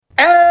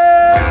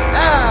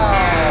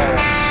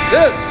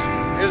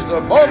the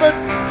moment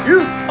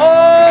you've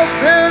all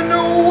been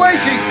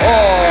waiting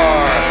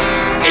for.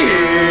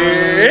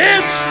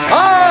 It's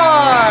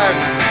time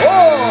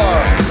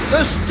for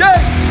the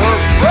Steak for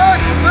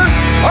Breakfast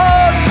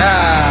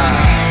Podcast.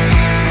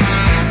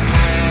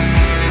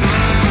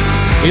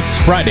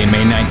 It's Friday,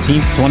 May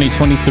 19th,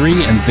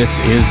 2023, and this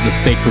is the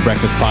Steak for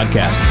Breakfast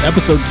Podcast,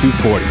 episode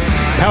 240,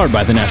 powered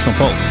by the National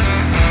Pulse.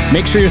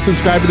 Make sure you're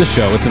subscribed to the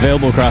show. It's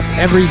available across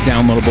every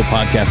downloadable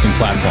podcasting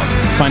platform.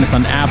 Find us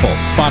on Apple,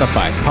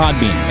 Spotify,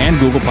 Podbean, and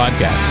Google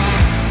Podcasts.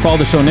 Follow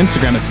the show on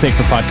Instagram at Steak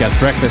for Podcast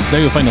Breakfast. There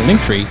you'll find a link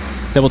tree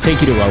that will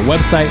take you to our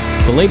website,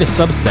 the latest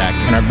Substack,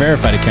 and our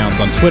verified accounts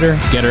on Twitter,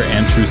 Getter,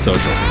 and True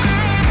Social.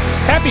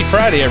 Happy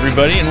Friday,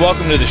 everybody, and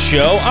welcome to the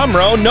show. I'm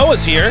Ro.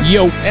 Noah's here.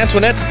 Yo.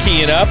 Antoinette's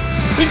keying up.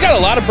 We've got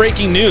a lot of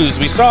breaking news.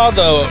 We saw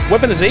the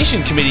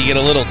Weaponization Committee get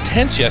a little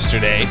tense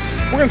yesterday.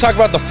 We're going to talk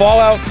about the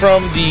fallout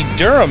from the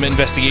Durham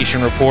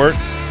investigation report,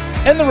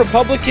 and the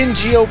Republican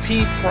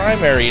GOP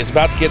primary is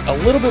about to get a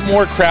little bit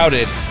more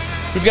crowded.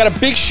 We've got a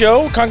big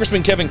show.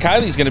 Congressman Kevin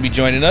Kiley is going to be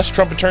joining us.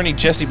 Trump attorney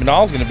Jesse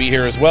Binnall is going to be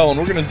here as well, and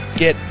we're going to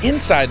get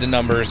inside the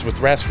numbers with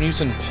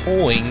Rasmussen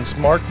Polling's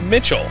Mark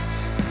Mitchell.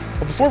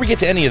 But before we get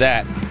to any of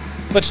that,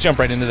 let's jump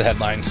right into the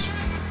headlines.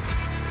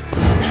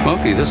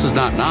 Smokey, this is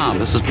not Nam.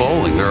 This is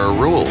bowling. There are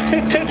rules.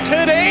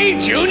 Today,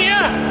 Junior!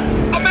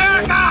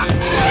 America!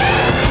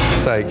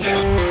 Steak.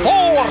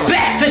 For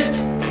breakfast!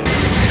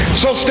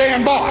 So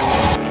stand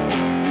by.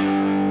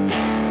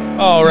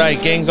 All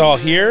right, gang's all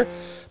here.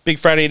 Big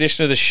Friday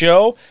edition of the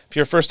show. If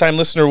you're a first-time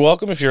listener,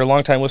 welcome. If you're a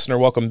long-time listener,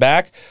 welcome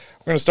back.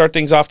 We're going to start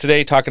things off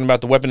today talking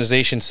about the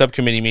weaponization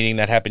subcommittee meeting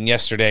that happened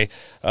yesterday.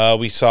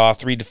 We saw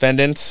 3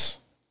 defendants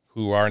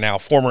who are now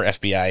former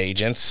FBI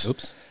agents.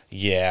 Oops.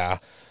 Yeah.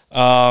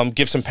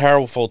 Give some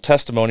powerful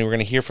testimony. We're going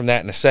to hear from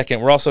that in a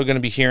second. We're also going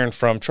to be hearing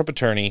from Trump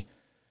attorney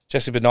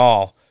Jesse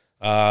Binnall.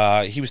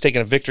 He was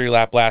taking a victory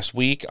lap last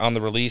week on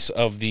the release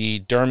of the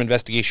Durham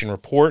investigation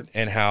report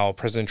and how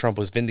President Trump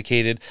was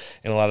vindicated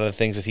in a lot of the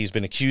things that he's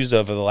been accused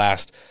of over the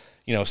last,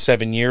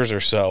 7 years or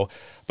so.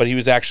 But he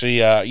was actually,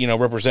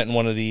 representing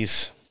one of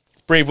these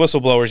brave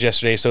whistleblowers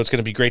yesterday, so it's going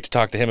to be great to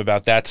talk to him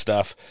about that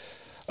stuff.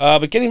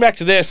 But getting back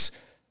to this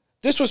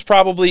was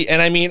probably,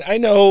 and I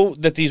know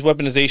that these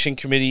weaponization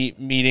committee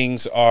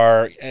meetings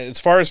are, as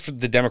far as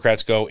the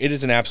Democrats go, it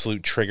is an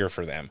absolute trigger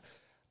for them,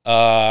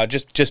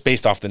 just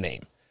based off the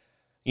name.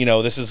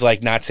 This is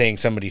like not saying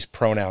somebody's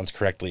pronouns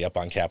correctly up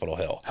on Capitol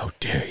Hill. How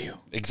dare you?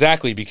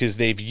 Exactly, because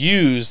they've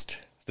used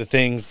the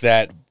things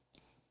that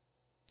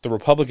the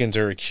Republicans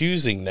are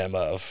accusing them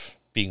of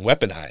being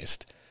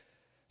weaponized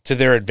to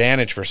their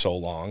advantage for so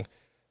long.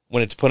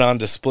 When it's put on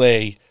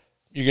display,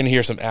 you're going to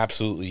hear some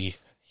absolutely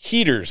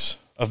heaters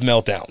of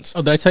meltdowns.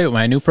 Oh, did I tell you what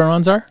my new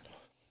pronouns are?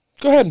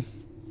 Go ahead.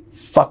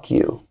 Fuck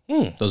you.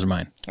 Those are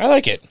mine. I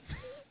like it.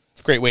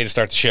 Great way to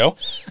start the show.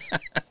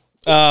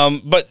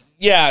 But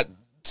yeah,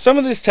 some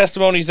of these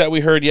testimonies that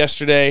we heard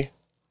yesterday,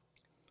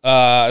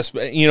 we're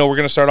going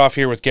to start off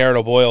here with Garrett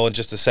O'Boyle in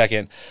just a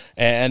second,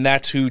 and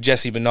that's who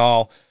Jesse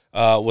Binnall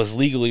was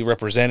legally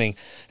representing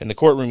in the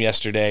courtroom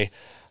yesterday.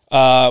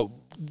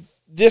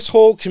 This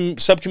whole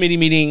subcommittee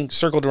meeting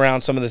circled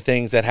around some of the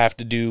things that have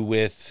to do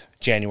with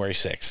January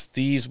 6th.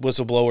 These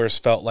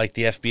whistleblowers felt like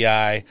the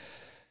FBI,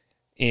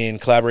 in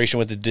collaboration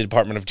with the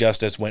Department of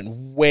Justice, went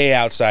way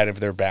outside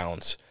of their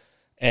bounds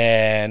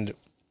and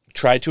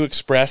tried to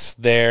express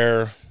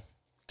their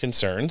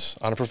concerns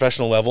on a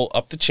professional level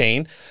up the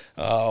chain.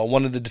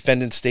 One of the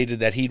defendants stated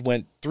that he'd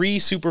went 3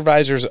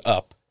 supervisors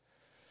up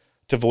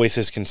to voice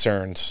his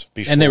concerns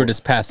before. And they were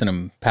just passing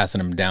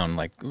them down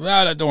like,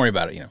 don't worry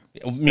about it,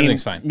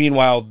 everything's fine.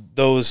 Meanwhile,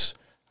 those,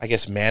 I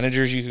guess,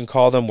 managers, you can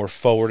call them, were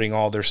forwarding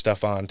all their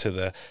stuff on to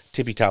the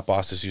tippy-top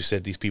bosses who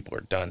said these people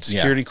are done.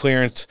 Security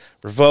clearance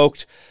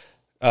revoked,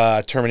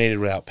 terminated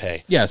without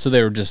pay. Yeah, so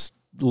they were just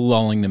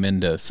lulling them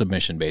into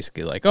submission,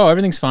 basically, like, oh,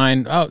 everything's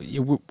fine. Oh,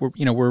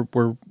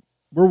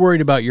 we're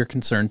worried about your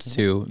concerns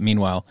too.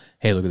 Meanwhile,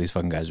 hey, look what these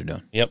fucking guys are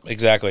doing. Yep,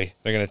 exactly.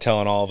 They're going to tell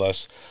on all of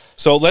us.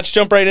 So let's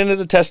jump right into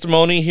the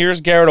testimony.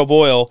 Here's Garrett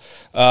O'Boyle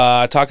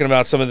talking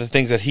about some of the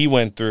things that he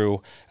went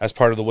through as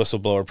part of the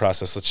whistleblower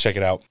process. Let's check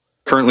it out.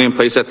 Currently in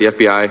place at the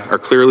FBI are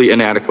clearly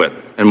inadequate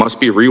and must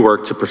be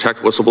reworked to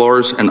protect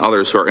whistleblowers and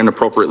others who are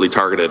inappropriately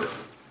targeted.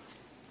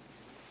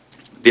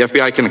 The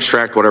FBI can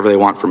extract whatever they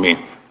want from me.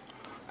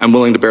 I'm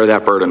willing to bear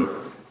that burden.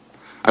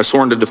 I've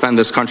sworn to defend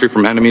this country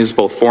from enemies,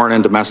 both foreign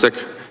and domestic,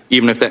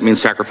 even if that means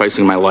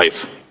sacrificing my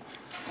life.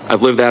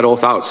 I've lived that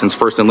oath out since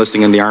first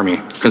enlisting in the Army,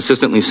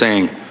 consistently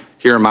saying,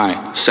 "Here am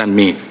I, send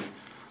me."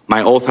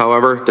 My oath,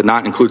 however, did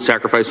not include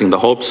sacrificing the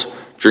hopes,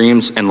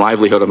 dreams, and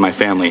livelihood of my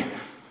family,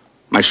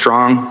 my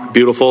strong,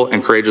 beautiful,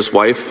 and courageous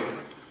wife,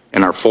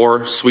 and our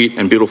 4 sweet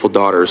and beautiful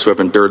daughters who have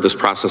endured this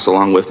process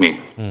along with me.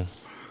 In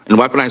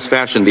weaponized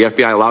fashion, the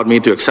FBI allowed me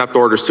to accept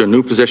orders to a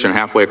new position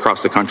halfway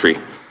across the country.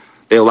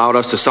 They allowed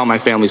us to sell my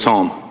family's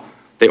home.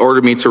 They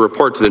ordered me to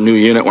report to the new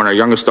unit when our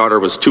youngest daughter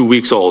was 2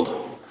 weeks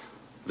old.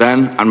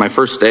 Then, on my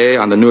first day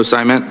on the new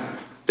assignment,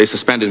 they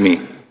suspended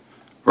me,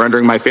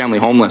 rendering my family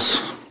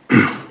homeless.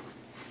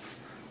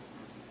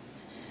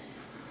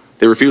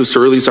 They refused to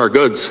release our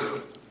goods,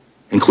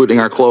 including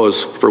our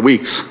clothes, for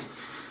weeks.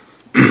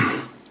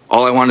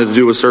 All I wanted to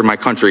do was serve my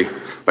country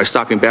by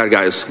stopping bad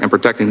guys and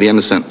protecting the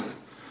innocent.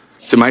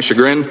 To my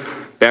chagrin,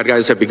 bad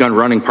guys have begun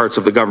running parts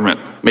of the government,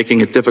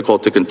 making it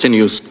difficult to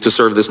continue to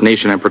serve this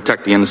nation and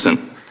protect the innocent.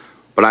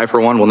 But I,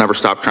 for one, will never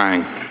stop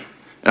trying,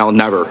 and I'll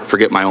never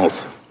forget my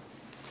oath.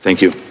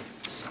 Thank you.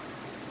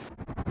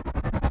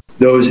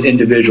 Those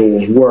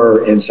individuals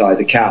were inside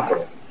the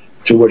Capitol,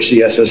 to which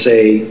the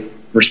SSA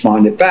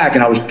responded back,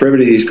 and I was privy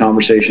to these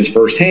conversations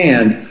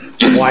firsthand.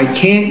 Why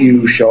can't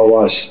you show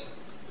us?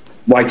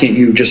 Why can't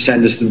you just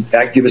send us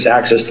give us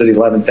access to the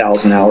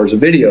 11,000 hours of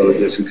video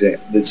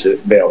that's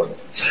available?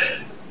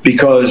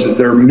 Because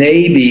there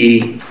may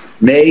be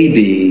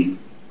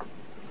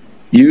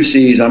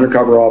UC's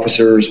undercover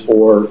officers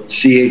or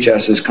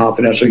CHS's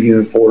confidential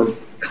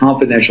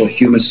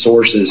human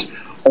sources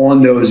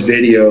on those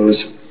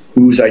videos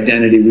whose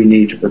identity we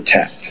need to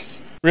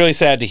protect. Really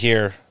sad to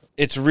hear.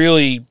 It's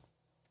really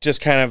just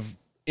kind of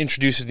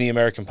introduces the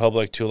American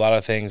public to a lot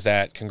of things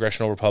that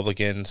congressional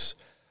Republicans,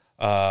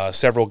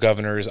 several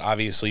governors,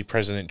 obviously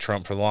President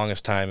Trump for the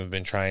longest time have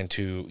been trying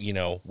to,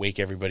 wake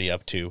everybody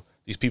up to.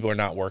 These people are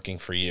not working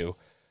for you.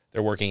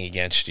 They're working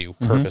against you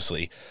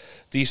purposely.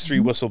 These three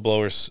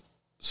whistleblowers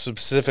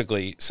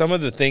specifically, some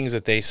of the things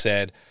that they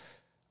said,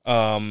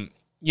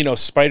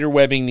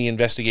 spiderwebbing the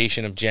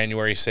investigation of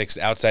January 6th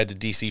outside the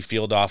D.C.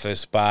 field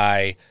office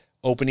by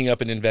opening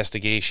up an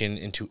investigation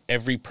into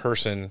every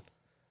person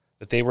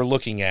that they were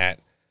looking at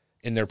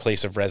in their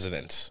place of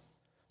residence.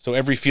 So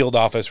every field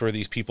office where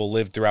these people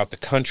lived throughout the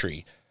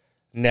country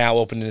now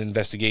opened an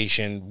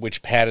investigation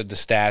which padded the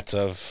stats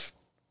of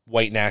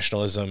white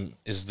nationalism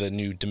is the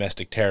new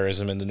domestic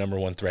terrorism and the number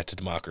one threat to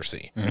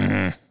democracy.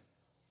 Mm-hmm.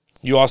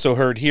 You also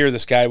heard here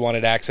this guy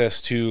wanted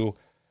access to,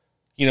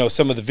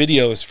 some of the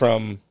videos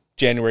from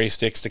January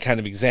 6th to kind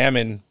of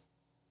examine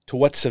to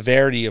what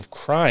severity of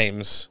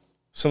crimes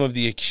some of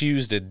the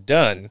accused had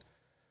done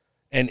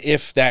and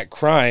if that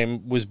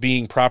crime was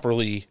being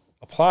properly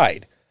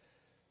applied.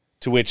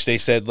 To which they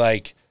said,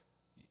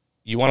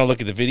 you want to look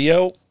at the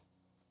video?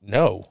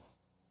 No.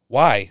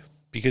 Why?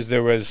 Because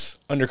there was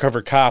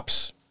undercover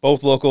cops,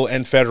 both local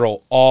and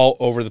federal, all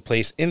over the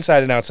place,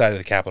 inside and outside of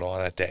the Capitol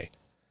on that day.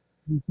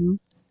 Mm-hmm.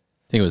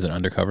 I think it was an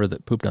undercover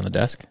that pooped on the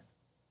desk.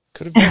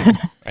 Could have been.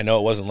 I know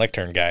it wasn't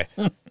Lectern guy.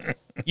 And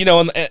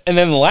then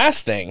the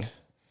last thing,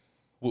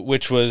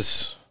 which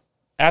was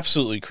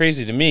absolutely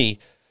crazy to me,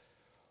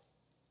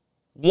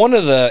 one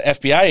of the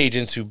FBI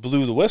agents who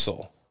blew the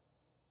whistle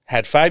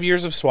had 5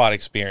 years of SWAT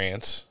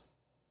experience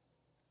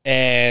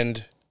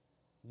and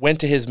went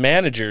to his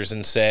managers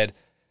and said,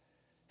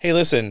 hey,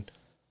 listen,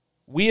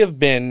 we have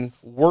been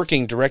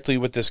working directly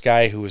with this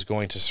guy who is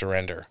going to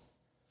surrender.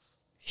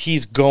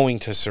 He's going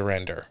to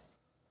surrender.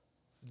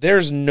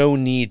 There's no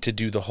need to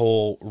do the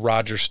whole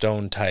Roger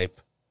Stone type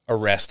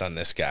arrest on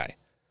this guy.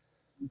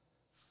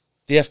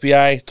 The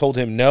FBI told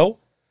him no,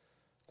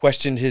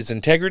 questioned his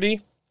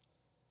integrity,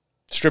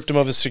 stripped him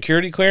of his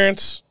security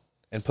clearance,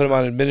 and put him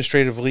on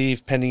administrative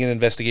leave pending an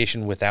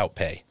investigation without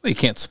pay. Well, you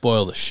can't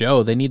spoil the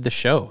show. They need the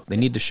show. They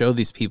need to show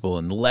these people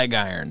in leg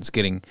irons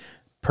getting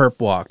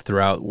perp walked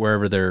throughout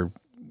wherever they're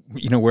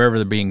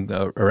being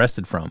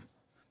arrested from.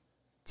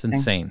 It's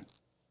insane.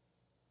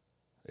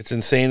 It's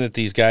insane that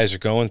these guys are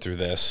going through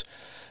this.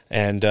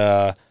 And,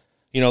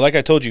 like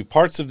I told you,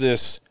 parts of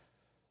this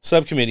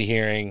subcommittee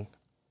hearing,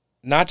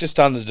 not just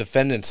on the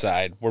defendant's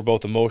side, were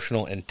both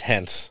emotional and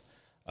tense.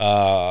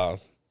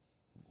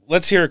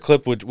 Let's hear a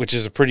clip which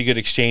is a pretty good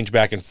exchange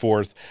back and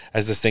forth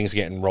as this thing's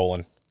getting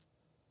rolling.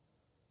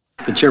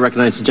 The chair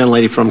recognizes the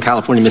gentlelady from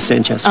California, Ms.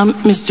 Sanchez.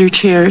 Mr.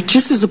 Chair,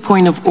 just as a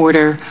point of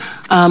order,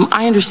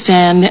 I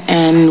understand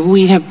and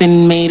we have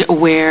been made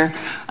aware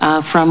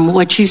from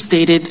what you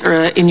stated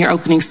in your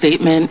opening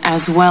statement,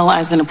 as well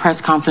as in a press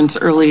conference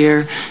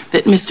earlier,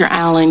 that Mr.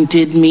 Allen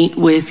did meet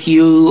with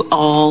you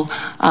all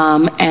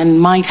and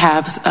might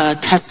have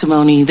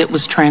testimony that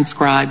was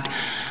transcribed.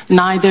 And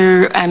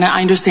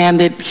I understand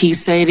that he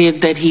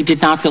stated that he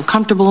did not feel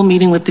comfortable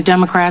meeting with the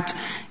Democrats.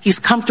 He's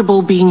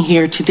comfortable being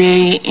here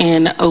today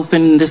in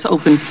this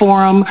open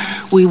forum.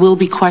 We will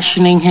be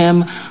questioning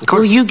him.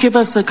 Will you give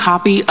us a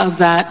copy of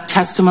that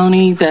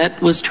testimony that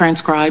was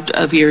transcribed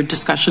of your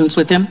discussions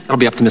with him? That'll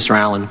be up to Mr.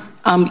 Allen.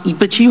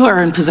 But you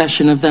are in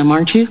possession of them,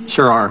 aren't you?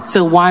 Sure are.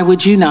 So why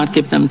would you not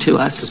give them to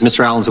us?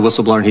 Mr. Allen's a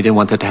whistleblower and he didn't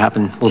want that to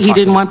happen. He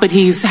didn't want, but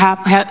he's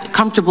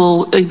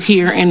comfortable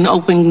here in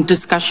open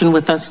discussion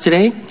with us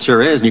today?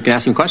 Sure is, and you can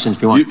ask him questions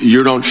if you want.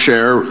 You don't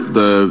share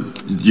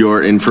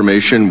your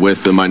information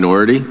with the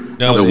minority?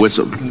 No, the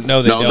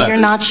You're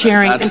not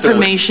sharing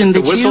information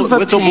that you've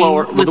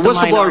obtained with the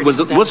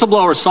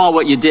whistleblower saw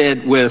what you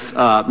did with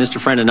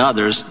Mr. Friend and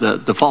others,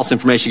 the false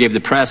information you gave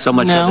the press, so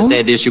much so that they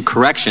had to issue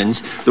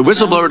corrections. The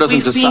whistleblower doesn't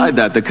decide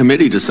that. The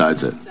committee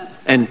decides it.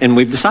 And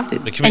we've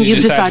decided. And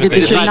you've decided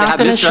that you're not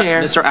going to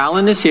share. Mr.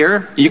 Allen is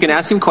here. You can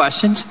ask him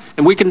questions,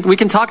 and we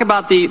can talk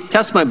about the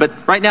testimony.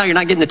 But right now, you're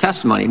not getting the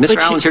testimony. Mr.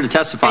 Allen's here to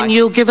testify. And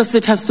you'll give us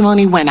the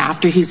testimony when?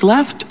 After he's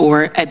left,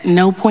 or at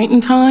no point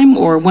in time,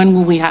 or when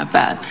will we have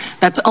that?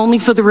 That's only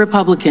for the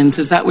Republicans.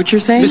 Is that what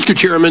you're saying? Mr.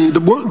 Chairman, the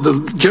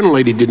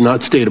gentlelady did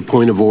not state a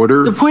point of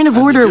order. The point of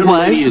order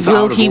was,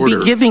 will he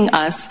be giving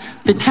us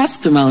the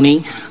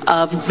testimony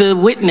of the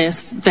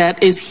witness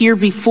that is here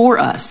before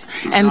us,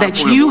 and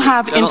that you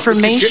have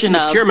information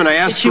of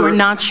that you are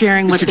not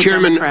sharing with the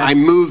Democrats? I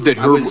moved that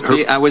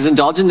I was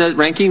indulging the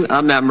ranking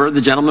member.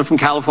 The gentleman from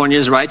California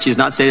is right. She's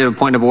not stated a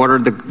point of order.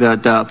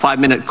 The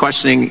 5-minute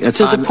questioning.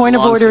 So the point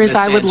of order is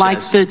I would like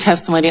the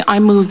testimony. I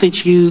move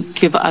that you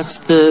give us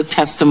the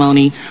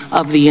testimony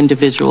of the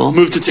individual.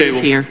 Move to table.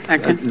 Here.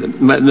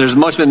 There's a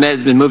motion made.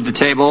 It's been moved to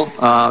table.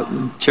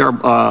 Chair,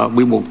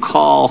 we will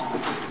call.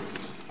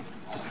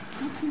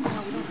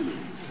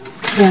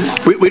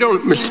 Yes. We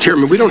don't, Mr.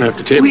 Chairman, we don't have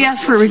to table. We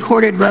asked for a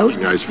recorded vote.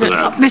 Guys, for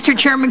that. Mr.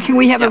 Chairman, can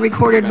we have a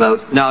recorded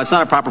vote? No, it's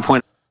not a proper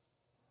point.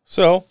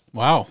 So,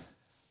 wow.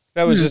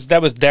 That was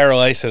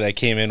Daryl Issa that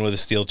came in with a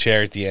steel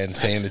chair at the end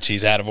saying that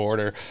she's out of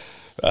order.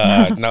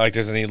 Not like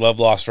there's any love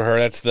lost for her.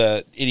 That's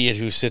the idiot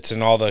who sits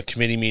in all the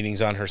committee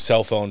meetings on her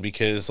cell phone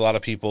because a lot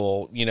of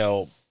people,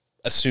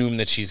 assume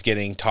that she's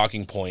getting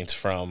talking points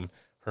from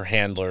her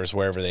handlers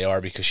wherever they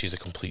are because she's a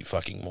complete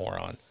fucking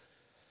moron.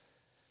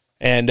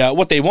 And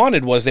what they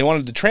wanted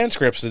the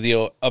transcripts of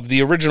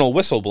the original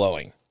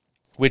whistleblowing,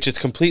 which is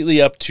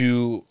completely up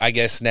to, I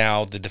guess,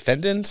 now the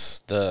defendants,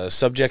 the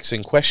subjects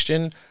in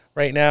question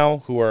right now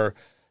who are,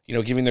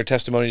 giving their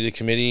testimony to the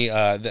committee.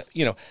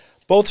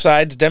 Both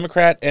sides,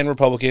 Democrat and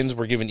Republicans,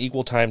 were given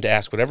equal time to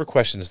ask whatever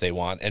questions they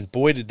want, and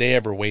boy, did they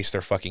ever waste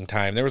their fucking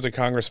time. There was a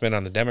congressman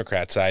on the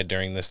Democrat side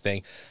during this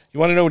thing. You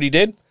want to know what he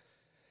did?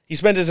 He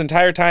spent his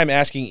entire time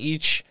asking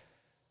each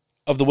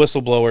of the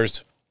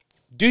whistleblowers,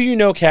 do you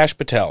know Kash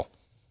Patel?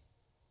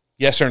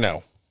 Yes or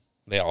no?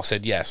 They all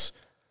said yes.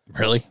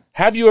 Really?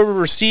 Have you ever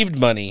received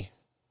money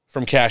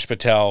from Kash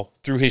Patel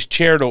through his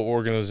charitable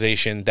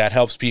organization that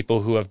helps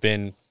people who have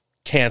been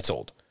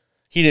canceled?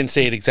 He didn't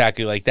say it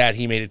exactly like that.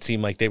 He made it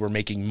seem like they were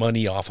making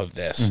money off of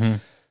this. Mm-hmm.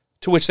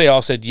 To which they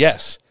all said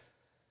yes.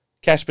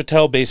 Kash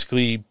Patel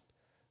basically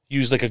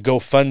used like a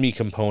GoFundMe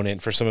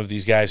component for some of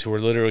these guys who were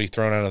literally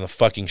thrown out on the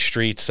fucking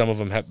streets. Some of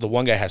them the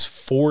one guy has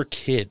 4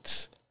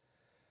 kids.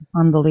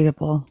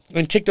 Unbelievable.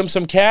 And kicked them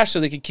some cash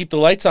so they could keep the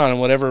lights on in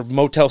whatever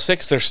Motel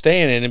 6 they're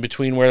staying in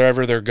between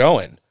wherever they're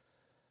going.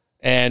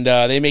 And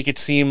they make it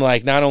seem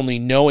like not only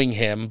knowing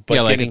him,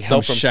 but getting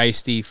help from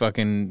shiesty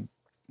fucking...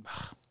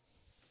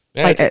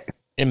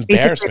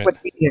 embarrassment. What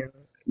they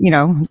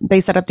do.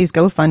 They set up these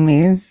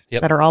GoFundMes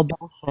that are all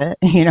bullshit,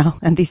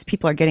 and these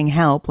people are getting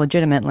help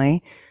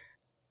legitimately.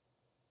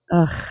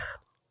 Ugh.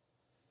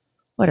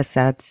 What a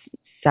sad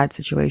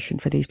situation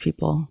for these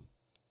people.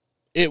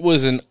 It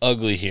was an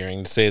ugly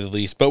hearing, to say the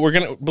least, but we're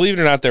going to, believe it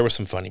or not, there were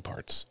some funny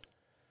parts.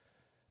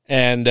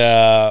 And,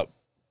 but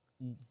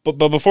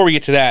before we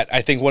get to that,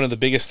 I think one of the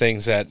biggest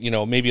things that,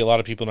 maybe a lot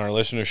of people in our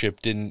listenership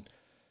didn't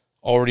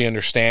already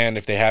understand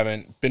if they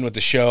haven't been with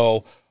the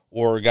show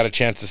or got a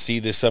chance to see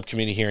this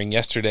subcommittee hearing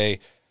yesterday,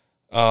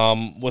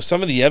 was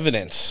some of the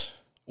evidence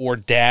or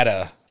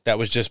data that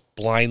was just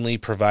blindly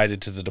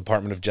provided to the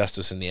Department of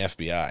Justice and the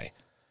FBI.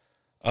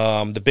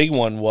 The big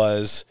one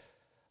was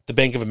the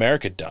Bank of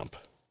America dump.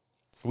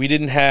 We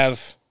didn't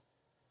have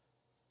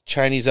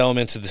Chinese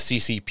elements of the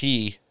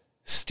CCP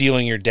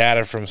stealing your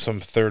data from some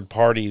third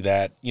party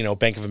that,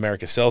 Bank of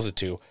America sells it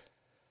to.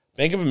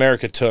 Bank of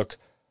America took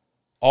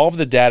all of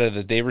the data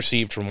that they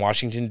received from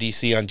Washington,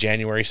 D.C. on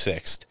January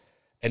 6th,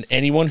 and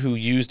anyone who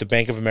used a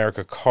Bank of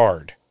America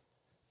card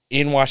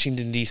in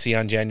Washington, D.C.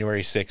 on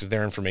January 6th,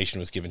 their information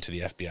was given to the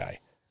FBI.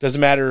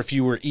 Doesn't matter if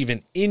you were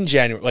even in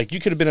January. Like,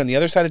 you could have been on the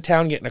other side of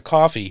town getting a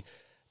coffee.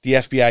 The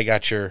FBI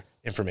got your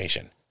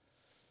information.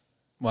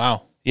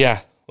 Wow.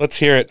 Yeah, let's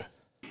hear it.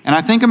 And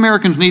I think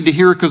Americans need to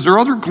hear it because there are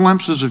other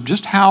glimpses of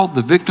just how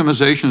the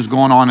victimization is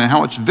going on and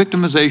how it's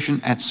victimization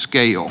at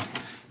scale.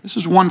 This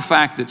is one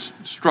fact that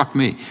struck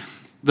me.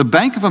 The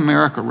Bank of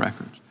America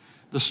records,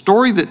 the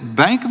story that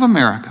Bank of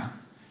America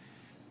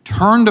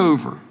turned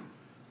over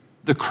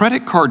the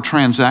credit card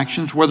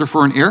transactions, whether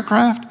for an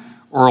aircraft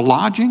or a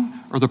lodging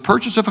or the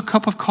purchase of a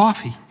cup of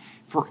coffee,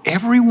 for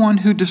everyone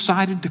who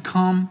decided to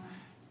come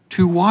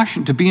to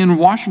Washington, to be in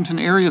Washington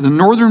area, the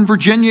Northern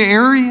Virginia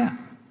area.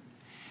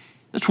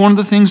 That's one of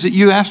the things that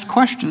you asked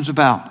questions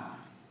about.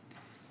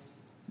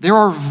 There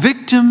are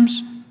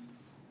victims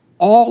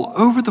all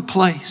over the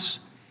place.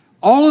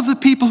 All of the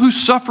people who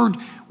suffered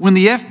when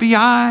the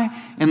FBI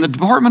and the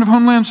Department of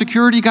Homeland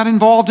Security got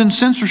involved in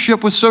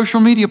censorship with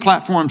social media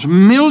platforms,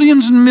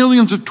 millions and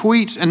millions of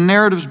tweets and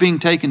narratives being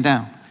taken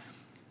down.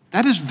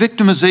 That is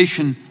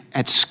victimization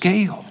at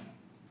scale.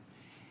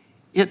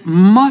 It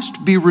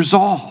must be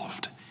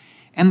resolved.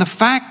 And the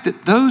fact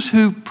that those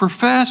who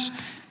profess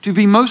to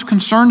be most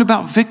concerned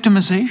about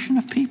victimization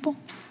of people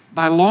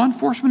by law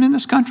enforcement in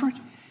this country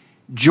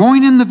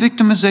join in the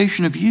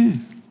victimization of you.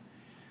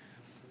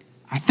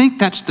 I think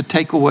that's the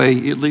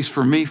takeaway, at least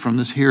for me, from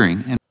this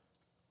hearing.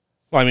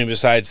 Well, I mean,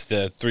 besides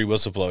the 3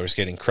 whistleblowers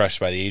getting crushed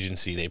by the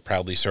agency they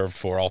proudly served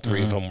for, all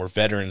 3 of them were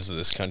veterans of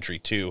this country,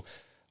 too,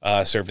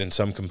 served in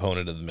some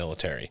component of the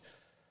military.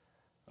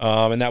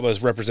 And that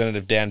was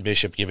Representative Dan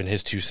Bishop giving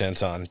his 2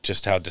 cents on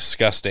just how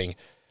disgusting,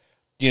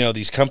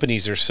 these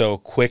companies are so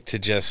quick to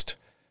just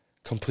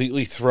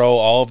completely throw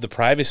all of the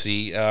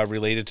privacy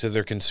related to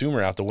their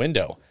consumer out the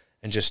window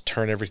and just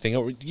turn everything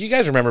over. You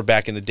guys remember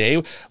back in the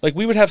day, like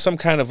we would have some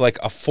kind of like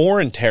a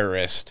foreign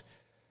terrorist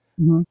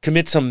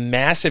commit some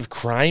massive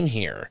crime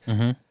here.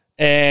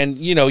 And,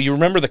 you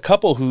remember the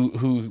couple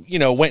who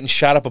went and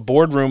shot up a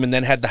boardroom and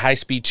then had the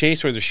high-speed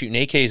chase where they're shooting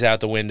AKs out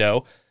the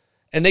window,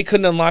 and they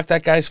couldn't unlock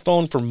that guy's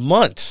phone for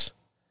months.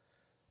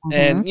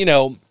 And,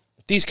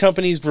 these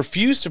companies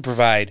refused to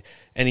provide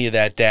any of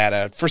that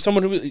data for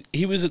someone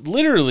he was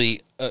literally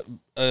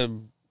a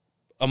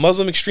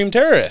Muslim extreme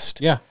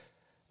terrorist. Yeah.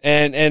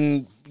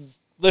 And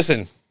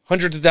listen,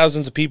 hundreds of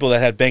thousands of people that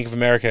had Bank of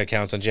America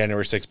accounts on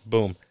January 6th,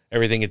 boom,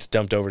 everything gets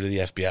dumped over to the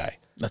FBI.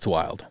 That's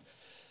wild.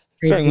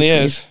 It certainly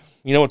is.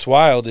 You know what's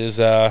wild is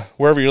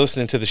wherever you're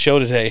listening to the show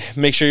today,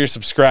 make sure you're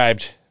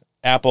subscribed.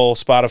 Apple,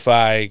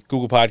 Spotify,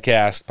 Google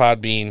Podcast,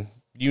 Podbean,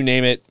 you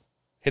name it.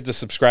 Hit the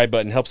subscribe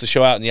button. Helps the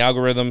show out in the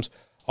algorithms.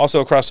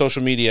 Also across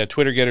social media,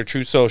 Twitter, Getter,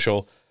 Truth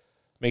Social.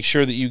 Make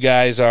sure that you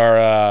guys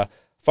are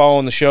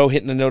following the show,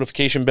 hitting the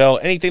notification bell.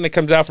 Anything that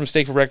comes out from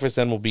Steak for Breakfast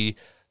then will be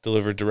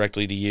delivered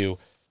directly to you.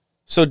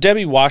 So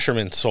Debbie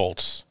Wasserman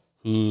Schultz,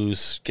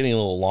 who's getting a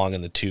little long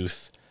in the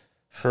tooth,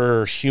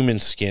 her human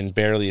skin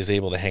barely is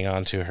able to hang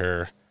on to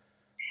her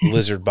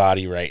lizard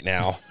body right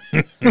now.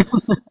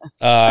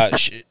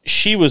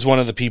 She was one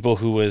of the people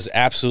who was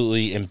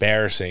absolutely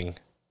embarrassing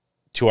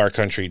to our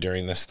country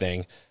during this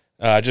thing,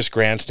 just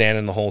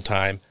grandstanding the whole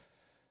time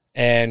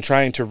and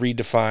trying to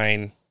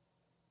redefine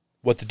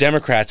what the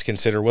Democrats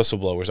consider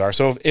whistleblowers are.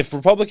 So if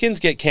Republicans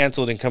get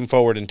canceled and come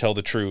forward and tell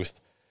the truth,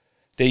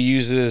 they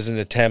use it as an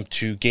attempt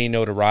to gain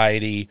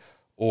notoriety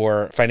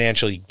or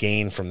financially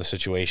gain from the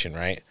situation,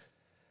 right?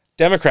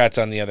 Democrats,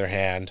 on the other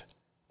hand,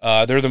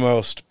 they're the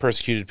most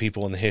persecuted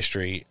people in the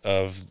history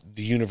of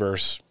the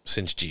universe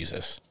since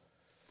Jesus.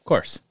 Of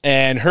course.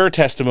 And her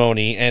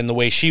testimony and the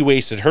way she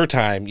wasted her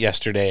time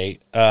yesterday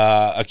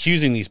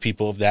accusing these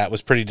people of that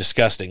was pretty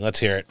disgusting. Let's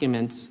hear it.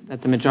 Documents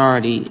that the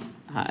majority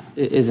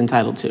is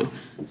entitled to.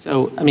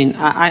 So, I mean,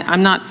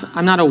 I'm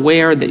not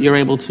aware that you're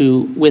able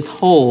to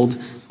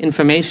withhold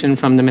information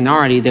from the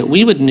minority that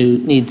we would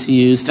need to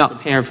use to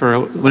prepare for.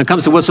 When it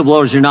comes to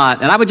whistleblowers, you're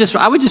not. And I would just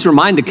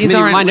remind the committee,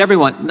 remind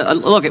everyone.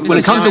 Look, when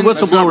it comes to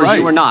whistleblowers,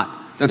 you are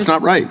not. That's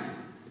not right.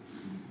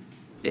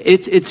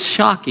 It's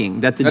shocking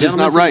that the that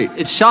gentleman. Is not right.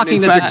 It's shocking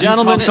in that fact, the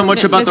gentleman. You talk so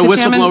much about the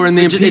whistleblower and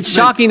the impeachment. It's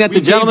shocking that the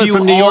gentleman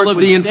from New York would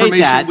state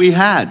that we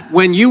had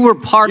when you were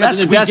part of an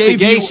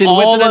investigation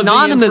with an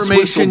anonymous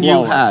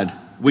whistleblower.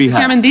 Mr.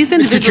 Chairman, these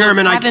individuals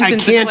haven't been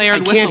declared I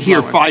can't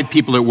hear 5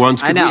 people at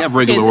once. Can we have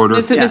regular order?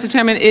 Mr.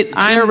 Chairman,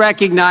 Chair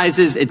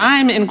recognizes it's.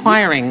 I'm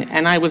inquiring,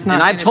 and I was not.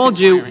 And I've told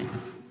you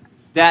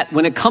that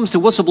when it comes to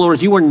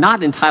whistleblowers, you are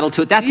not entitled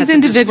to it. That's at the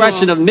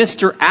discretion of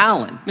Mr.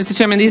 Allen. Mr.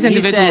 Chairman, these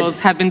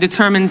individuals have been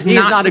determined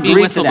not to be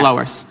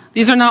whistleblowers.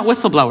 These are not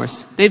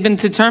whistleblowers. They've been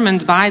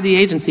determined by the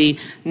agency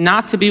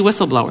not to be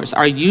whistleblowers.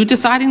 Are you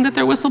deciding that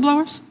they're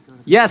whistleblowers?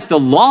 Yes, the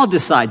law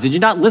decides. Did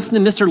you not listen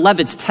to Mr.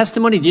 Levitt's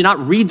testimony? Did you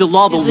not read the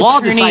law? The law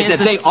decides that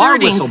they are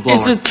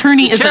whistleblowers. His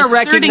attorney is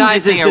asserting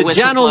that they are whistleblowers.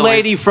 The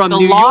gentlelady from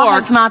New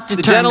York.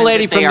 The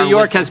gentlelady from New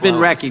York has been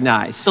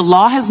recognized. The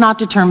law has not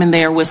determined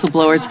they are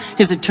whistleblowers.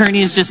 His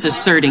attorney is just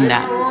asserting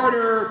that.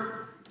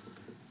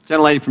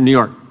 Gentlelady from New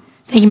York.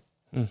 Thank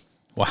you.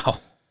 Wow.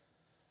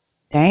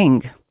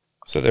 Dang.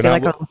 So they're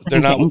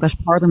not English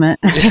Parliament.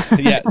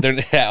 Yeah,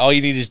 all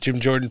you need is Jim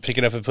Jordan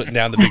picking up and putting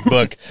down the big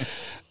book.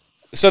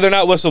 So they're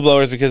not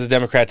whistleblowers because the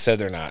Democrats said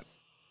they're not,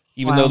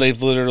 even though they've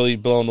literally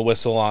blown the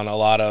whistle on a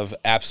lot of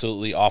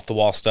absolutely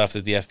off-the-wall stuff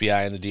that the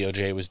FBI and the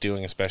DOJ was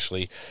doing,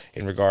 especially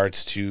in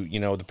regards to,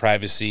 the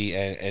privacy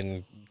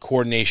and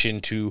coordination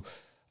to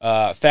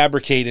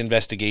fabricate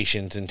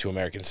investigations into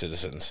American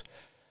citizens.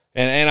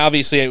 And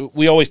obviously,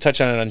 we always touch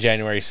on it on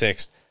January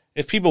 6th.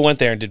 If people went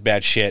there and did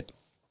bad shit,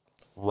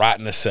 rot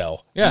in a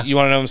cell. Yeah. You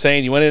want to know what I'm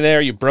saying? You went in there,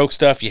 you broke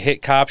stuff, you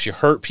hit cops, you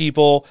hurt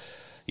people,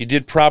 you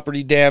did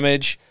property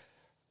damage.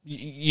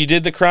 You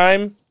did the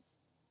crime,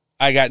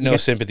 I got no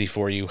sympathy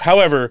for you.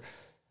 However,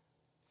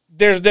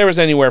 there was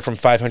anywhere from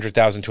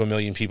 500,000 to 1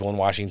 million people in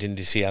Washington,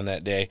 D.C. on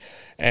that day.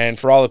 And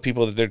for all the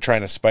people that they're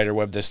trying to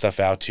spiderweb this stuff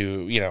out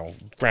to,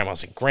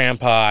 grandmas and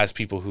grandpas,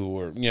 people who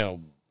were,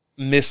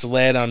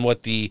 misled on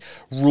what the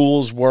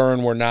rules were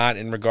and were not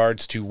in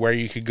regards to where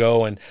you could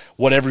go and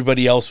what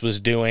everybody else was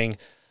doing.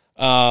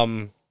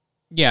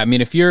 Yeah, I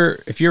mean, if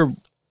you're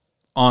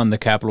on the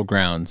Capitol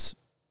grounds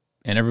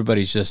and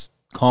everybody's just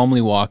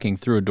calmly walking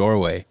through a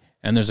doorway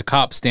and there's a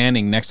cop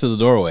standing next to the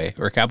doorway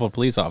or a Capitol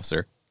police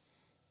officer,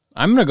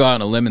 I'm going to go out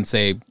on a limb and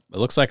say, it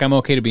looks like I'm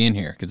okay to be in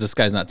here because this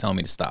guy's not telling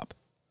me to stop.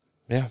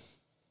 Yeah.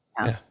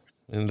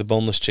 And the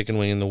boneless chicken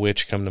wing and the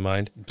witch come to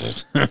mind.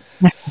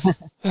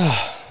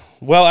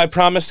 Well, I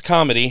promised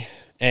comedy,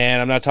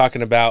 and I'm not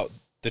talking about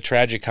the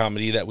tragic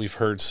comedy that we've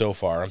heard so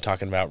far. I'm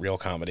talking about real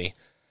comedy.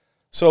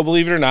 So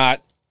believe it or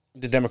not,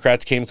 the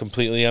Democrats came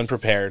completely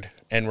unprepared,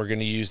 and we're going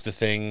to use the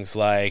things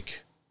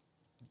like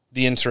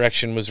the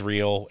insurrection was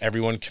real,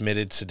 everyone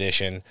committed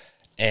sedition,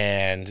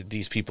 and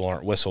these people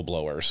aren't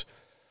whistleblowers.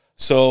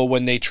 So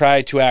when they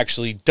try to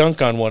actually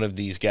dunk on one of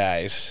these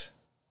guys,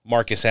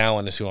 Marcus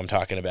Allen is who I'm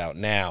talking about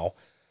now,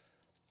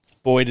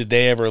 boy, did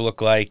they ever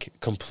look like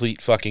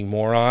complete fucking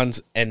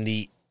morons, and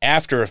the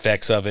after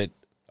effects of it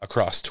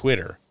across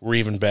Twitter were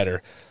even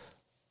better.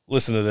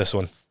 Listen to this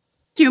one.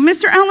 Thank you.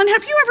 Mr. Allen,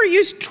 have you ever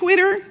used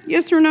Twitter,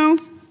 yes or no?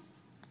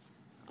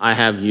 I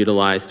have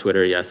utilized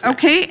Twitter, yes.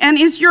 Okay, and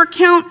is your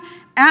account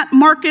at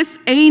Marcus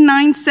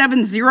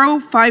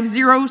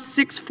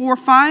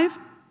A970-50645?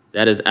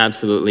 That is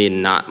absolutely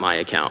not my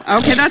account.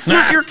 Okay, that's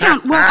not your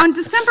account. Well, on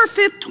December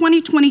 5th,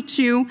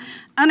 2022,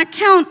 an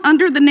account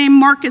under the name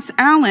Marcus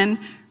Allen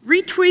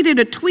retweeted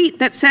a tweet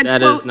that said,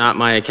 That quote, is not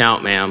my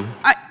account, ma'am.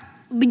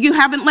 You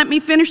haven't let me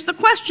finish the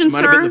question, You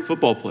sir. might have been the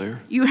football player.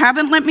 You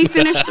haven't let me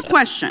finish the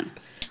question.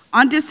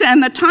 And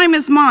the time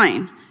is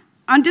mine.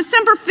 On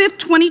December 5th,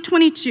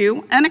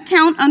 2022, an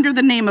account under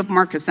the name of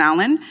Marcus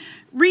Allen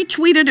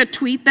retweeted a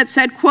tweet that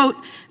said, quote,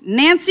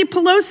 Nancy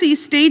Pelosi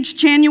staged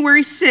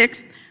January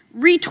 6th,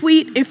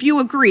 retweet if you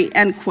agree,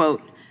 end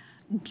quote.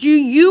 Do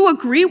you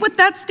agree with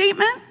that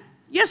statement?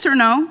 Yes or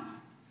no?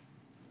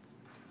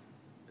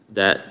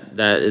 That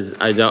is,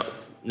 I don't,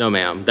 no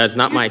ma'am. That's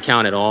not my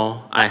account at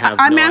all. I have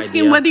I'm no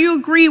asking idea. whether you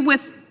agree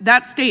with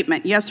that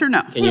statement, yes or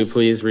no? Can you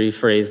please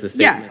rephrase the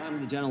statement? Yeah.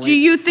 Do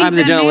you think Time of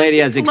the that gentlelady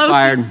has Nancy Pelosi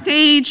expired.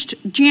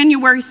 staged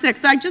January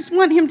 6th? I just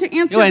want him to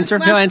answer He'll answer.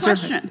 this He'll last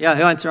answer. question. Yeah,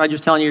 he'll answer. I'm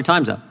just telling you your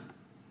time's up.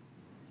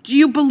 Do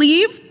you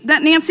believe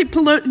that Nancy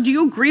Pelosi, do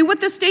you agree with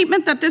the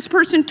statement that this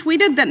person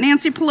tweeted that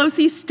Nancy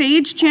Pelosi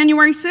staged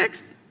January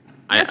 6th?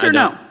 Yes or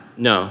no?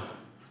 No.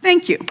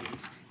 Thank you.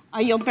 I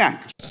yield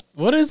back.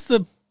 What is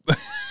the...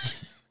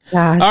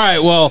 All right,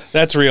 well...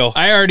 That's real.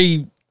 I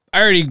already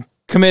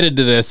committed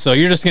to this, so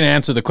you're just going to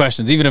answer the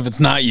questions, even if it's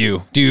not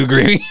you. Do you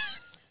agree?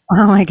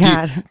 Oh my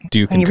God. Do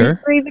you Can you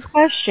concur? rephrase the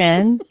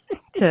question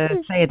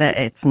to say that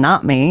it's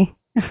not me?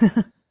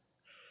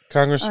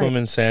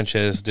 Congresswoman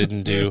Sanchez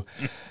didn't do.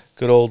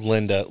 Good old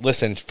Linda.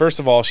 Listen, first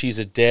of all, she's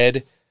a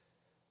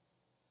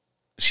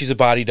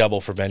body double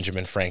for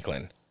Benjamin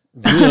Franklin.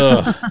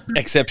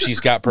 Except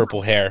she's got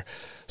purple hair.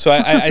 So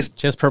I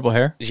she has purple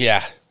hair?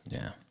 Yeah.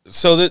 Yeah.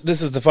 So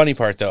this is the funny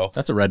part, though.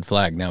 That's a red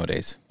flag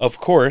nowadays. Of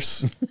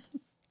course,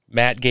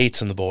 Matt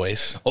Gaetz and the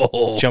boys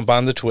jump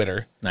on the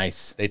Twitter.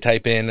 Nice. They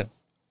type in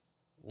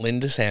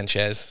Linda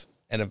Sanchez,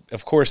 and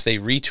of course they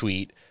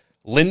retweet.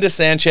 Linda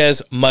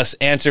Sanchez must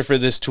answer for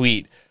this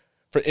tweet.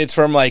 It's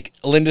from like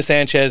Linda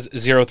Sanchez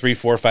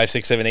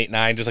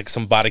 034567889, just like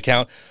some bot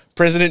account.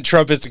 President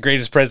Trump is the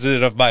greatest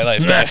president of my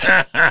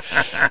lifetime.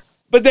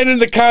 But then in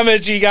the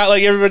comments, you got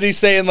like everybody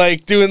saying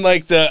like doing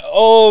like the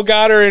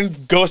got her, and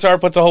Gosar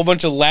puts a whole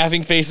bunch of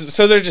laughing faces.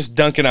 So they're just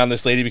dunking on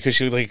this lady because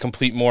she looked like a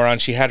complete moron.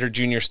 She had her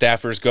junior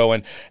staffers go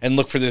and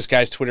look for this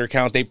guy's Twitter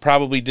account. They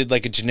probably did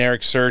like a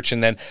generic search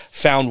and then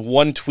found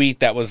one tweet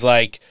that was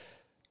like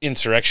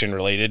insurrection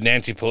related.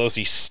 Nancy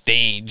Pelosi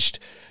staged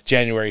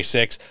January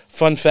 6th.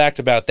 Fun fact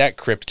about that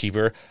crypt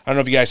keeper. I don't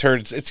know if you guys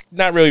heard. It's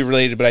not really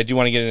related, but I do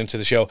want to get into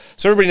the show.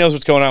 So everybody knows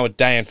what's going on with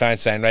Dianne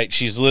Feinstein, right?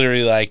 She's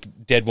literally like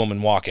dead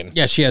woman walking.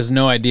 Yeah, she has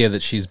no idea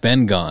that she's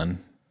been gone.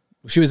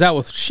 She was out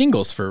with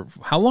shingles for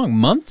how long?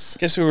 Months?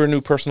 Guess who her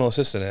new personal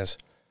assistant is?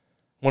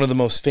 One of the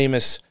most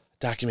famous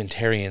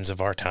documentarians of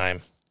our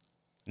time.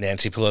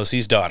 Nancy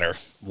Pelosi's daughter.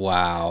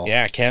 Wow.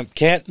 Yeah,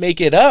 can't make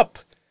it up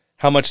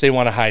how much they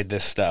want to hide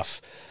this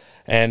stuff.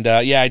 And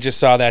I just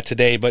saw that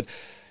today, but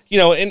you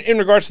know, in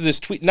regards to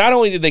this tweet, not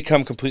only did they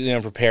come completely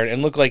unprepared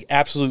and look like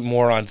absolute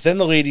morons, then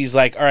the lady's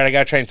like, all right, I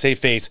got to try and save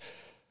face.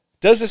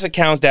 Does this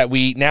account that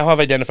we now have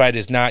identified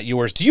as not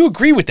yours, do you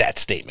agree with that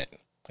statement?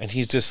 And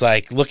he's just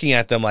like looking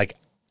at them like,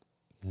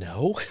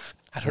 no,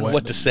 I don't know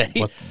what to say.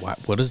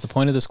 What is the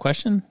point of this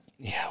question?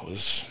 Yeah, it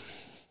was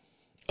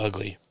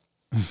ugly.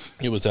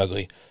 It was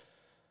ugly.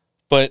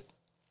 But,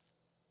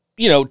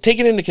 you know,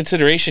 taking into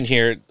consideration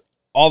here,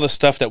 all the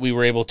stuff that we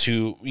were able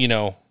to, you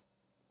know,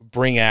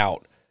 bring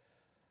out,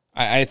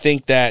 I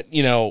think that,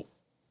 you know,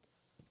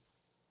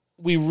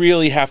 we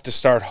really have to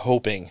start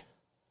hoping,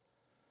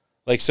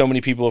 like so many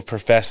people have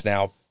professed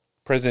now.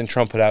 President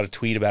Trump put out a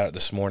tweet about it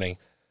this morning.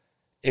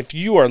 If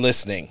you are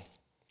listening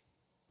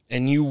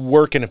and you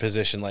work in a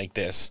position like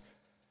this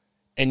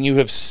and you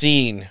have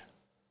seen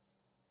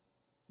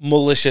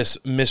malicious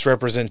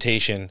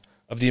misrepresentation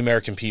of the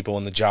American people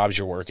and the jobs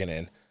you're working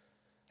in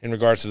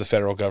regards to the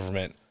federal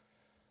government,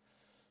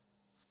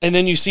 and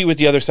then you see what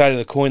the other side of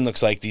the coin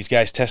looks like, these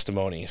guys'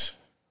 testimonies.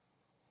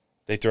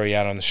 They throw you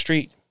out on the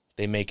street.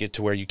 They make it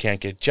to where you can't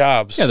get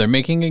jobs. Yeah, they're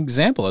making an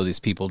example of these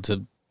people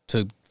to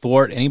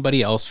thwart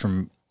anybody else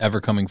from ever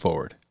coming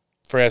forward.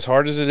 For as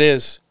hard as it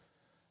is,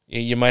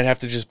 you might have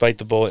to just bite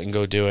the bullet and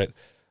go do it.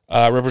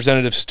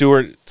 Representative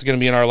Stewart is going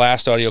to be in our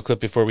last audio clip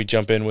before we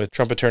jump in with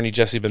Trump attorney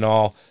Jesse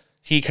Binnall.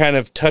 He kind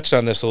of touched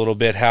on this a little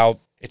bit, how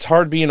it's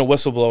hard being a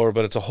whistleblower,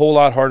 but it's a whole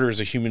lot harder as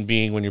a human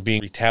being when you're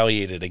being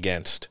retaliated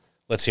against.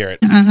 Let's hear it.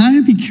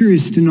 I'd be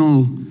curious to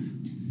know,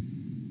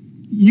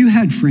 you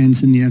had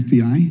friends in the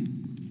FBI.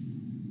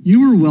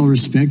 You were well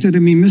respected. I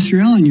mean,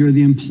 Mr. Allen, you're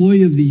the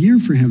employee of the year,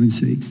 for heaven's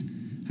sakes.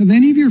 Have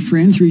any of your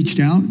friends reached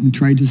out and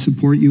tried to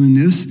support you in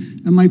this?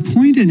 And my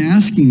point in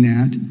asking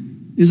that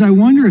is I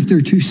wonder if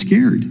they're too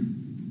scared.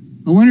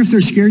 I wonder if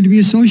they're scared to be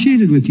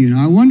associated with you.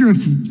 Now, I wonder if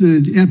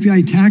the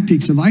FBI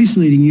tactics of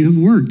isolating you have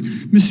worked.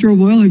 Mr.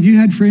 O'Boyle, have you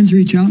had friends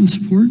reach out and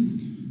support?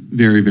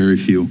 Very, very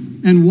few.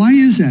 And why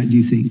is that, do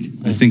you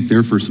think? I think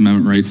their First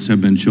Amendment rights have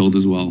been chilled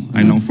as well.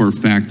 I know for a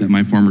fact that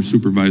my former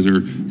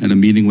supervisor had a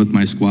meeting with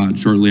my squad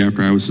shortly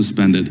after I was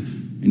suspended,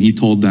 and he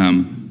told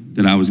them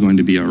that I was going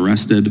to be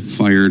arrested,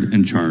 fired,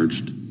 and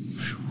charged.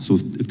 So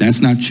if that's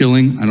not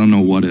chilling, I don't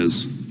know what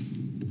is.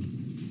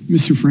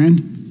 Mr.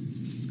 Friend?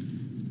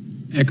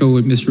 Echo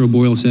what Mr.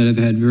 O'Boyle said. I've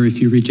had very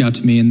few reach out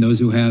to me, and those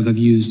who have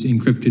used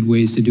encrypted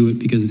ways to do it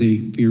because they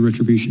fear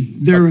retribution.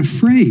 They're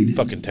afraid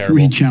to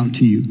reach out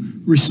to you.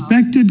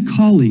 Respected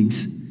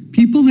colleagues,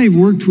 people they've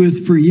worked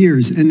with for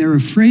years, and they're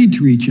afraid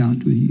to reach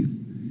out to you.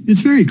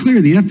 It's very clear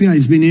the FBI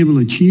has been able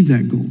to achieve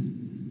that goal.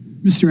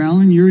 Mr.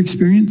 Allen, your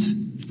experience?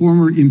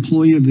 Former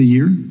employee of the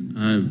year?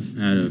 I've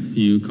had a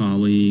few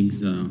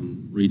colleagues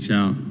reach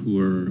out who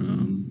are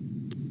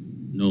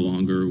no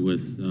longer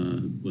with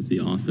the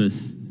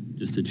office,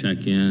 just to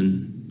check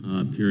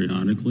in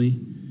periodically,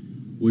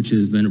 which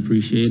has been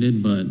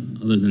appreciated. But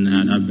other than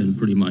that, I've been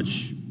pretty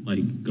much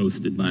like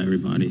ghosted by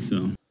everybody.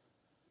 So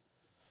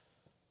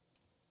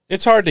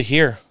it's hard to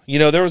hear. You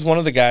know, there was one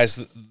of the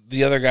guys,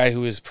 the other guy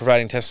who was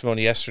providing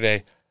testimony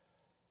yesterday.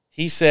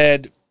 He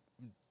said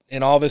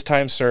in all of his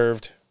time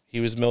served, he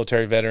was a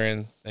military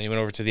veteran, and he went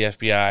over to the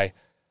FBI.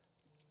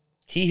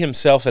 He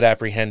himself had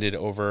apprehended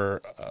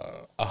over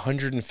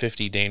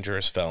 150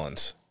 dangerous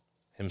felons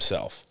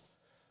himself.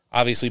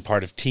 Obviously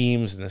part of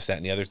teams and this, that,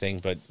 and the other thing,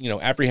 but, you know,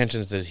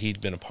 apprehensions that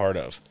he'd been a part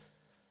of.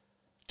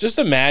 Just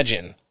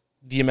imagine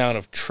the amount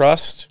of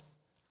trust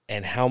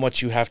and how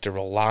much you have to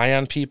rely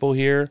on people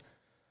here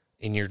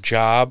in your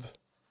job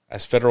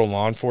as federal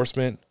law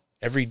enforcement.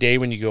 Every day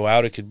when you go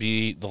out, it could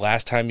be the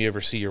last time you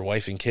ever see your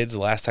wife and kids, the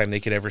last time they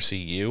could ever see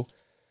you.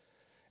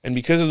 And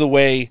because of the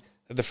way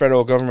that the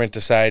federal government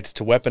decides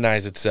to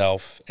weaponize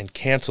itself and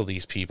cancel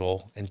these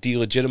people and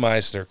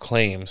delegitimize their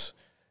claims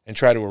and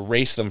try to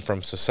erase them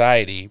from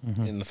society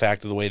in the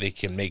fact of the way they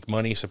can make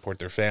money, support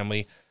their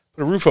family,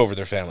 put a roof over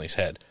their family's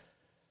head.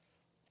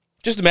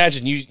 Just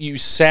imagine you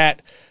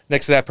sat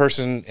next to that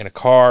person in a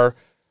car,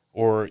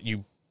 or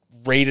you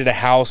raided a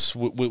house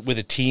with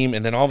a team,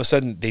 and then all of a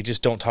sudden they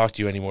just don't talk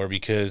to you anymore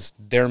because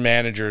their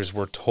managers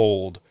were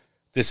told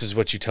this is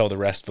what you tell the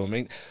rest of them. I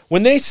mean,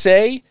 when they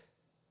say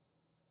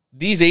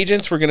these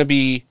agents were going to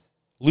be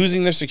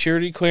losing their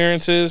security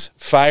clearances,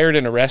 fired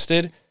and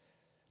arrested,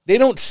 they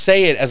don't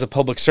say it as a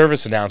public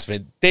service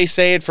announcement. They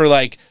say it for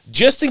like,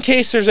 just in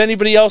case there's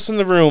anybody else in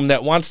the room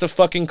that wants to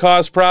fucking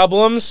cause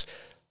problems,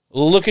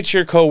 look at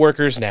your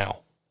coworkers now.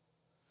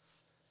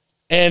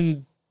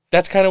 And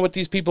that's kind of what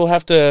these people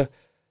have to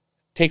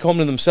take home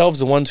to themselves,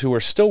 the ones who are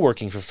still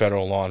working for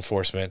federal law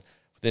enforcement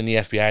within the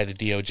FBI, the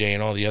DOJ,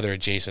 and all the other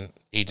adjacent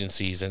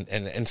agencies,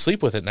 and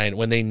sleep with at night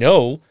when they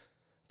know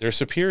their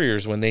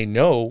superiors, when they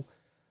know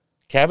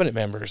cabinet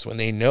members, when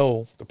they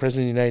know the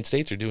President of the United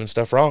States are doing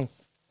stuff wrong.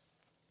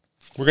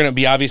 We're going to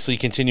be obviously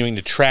continuing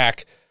to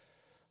track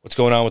what's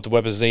going on with the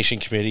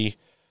Weaponization Committee,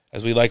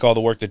 as we like all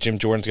the work that Jim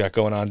Jordan's got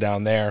going on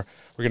down there.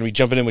 We're going to be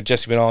jumping in with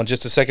Jesse Binnall in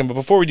just a second, but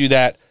before we do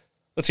that,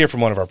 let's hear from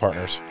one of our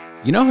partners.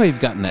 You know how you've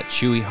gotten that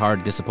chewy,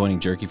 hard,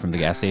 disappointing jerky from the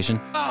gas station?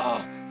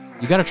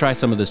 You got to try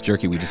some of this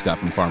jerky we just got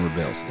from Farmer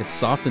Bill's. It's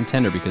soft and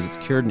tender because it's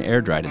cured and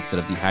air-dried instead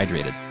of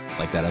dehydrated,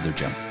 like that other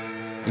junk.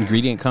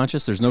 Ingredient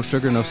conscious, there's no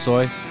sugar, no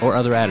soy, or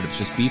other additives,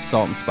 just beef,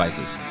 salt, and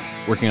spices.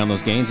 Working on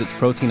those gains, it's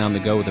protein on the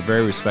go with a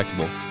very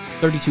respectable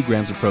 32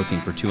 grams of protein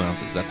per 2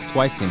 ounces. That's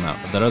twice the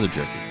amount of that other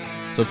jerky.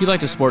 So if you like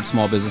to support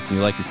small business and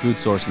you like your food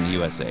sourced in the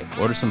USA,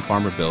 order some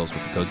Farmer Bills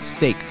with the code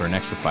STEAK for an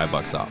extra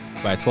 $5 off.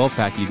 Buy a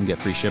 12-pack, you can get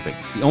free shipping.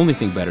 The only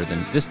thing better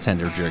than this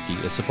tender jerky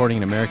is supporting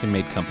an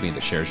American-made company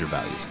that shares your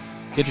values.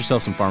 Get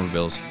yourself some Farmer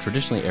Bills,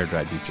 traditionally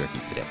air-dried beef jerky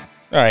today.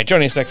 All right,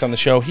 joining us next on the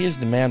show, he is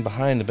the man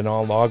behind the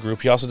Binnall Law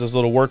Group. He also does a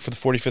little work for the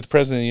 45th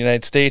President of the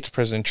United States,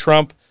 President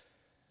Trump.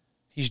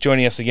 He's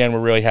joining us again. We're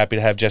really happy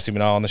to have Jesse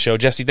Binnall on the show.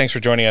 Jesse, thanks for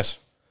joining us.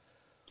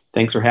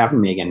 Thanks for having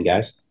me again,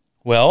 guys.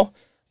 Well,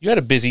 you had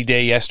a busy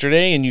day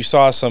yesterday, and you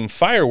saw some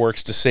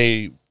fireworks, to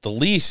say the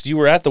least. You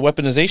were at the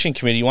Weaponization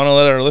Committee. You want to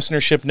let our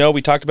listenership know?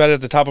 We talked about it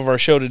at the top of our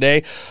show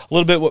today. A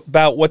little bit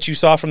about what you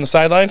saw from the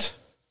sidelines?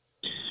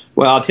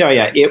 Well, I'll tell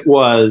you, it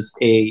was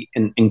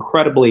an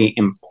incredibly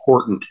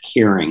important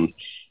hearing,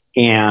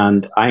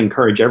 and I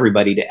encourage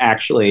everybody to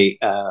actually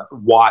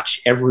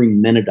watch every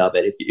minute of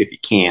it if you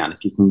can.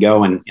 If you can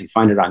go and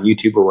find it on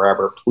YouTube or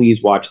wherever,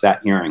 please watch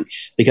that hearing,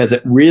 because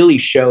it really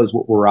shows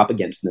what we're up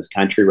against in this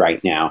country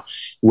right now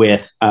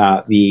with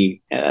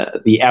the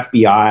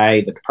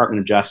FBI, the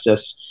Department of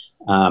Justice,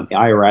 the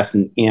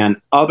IRS,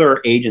 and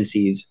other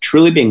agencies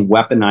truly being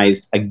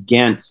weaponized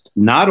against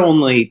not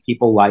only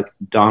people like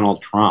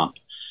Donald Trump,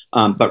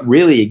 but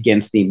really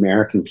against the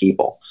American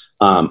people,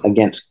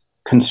 against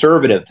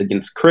conservatives,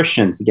 against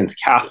Christians,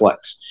 against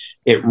Catholics.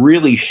 It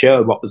really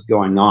showed what was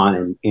going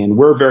on. And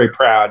we're very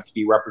proud to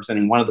be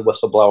representing one of the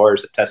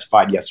whistleblowers that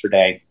testified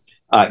yesterday,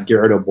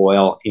 Garrett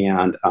O'Boyle,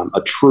 and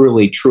a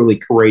truly, truly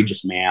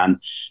courageous man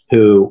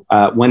who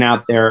went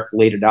out there,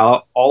 laid it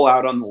all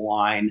out on the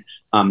line,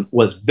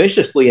 was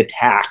viciously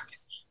attacked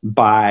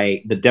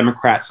by the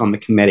Democrats on the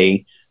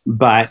committee,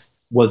 but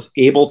was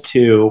able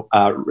to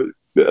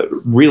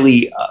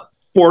really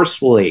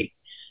forcefully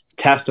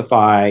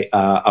testify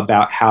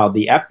about how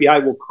the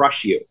FBI will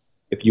crush you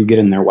if you get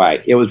in their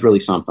way. It was really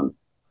something.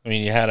 I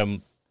mean, you had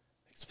him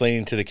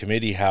explaining to the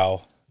committee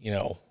how,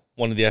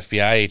 one of the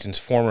FBI agents,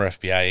 former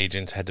FBI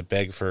agents, had to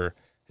beg for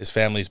his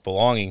family's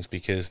belongings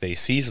because they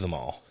seized them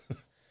all.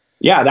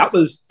 Yeah, that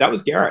was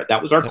Garrett.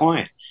 That was our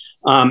client.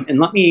 And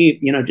let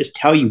me, just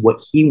tell you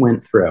what he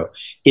went through.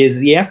 Is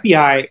the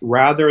FBI,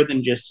 rather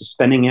than just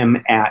suspending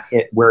him at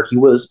it where he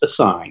was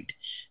assigned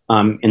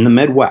in the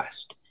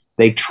Midwest,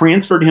 they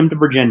transferred him to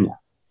Virginia.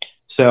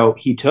 So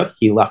he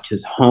left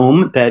his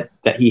home that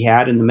he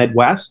had in the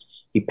Midwest.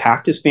 He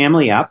packed his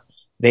family up.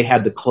 They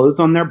had the clothes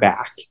on their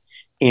back,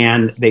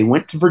 and they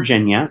went to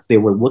Virginia. They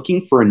were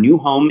looking for a new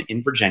home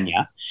in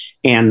Virginia.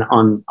 And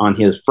on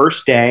his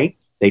first day,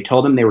 they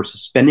told him they were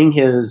suspending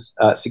his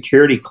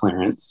security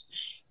clearance.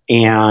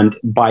 And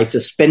by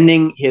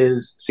suspending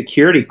his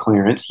security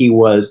clearance, he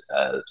was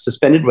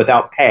suspended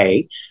without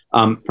pay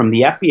from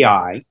the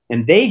FBI.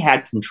 And they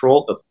had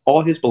control of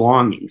all his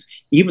belongings,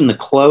 even the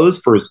clothes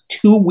for his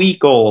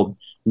 2-week-old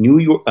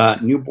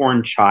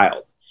newborn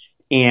child.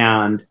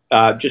 And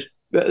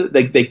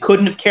they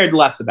couldn't have cared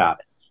less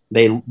about it.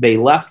 They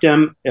left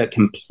him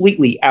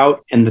completely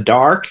out in the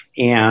dark,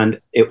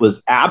 and it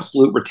was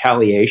absolute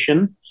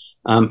retaliation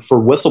for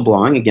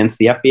whistleblowing against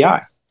the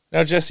FBI.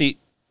 Now, Jesse,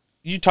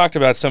 you talked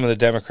about some of the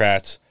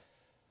Democrats.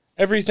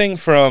 Everything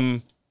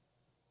from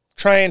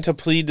trying to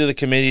plead to the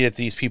committee that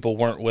these people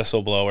weren't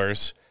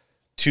whistleblowers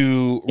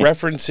to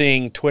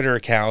referencing Twitter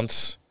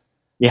accounts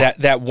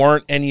that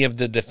weren't any of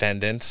the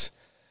defendants,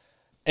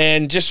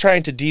 and just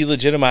trying to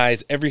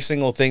delegitimize every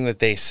single thing that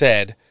they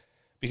said,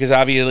 because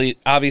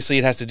obviously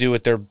it has to do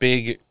with their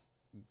big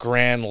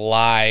grand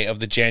lie of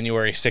the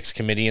January 6th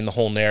committee and the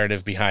whole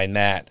narrative behind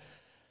that.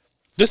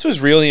 This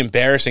was really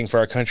embarrassing for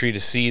our country to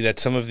see that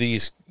some of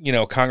these,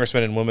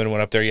 congressmen and women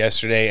went up there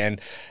yesterday and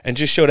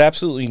just showed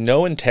absolutely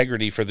no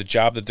integrity for the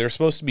job that they're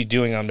supposed to be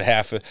doing on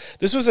behalf of.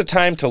 This was a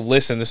time to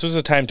listen. This was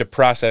a time to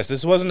process.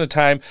 This wasn't a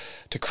time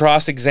to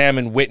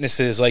cross-examine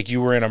witnesses like you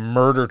were in a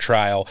murder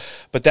trial.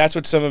 But that's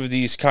what some of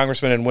these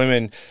congressmen and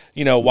women,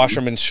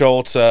 Wasserman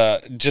Schultz,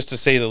 just to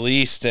say the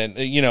least, and,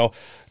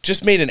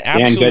 just made an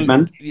absolute. Dan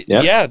Goodman.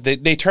 Yep. Yeah,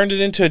 they turned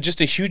it into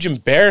just a huge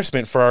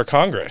embarrassment for our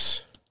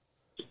Congress.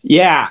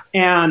 Yeah.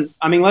 And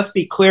let's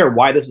be clear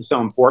why this is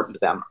so important to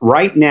them.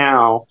 Right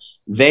now,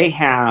 they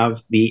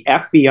have the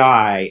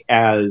FBI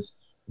as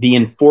the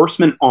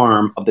enforcement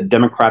arm of the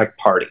Democratic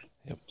Party.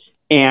 Yep.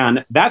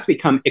 And that's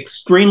become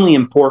extremely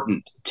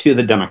important to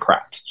the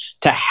Democrats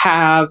to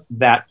have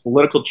that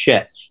political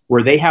chit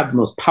where they have the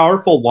most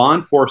powerful law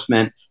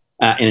enforcement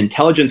and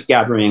intelligence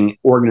gathering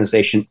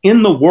organization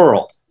in the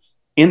world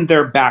in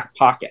their back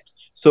pocket.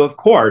 So, of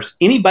course,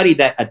 anybody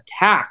that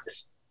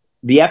attacks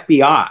the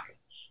FBI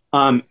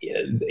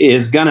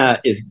is gonna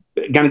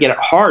get it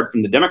hard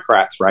from the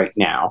Democrats right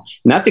now,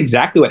 and that's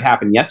exactly what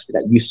happened yesterday.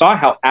 You saw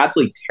how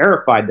absolutely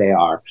terrified they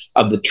are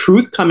of the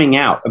truth coming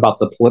out about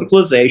the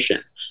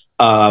politicalization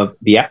of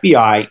the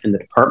FBI and the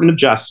Department of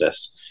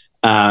Justice,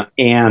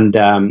 and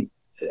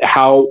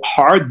how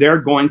hard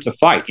they're going to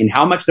fight, and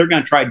how much they're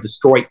going to try to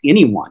destroy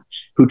anyone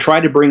who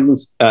try to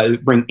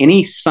bring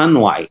any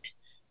sunlight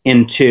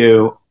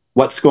into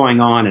what's going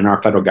on in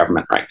our federal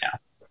government right now.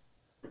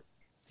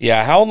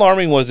 Yeah, how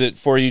alarming was it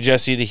for you,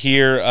 Jesse, to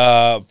hear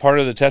part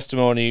of the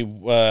testimony,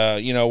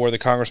 where the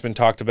congressman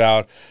talked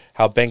about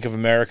how Bank of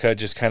America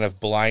just kind of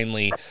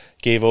blindly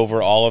gave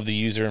over all of the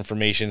user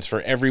information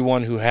for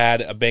everyone who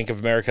had a Bank of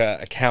America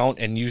account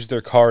and used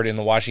their card in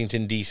the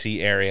Washington,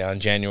 D.C. area on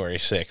January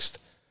 6th?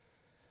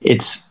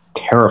 It's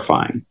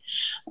terrifying.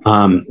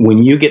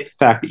 When you get the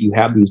fact that you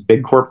have these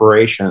big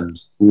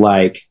corporations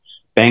like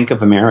Bank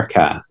of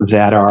America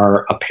that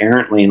are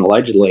apparently and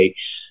allegedly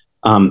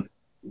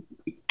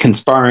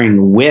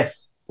conspiring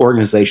with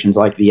organizations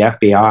like the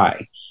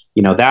FBI,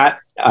 that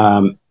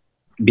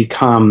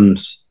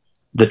becomes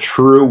the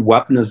true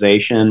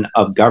weaponization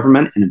of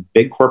government and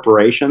big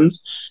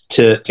corporations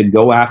to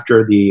go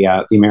after the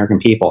American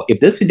people. If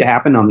this had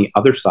happened on the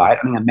other side,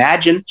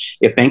 imagine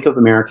if Bank of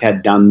America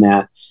had done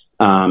that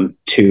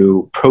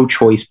to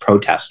pro-choice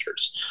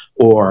protesters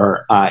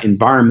or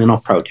environmental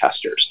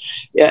protesters.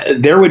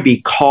 There would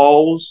be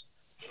calls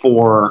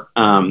for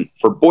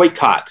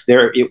boycotts.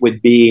 It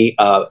would be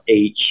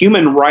a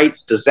human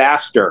rights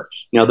disaster.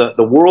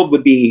 The world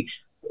would be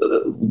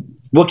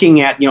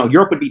looking at,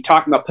 Europe would be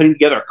talking about putting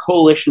together a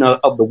coalition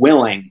of the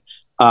willing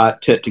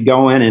to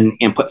go in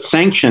and put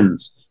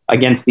sanctions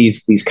against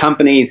these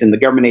companies and the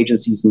government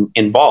agencies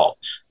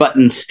involved. But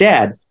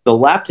instead, the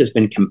left has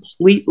been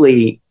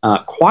completely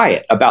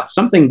quiet about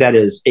something that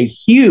is a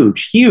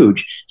huge,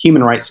 huge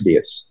human rights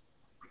abuse.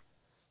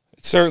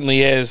 It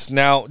certainly is.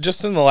 Now,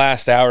 just in the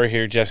last hour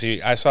here,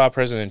 Jesse, I saw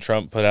President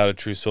Trump put out a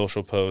Truth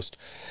Social post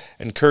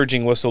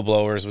encouraging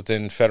whistleblowers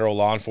within federal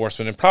law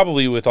enforcement and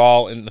probably with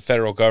all in the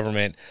federal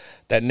government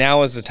that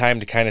now is the time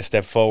to kind of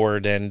step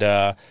forward and,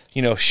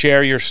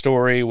 share your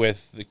story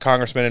with the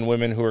congressmen and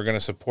women who are going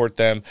to support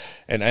them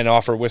and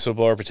offer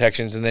whistleblower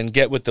protections, and then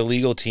get with the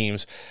legal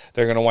teams.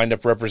 They're going to wind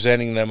up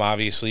representing them,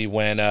 obviously,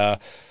 when,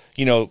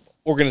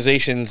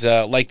 organizations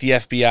like the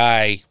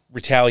FBI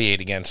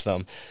retaliate against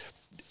them.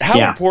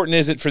 How important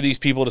is it for these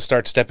people to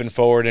start stepping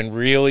forward and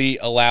really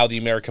allow the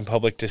American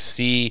public to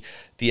see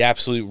the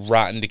absolute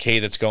rotten decay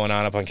that's going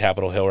on up on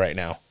Capitol Hill right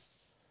now?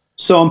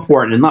 So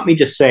important. And let me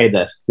just say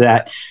this,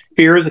 that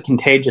fear is a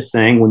contagious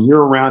thing. When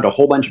you're around a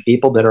whole bunch of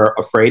people that are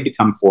afraid to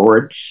come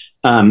forward,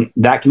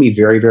 that can be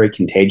very, very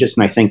contagious.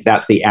 And I think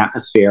that's the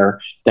atmosphere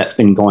that's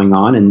been going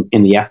on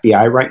in the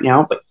FBI right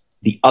now. But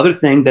the other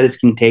thing that is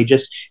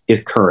contagious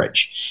is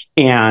courage.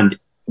 And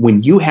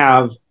when you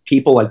have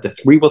people like the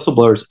three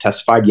whistleblowers that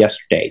testified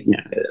yesterday,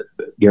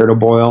 Garrett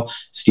O'Boyle,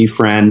 Steve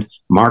Friend,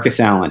 Marcus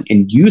Allen,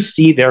 and you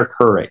see their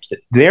courage, that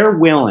they're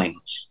willing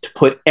to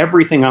put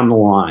everything on the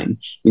line,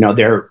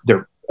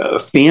 their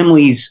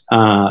families'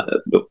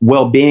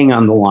 well-being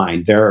on the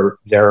line, their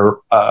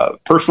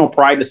personal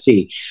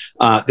privacy,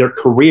 their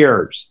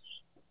careers.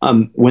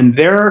 When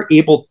they're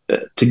able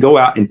to go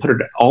out and put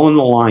it all on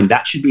the line,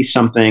 that should be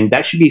some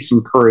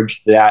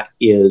courage that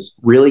is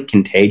really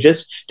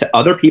contagious to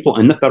other people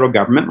in the federal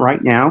government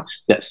right now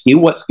that see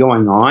what's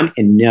going on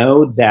and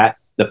know that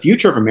the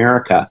future of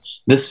America,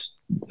 this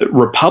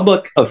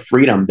republic of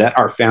freedom that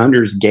our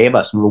founders gave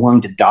us and were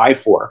willing to die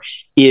for,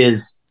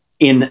 is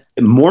in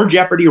more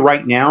jeopardy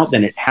right now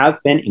than it has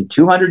been in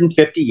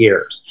 250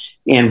 years.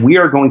 And we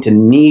are going to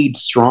need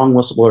strong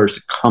whistleblowers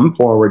to come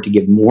forward to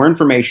give more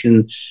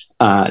information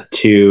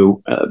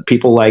to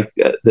people like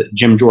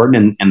Jim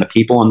Jordan and the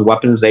people on the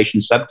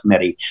weaponization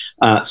subcommittee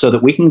so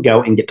that we can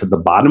go and get to the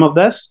bottom of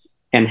this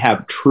and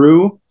have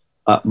true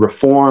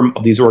reform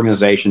of these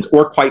organizations,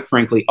 or quite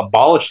frankly,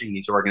 abolishing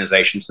these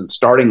organizations and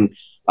starting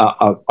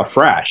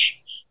afresh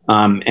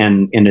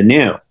and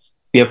anew,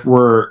 if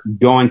we're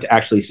going to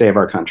actually save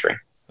our country.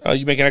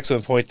 You make an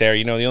excellent point there.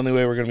 The only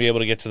way we're going to be able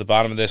to get to the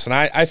bottom of this, and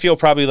I feel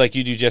probably like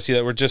you do, Jesse,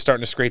 that we're just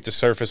starting to scrape the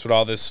surface with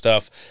all this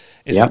stuff,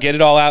 is to get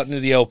it all out into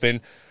the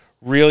open,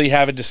 really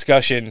have a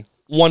discussion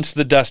once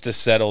the dust is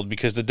settled,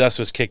 because the dust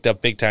was kicked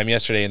up big time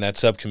yesterday in that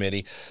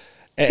subcommittee,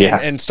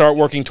 and start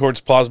working towards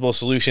plausible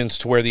solutions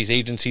to where these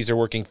agencies are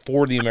working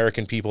for the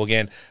American people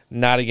again,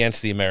 not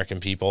against the American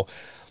people.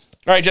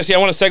 All right, Jesse, I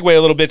want to segue a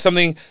little bit.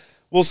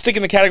 We'll stick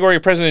in the category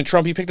of President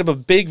Trump. He picked up a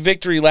big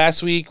victory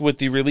last week with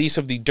the release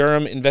of the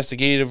Durham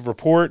investigative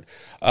report.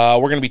 We're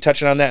going to be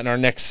touching on that in our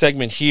next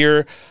segment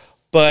here.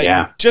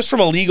 But just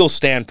from a legal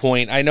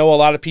standpoint, I know a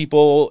lot of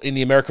people in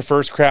the America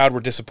First crowd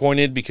were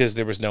disappointed because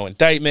there was no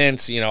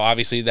indictments.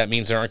 Obviously that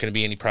means there aren't going to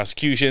be any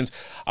prosecutions.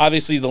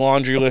 Obviously the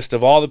laundry list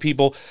of all the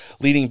people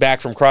leading back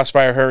from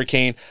Crossfire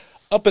Hurricane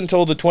up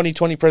until the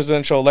 2020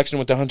 presidential election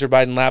with the Hunter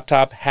Biden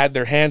laptop had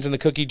their hands in the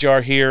cookie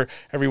jar here.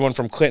 Everyone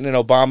from Clinton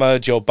and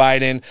Obama, Joe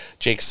Biden,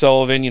 Jake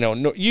Sullivan,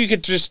 you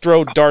could just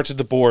throw darts at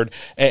the board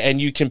and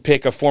you can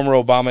pick a former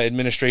Obama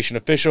administration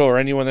official or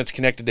anyone that's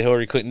connected to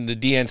Hillary Clinton, the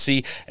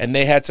DNC, and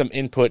they had some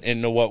input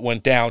into what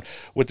went down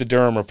with the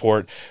Durham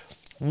report.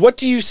 What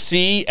do you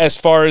see as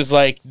far as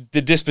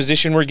the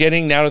disposition we're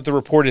getting now that the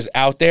report is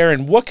out there,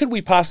 and what could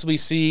we possibly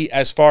see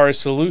as far as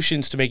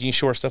solutions to making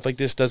sure stuff like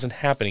this doesn't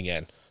happen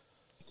again?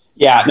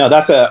 Yeah, no,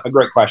 that's a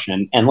great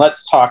question. And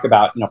let's talk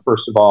about,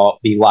 first of all,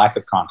 the lack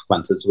of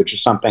consequences, which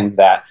is something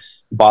that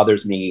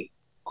bothers me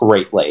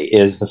greatly,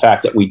 is the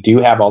fact that we do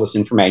have all this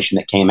information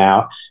that came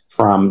out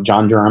from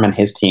John Durham and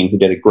his team, who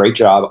did a great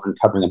job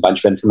uncovering a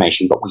bunch of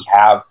information, but we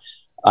have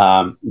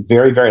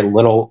very, very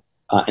little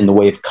in the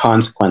way of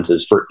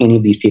consequences for any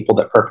of these people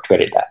that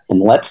perpetrated that.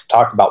 And let's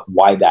talk about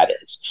why that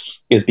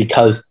is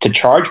because to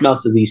charge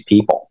most of these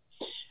people,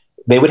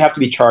 they would have to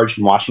be charged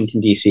in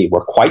Washington, D.C.,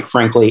 where, quite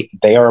frankly,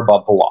 they are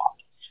above the law.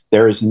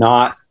 There is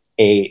not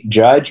a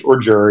judge or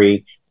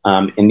jury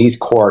in these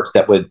courts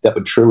that would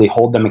truly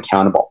hold them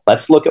accountable.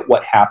 Let's look at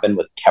what happened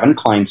with Kevin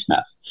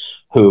Kleinsmith,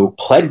 who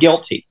pled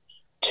guilty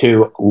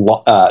to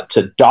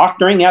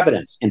doctoring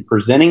evidence and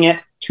presenting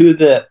it to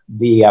the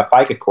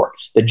FICA court.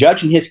 The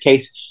judge in his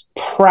case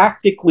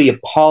practically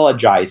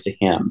apologized to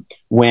him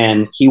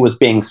when he was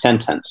being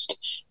sentenced,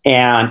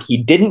 and he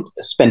didn't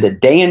spend a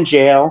day in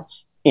jail.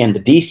 And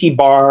the DC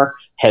bar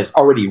has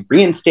already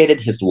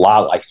reinstated his law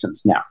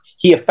license now.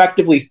 He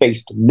effectively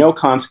faced no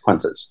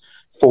consequences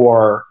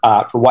for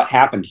what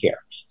happened here.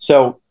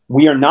 So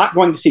we are not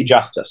going to see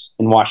justice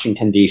in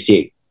Washington,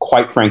 D.C.,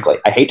 quite frankly.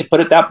 I hate to put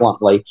it that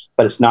bluntly,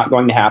 but it's not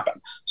going to happen.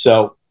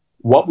 So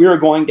what we are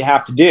going to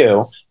have to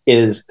do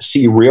is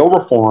see real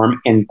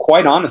reform. And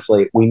quite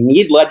honestly, we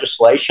need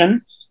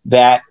legislation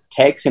that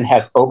takes and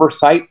has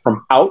oversight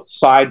from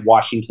outside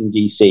Washington,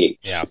 D.C.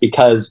 Yeah.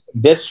 Because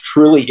this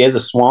truly is a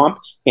swamp.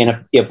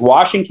 And if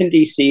Washington,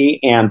 D.C.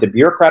 and the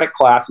bureaucratic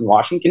class in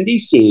Washington,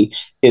 D.C.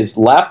 is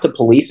left to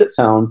police its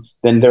own,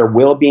 then there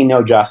will be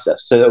no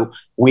justice. So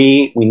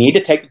we need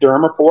to take the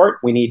Durham report.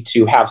 We need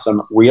to have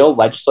some real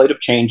legislative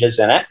changes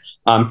in it.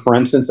 For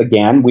instance,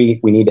 again, we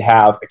need to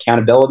have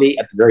accountability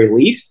at the very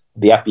least.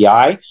 The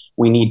FBI,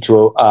 we need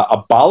to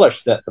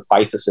abolish the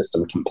FISA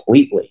system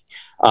completely,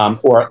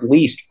 or at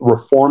least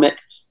reform it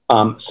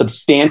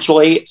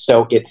substantially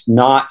so it's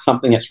not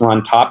something that's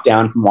run top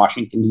down from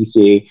Washington,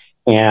 D.C.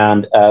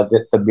 and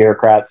the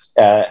bureaucrats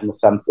and the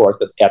 7th floor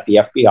at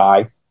the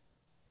FBI.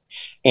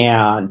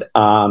 And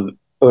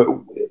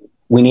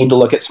we need to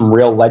look at some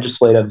real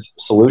legislative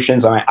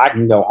solutions. I mean, I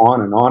can go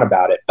on and on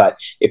about it, but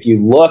if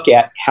you look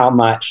at how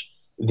much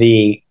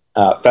the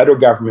federal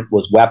government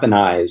was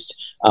weaponized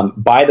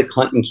by the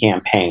Clinton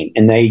campaign,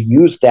 and they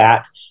used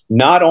that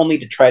not only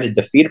to try to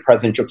defeat a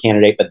presidential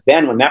candidate, but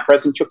then when that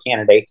presidential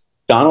candidate,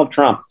 Donald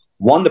Trump,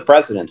 won the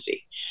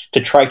presidency, to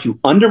try to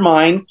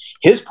undermine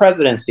his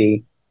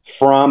presidency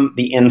from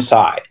the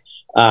inside.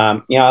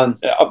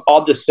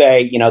 I'll just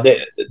say,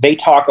 they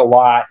talk a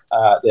lot.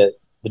 The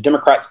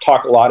Democrats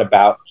talk a lot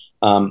about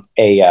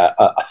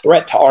a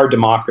threat to our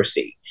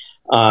democracy.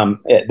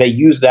 They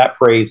use that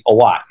phrase a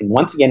lot. And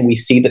once again, we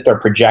see that they're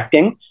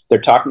projecting.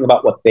 They're talking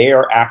about what they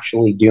are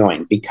actually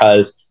doing,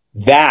 because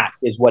that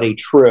is what a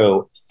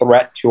true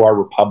threat to our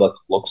republic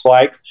looks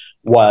like,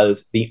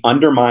 was the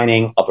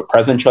undermining of a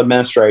presidential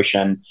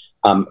administration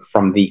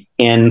from the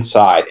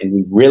inside. And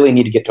we really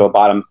need to get to the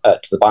bottom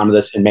of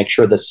this and make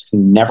sure this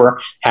can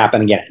never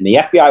happen again. And the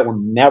FBI will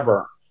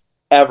never,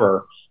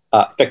 ever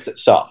fix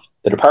itself.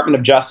 The Department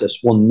of Justice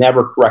will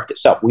never correct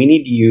itself. We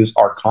need to use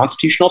our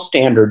constitutional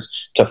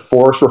standards to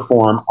force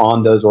reform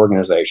on those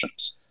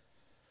organizations.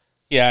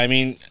 Yeah, I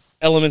mean,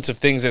 elements of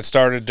things that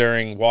started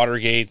during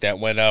Watergate that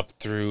went up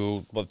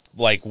through,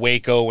 like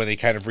Waco, when they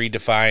kind of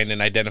redefined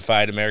and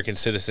identified American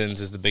citizens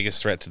as the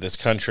biggest threat to this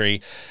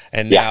country.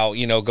 And now,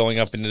 going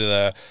up into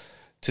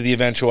the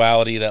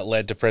eventuality that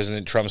led to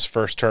President Trump's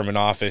first term in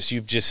office,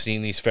 you've just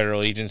seen these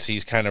federal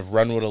agencies kind of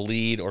run with a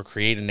lead or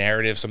create a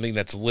narrative, something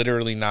that's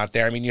literally not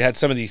there. I mean, you had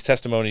some of these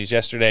testimonies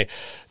yesterday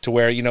to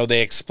where,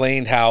 they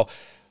explained how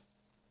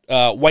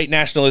white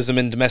nationalism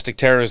and domestic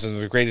terrorism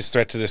are the greatest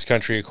threat to this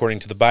country, according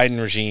to the Biden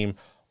regime,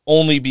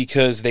 only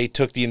because they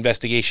took the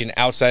investigation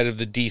outside of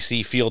the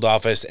D.C. field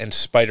office and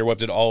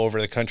spiderwebbed it all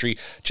over the country,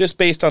 just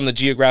based on the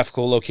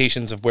geographical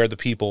locations of where the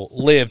people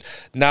lived,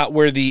 not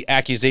where the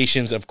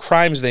accusations of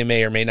crimes they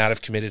may or may not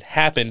have committed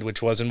happened,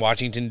 which was in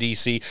Washington,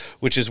 D.C.,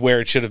 which is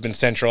where it should have been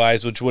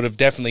centralized, which would have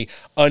definitely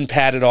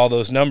unpadded all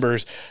those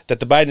numbers that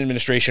the Biden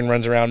administration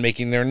runs around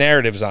making their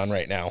narratives on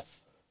right now.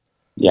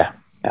 Yeah,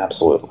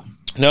 absolutely.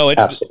 No,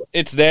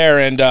 it's there,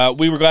 and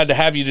we were glad to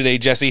have you today,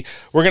 Jesse.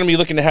 We're going to be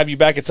looking to have you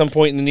back at some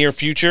point in the near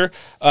future,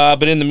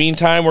 but in the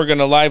meantime, we're going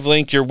to live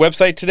link your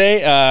website today.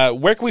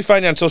 Where can we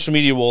find you on social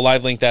media? We'll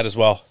live link that as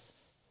well.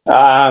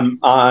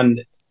 On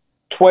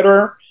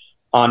Twitter,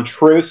 on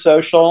True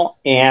Social,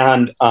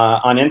 and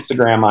on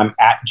Instagram, I'm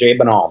at Jay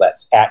Binnall.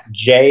 That's at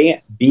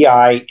JBINNALL.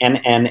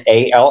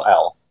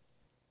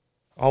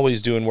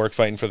 Always doing work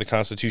fighting for the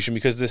Constitution,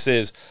 because this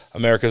is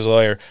America's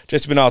lawyer.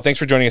 Jesse Binnall, thanks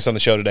for joining us on the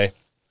show today.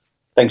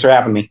 Thanks for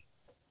having me.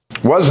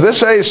 Was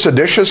this a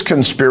seditious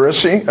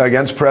conspiracy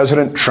against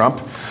President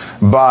Trump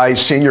by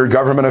senior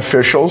government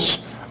officials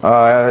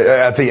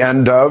at the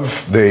end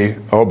of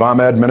the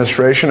Obama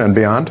administration and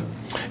beyond?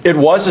 It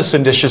was a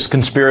seditious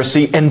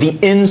conspiracy, and the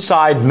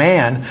inside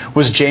man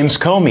was James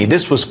Comey.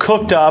 This was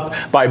cooked up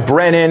by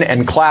Brennan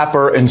and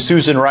Clapper and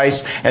Susan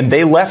Rice, and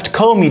they left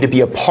Comey to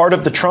be a part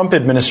of the Trump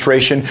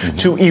administration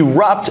to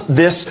erupt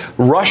this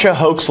Russia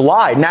hoax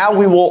lie. Now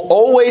we will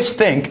always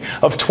think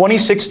of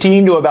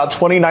 2016 to about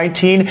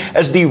 2019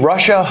 as the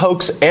Russia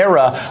hoax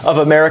era of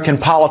American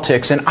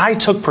politics, and I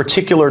took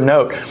particular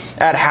note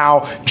at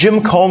how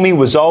Jim Comey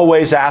was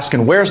always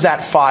asking, where's that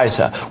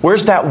FISA?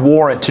 Where's that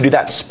warrant to do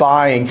that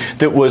spying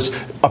that was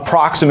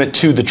approximate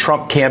to the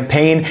Trump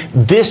campaign?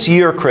 This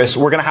year, Chris,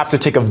 we're going to have to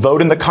take a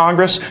vote in the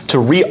Congress to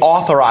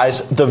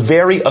reauthorize the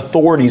very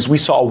authorities we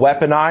saw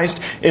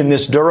weaponized in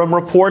this Durham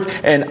report.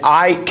 And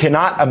I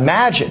cannot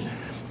imagine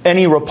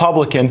any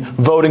Republican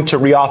voting to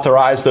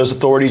reauthorize those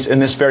authorities in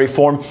this very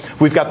form.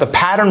 We've got the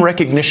pattern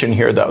recognition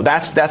here, though.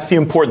 That's the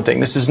important thing.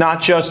 This is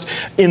not just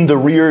in the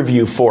rear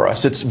view for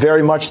us. It's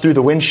very much through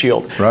the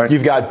windshield. Right.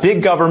 You've got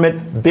big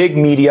government, big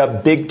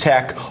media, big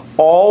tech,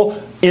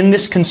 all in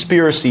this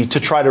conspiracy to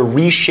try to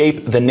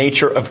reshape the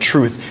nature of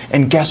truth.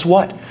 And guess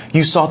what?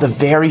 You saw the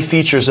very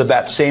features of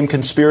that same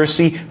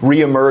conspiracy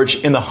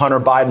reemerge in the Hunter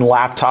Biden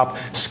laptop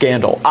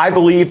scandal. I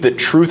believe that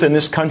truth in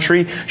this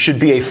country should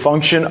be a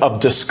function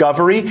of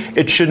discovery.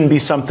 It shouldn't be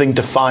something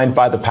defined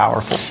by the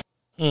powerful.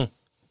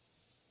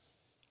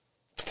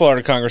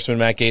 Florida Congressman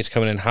Matt Gaetz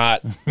coming in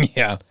hot.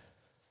 Yeah.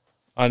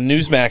 On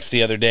Newsmax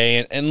the other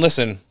day. And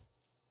listen,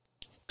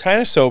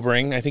 kind of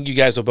sobering. I think you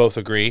guys will both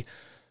agree.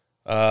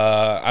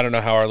 I don't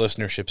know how our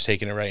listenership's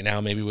taking it right now.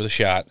 Maybe with a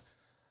shot.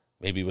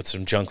 Maybe with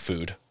some junk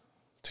food.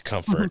 to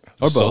comfort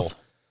Or the soul. both.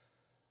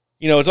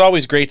 You know, it's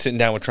always great sitting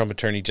down with Trump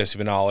attorney Jesse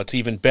Binnall. It's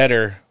even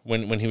better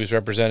when he was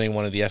representing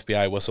one of the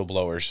FBI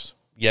whistleblowers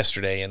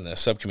yesterday in the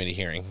subcommittee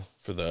hearing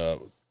for the,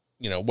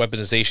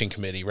 weaponization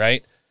committee,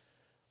 right?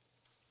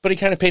 But he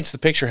kind of paints the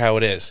picture how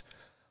it is.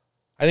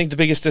 I think the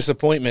biggest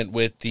disappointment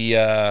with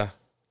the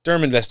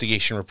Durham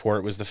investigation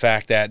report was the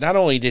fact that not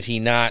only did he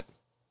not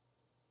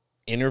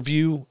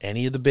interview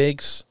any of the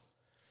bigs,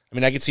 I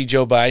mean, I could see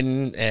Joe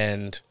Biden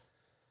and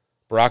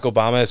Barack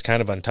Obama as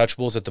kind of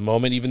untouchables at the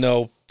moment, even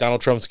though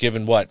Donald Trump's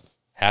given,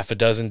 half a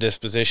dozen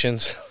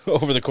dispositions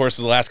over the course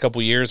of the last couple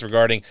of years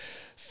regarding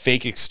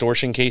fake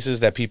extortion cases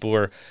that people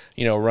were,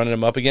 running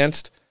him up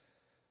against.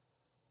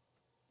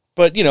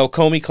 But,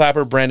 Comey,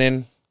 Clapper,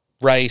 Brennan,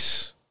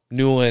 Rice,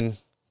 Newland,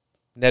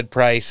 Ned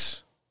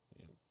Price,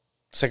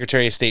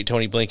 Secretary of State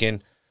Tony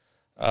Blinken,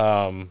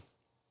 none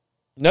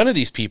of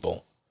these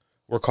people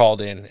were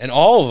called in, and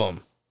all of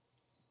them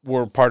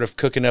were part of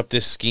cooking up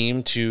this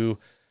scheme to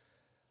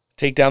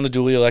take down the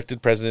duly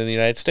elected president of the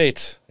United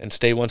States and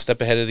stay one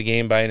step ahead of the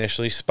game by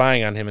initially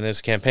spying on him in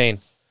his campaign.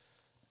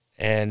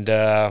 And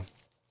I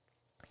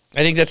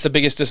think that's the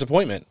biggest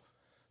disappointment.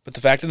 But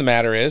the fact of the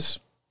matter is,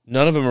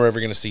 none of them are ever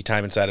going to see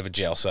time inside of a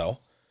jail cell.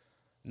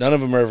 None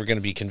of them are ever going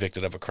to be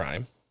convicted of a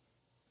crime.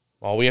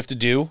 All we have to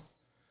do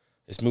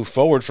is move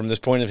forward from this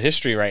point of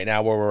history right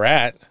now where we're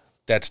at.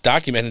 That's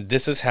documented.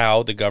 This is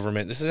how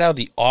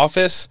the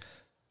office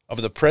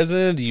of the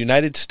President of the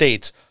United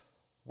States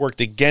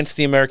worked against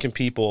the American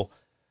people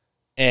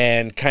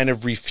and kind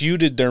of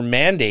refuted their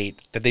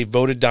mandate that they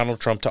voted Donald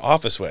Trump to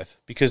office with,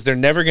 because they're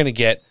never going to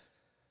get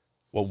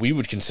what we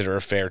would consider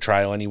a fair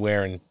trial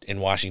anywhere in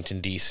Washington,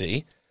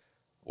 D.C.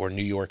 or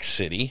New York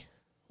City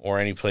or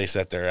any place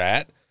that they're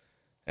at.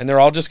 And they're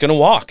all just going to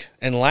walk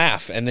and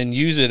laugh and then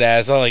use it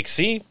as,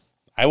 see,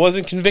 I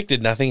wasn't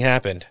convicted. Nothing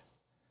happened.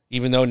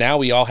 Even though now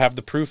we all have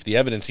the proof, the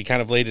evidence. He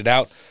kind of laid it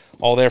out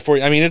all there for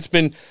you. I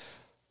mean,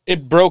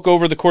 it broke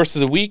over the course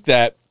of the week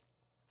that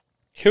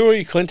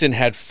Hillary Clinton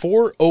had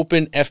 4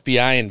 open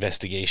FBI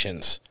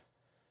investigations,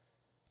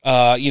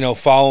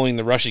 following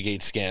the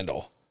Russiagate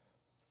scandal.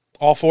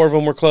 All 4 of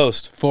them were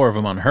closed. 4 of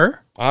them on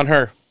her? On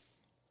her.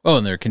 Oh,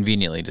 and they're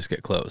conveniently just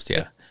get closed,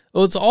 yeah.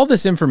 Well, it's all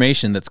this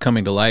information that's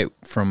coming to light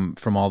from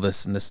all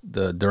this and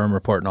the Durham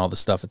report and all this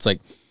stuff. It's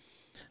like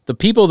the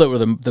people that were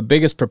the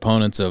biggest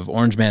proponents of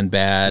Orange Man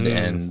bad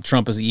and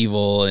Trump is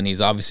evil and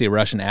he's obviously a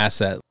Russian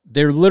asset,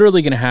 they're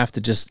literally going to have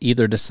to just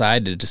either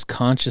decide to just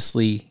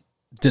consciously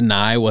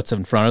deny what's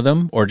in front of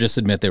them or just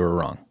admit they were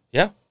wrong.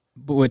 Yeah.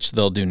 Which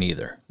they'll do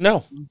neither.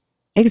 No.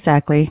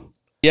 Exactly.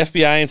 The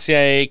FBI and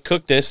CIA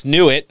cooked this,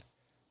 knew it,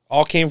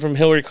 all came from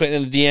Hillary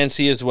Clinton and the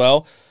DNC as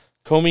well.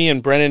 Comey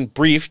and Brennan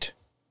briefed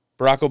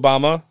Barack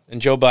Obama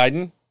and Joe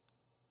Biden.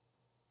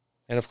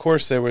 And of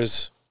course, there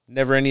was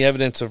never any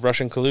evidence of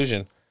Russian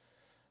collusion.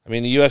 I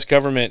mean, the U.S.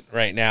 government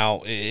right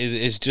now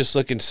is just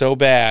looking so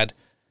bad,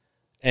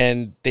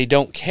 and they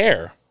don't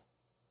care.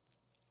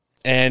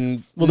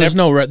 And there's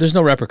no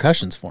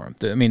repercussions for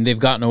them. I mean, they've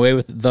gotten away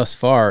with it thus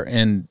far,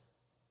 and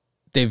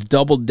they've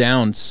doubled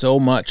down so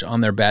much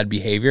on their bad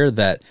behavior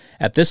that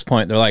at this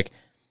point they're like,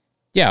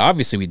 yeah,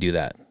 obviously we do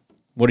that.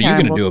 What are you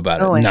going to do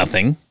about it?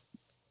 Nothing.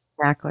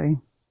 Exactly.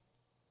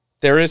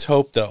 There is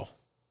hope, though.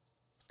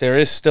 There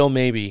is still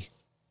maybe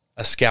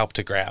a scalp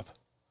to grab.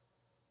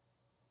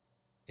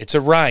 It's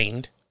a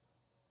rind.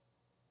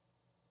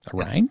 A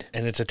rind?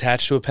 And it's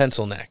attached to a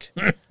pencil neck.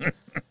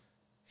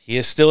 He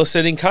is still a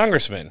sitting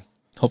congressman.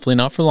 Hopefully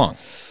not for long.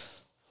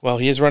 Well,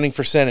 he is running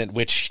for Senate,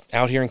 which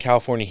out here in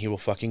California, he will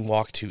fucking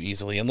walk to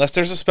easily. Unless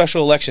there's a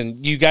special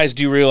election. You guys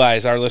do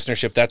realize, our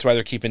listenership, that's why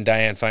they're keeping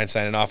Dianne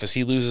Feinstein in office.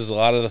 He loses a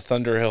lot of the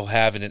thunder he'll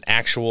have in an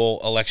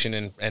actual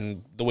election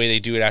and the way they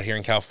do it out here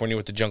in California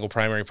with the jungle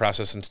primary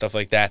process and stuff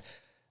like that,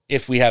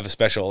 if we have a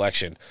special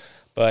election.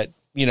 But,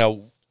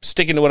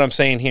 sticking to what I'm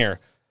saying here,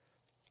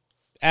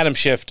 Adam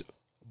Schiff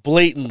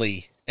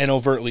blatantly and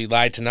overtly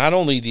lied to not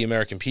only the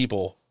American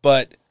people,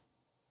 but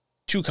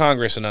to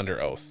Congress and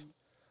under oath.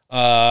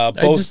 How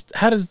does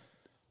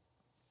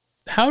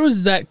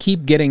that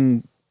keep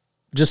getting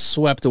just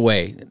swept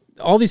away?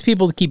 All these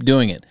people keep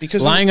doing it,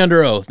 because lying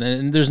under oath,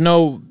 and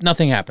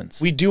nothing happens.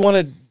 We do want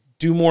to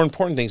do more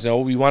important things. No,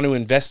 we want to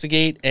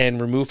investigate and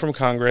remove from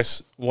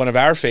Congress one of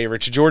our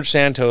favorites, George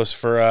Santos,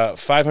 for a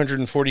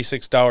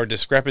 $546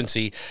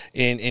 discrepancy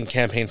in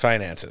campaign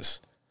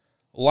finances.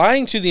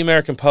 Lying to the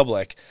American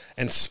public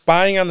and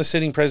spying on the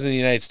sitting president of the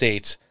United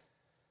States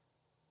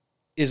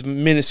is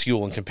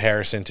minuscule in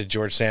comparison to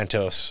George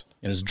Santos.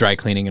 And his dry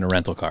cleaning in a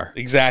rental car.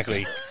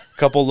 Exactly. A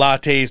couple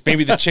lattes,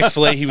 maybe the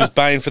Chick-fil-A he was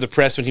buying for the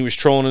press when he was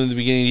trolling in the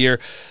beginning of the year.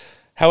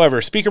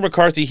 However, Speaker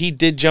McCarthy, he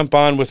did jump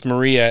on with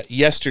Maria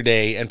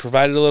yesterday and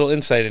provided a little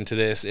insight into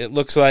this. It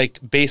looks like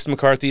Based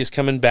McCarthy is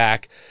coming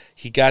back.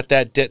 He got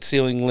that debt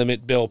ceiling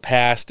limit bill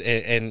passed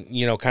and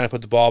kind of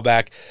put the ball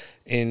back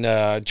in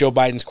Joe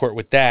Biden's court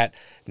with that.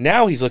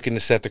 Now he's looking to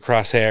set the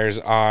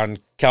crosshairs on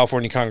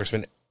California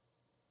Congressman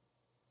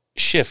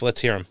Schiff.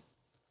 Let's hear him.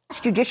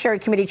 Judiciary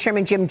Committee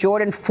Chairman Jim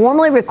Jordan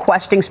formally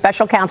requesting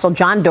special counsel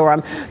John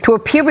Durham to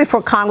appear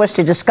before Congress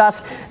to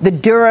discuss the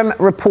Durham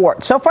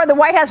report. So far, the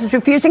White House is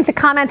refusing to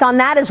comment on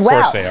that as well.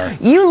 Of course they are.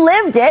 You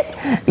lived it.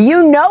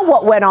 You know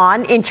what went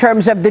on in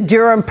terms of the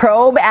Durham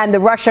probe and the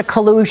Russia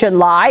collusion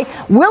lie.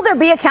 Will there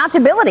be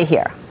accountability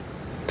here?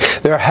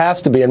 There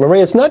has to be. And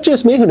Maria, it's not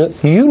just me who knew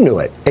it. You knew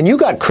it. And you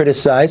got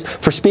criticized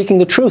for speaking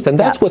the truth. And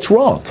that's what's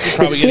wrong.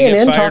 Is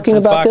CNN talking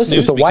about this?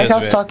 Is the White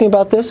House talking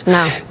about this?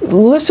 No.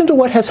 Listen to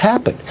what has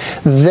happened.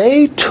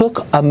 They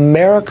took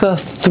America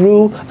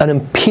through an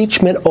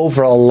impeachment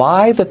over a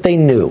lie that they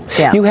knew.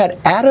 Yeah. You had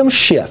Adam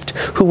Schiff,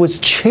 who was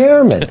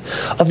chairman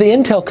of the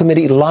Intel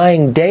Committee,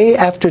 lying day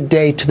after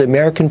day to the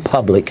American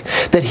public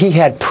that he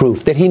had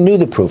proof, that he knew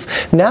the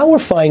proof. Now we're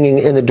finding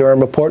in the Durham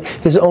report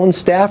his own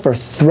staff are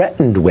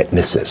threatened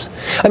witnesses.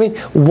 I mean,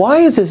 why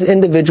is this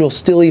individual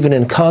still even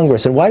in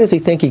Congress, and why does he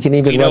think he can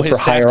even run for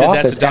higher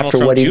office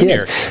after what he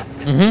did?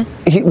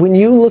 When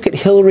you look at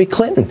Hillary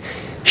Clinton,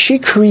 she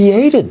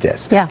created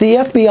this. Yeah. The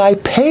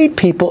FBI paid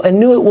people and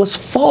knew it was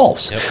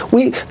false.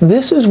 Yep.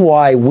 This is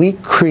why we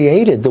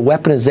created the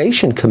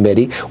Weaponization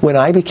Committee when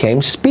I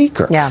became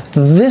Speaker. Yeah.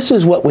 This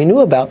is what we knew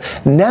about.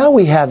 Now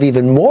we have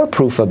even more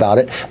proof about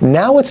it.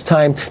 Now it's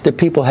time that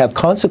people have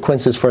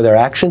consequences for their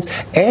actions,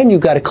 and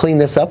you've got to clean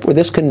this up where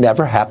this can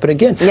never happen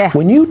again. Yeah.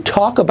 When you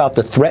talk about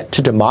the threat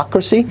to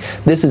democracy,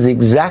 this is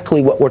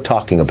exactly what we're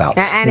talking about.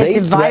 And they it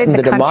divided threatened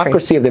the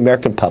democracy of the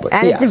American public.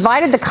 And Yes. it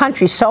divided the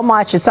country so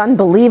much, it's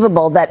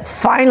unbelievable that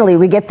finally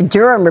we get the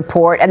Durham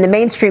report and the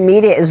mainstream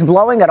media is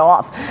blowing it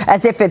off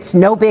as if it's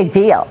no big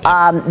deal.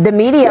 The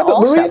media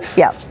also...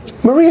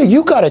 Maria,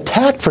 you got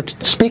attacked for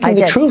speaking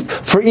the truth,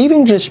 for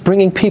even just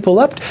bringing people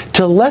up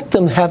to let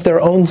them have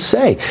their own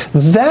say.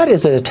 That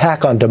is an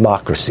attack on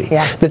democracy.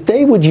 That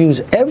they would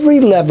use every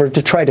lever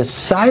to try to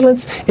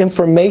silence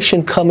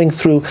information coming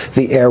through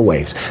the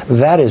airwaves.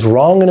 That is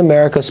wrong in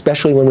America,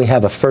 especially when we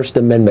have a First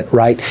Amendment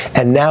right.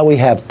 And now we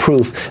have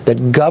proof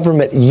that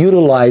government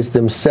utilized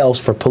themselves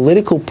for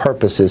political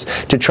purposes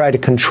to try to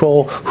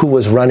control who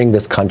was running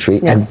this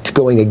country and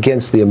going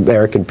against the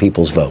American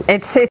people's vote.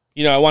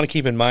 You know, I want to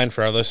keep in mind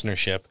for our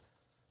listenership,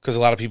 because a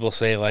lot of people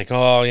say, like,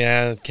 oh,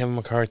 yeah, Kevin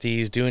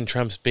McCarthy's doing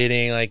Trump's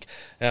bidding, like,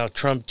 you know,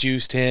 Trump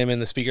juiced him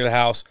and the Speaker of the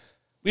House.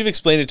 We've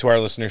explained it to our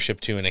listenership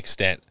to an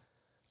extent.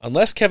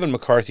 Unless Kevin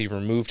McCarthy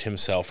removed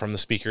himself from the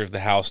Speaker of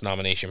the House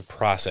nomination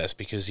process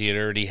because he had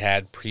already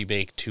had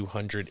pre-baked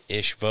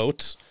 200-ish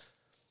votes,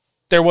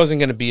 there wasn't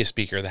going to be a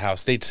Speaker of the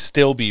House. They'd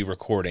still be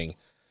recording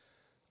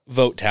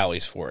vote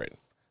tallies for it.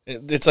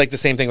 It's like the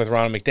same thing with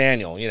Ronna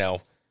McDaniel. You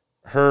know,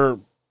 her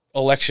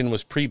election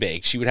was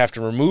pre-baked. She would have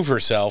to remove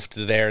herself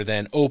to there,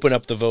 then open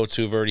up the votes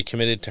who have already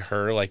committed to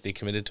her like they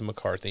committed to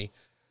McCarthy.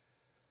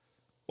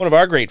 One of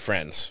our great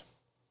friends,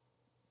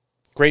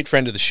 great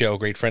friend of the show,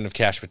 great friend of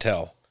Kash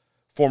Patel,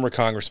 former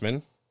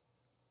congressman,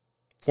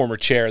 former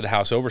chair of the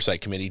House Oversight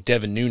Committee,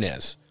 Devin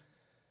Nunes,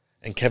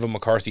 and Kevin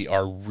McCarthy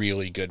are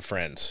really good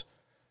friends.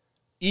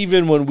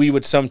 Even when we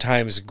would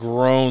sometimes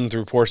groan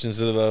through portions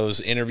of those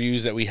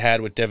interviews that we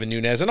had with Devin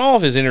Nunes, and all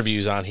of his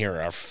interviews on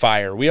here are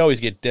fire. We always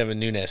get Devin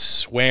Nunes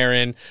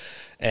swearing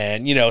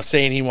and, you know,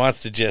 saying he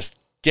wants to just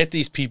get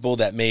these people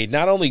that made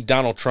not only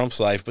Donald Trump's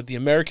life, but the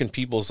American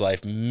people's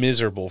life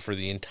miserable for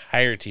the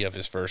entirety of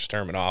his first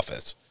term in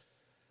office.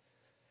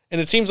 And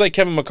it seems like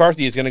Kevin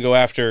McCarthy is going to go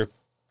after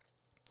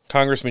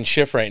Congressman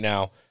Schiff right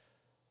now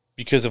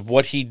because of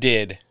what he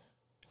did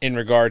in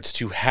regards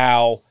to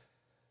how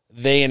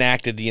they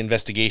enacted the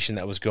investigation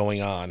that was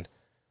going on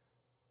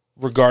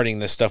regarding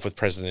this stuff with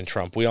President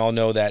Trump. We all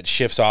know that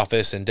Schiff's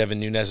office and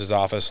Devin Nunes'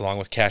 office, along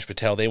with Kash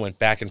Patel, they went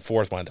back and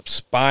forth, wound up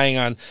spying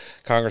on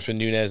Congressman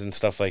Nunes and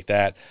stuff like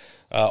that.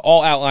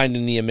 All outlined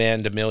in the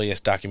Amanda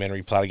Milius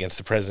documentary, Plot Against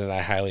the President.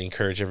 I highly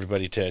encourage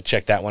everybody to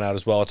check that one out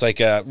as well. It's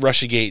like a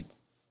Russiagate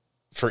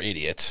for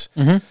idiots.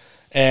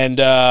 And,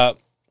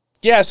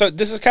 so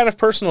this is kind of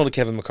personal to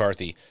Kevin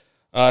McCarthy.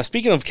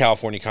 Speaking of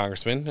California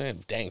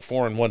congressmen, dang,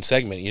 4 in one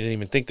segment. You didn't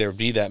even think there would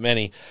be that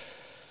many.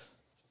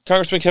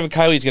 Congressman Kevin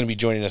Kiley is going to be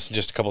joining us in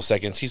just a couple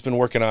seconds. He's been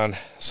working on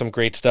some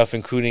great stuff,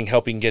 including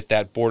helping get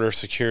that Border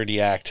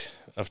Security Act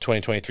of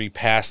 2023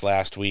 passed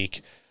last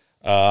week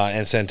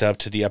and sent up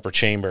to the upper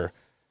chamber.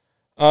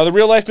 The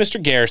real-life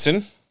Mr.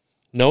 Garrison,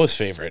 Noah's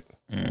favorite,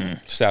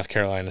 South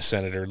Carolina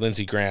Senator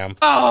Lindsey Graham,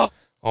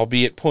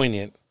 albeit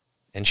poignant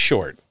and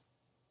short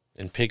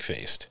and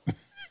pig-faced.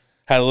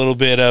 Had a little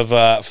bit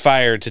of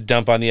fire to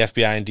dump on the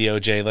FBI and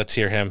DOJ. Let's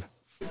hear him.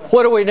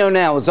 What do we know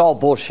now is all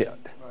bullshit.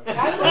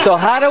 So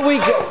how do we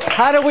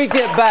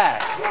get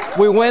back?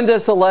 We win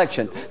this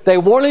election. They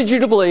wanted you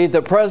to believe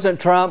that President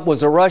Trump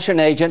was a Russian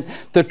agent.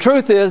 The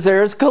truth is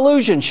there is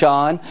collusion,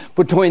 Sean,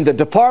 between the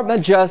Department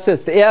of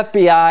Justice, the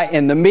FBI,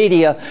 and the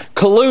media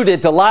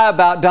colluded to lie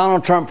about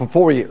Donald Trump for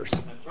 4 years.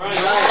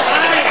 That's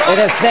right. And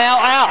it's now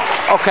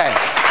out. Okay.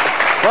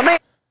 Let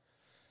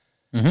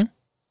me...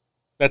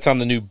 That's on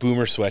the new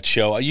Boomer Sweat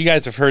show. You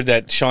guys have heard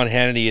that Sean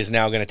Hannity is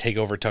now going to take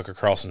over Tucker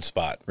Carlson's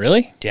spot.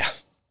 Really? Yeah.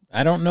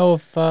 I don't know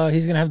if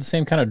he's going to have the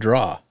same kind of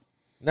draw.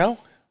 No?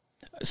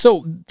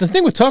 So the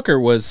thing with Tucker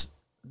was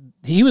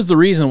he was the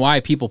reason why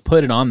people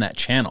put it on that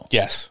channel.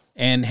 Yes.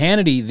 And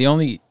Hannity, the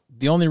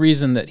only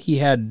reason that he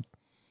had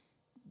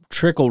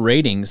trickle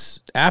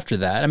ratings after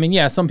that, I mean,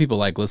 yeah, some people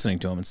like listening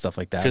to him and stuff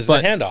like that. Because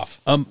the handoff.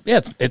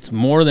 Yeah, it's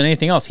more than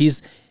anything else.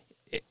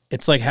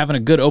 It's like having a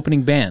good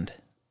opening band,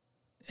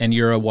 and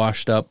you're a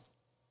washed up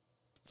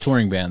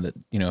touring band that,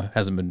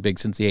 hasn't been big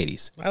since the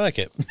 80s. I like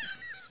it.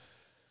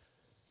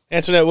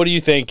 Antoinette, what do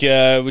you think?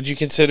 Would you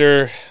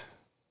consider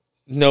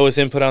Noah's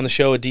input on the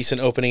show a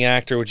decent opening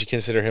act, or would you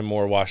consider him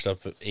more washed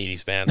up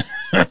 80s band?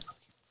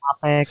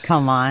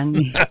 Come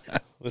on.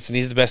 Listen,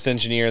 he's the best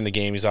engineer in the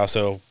game. He's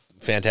also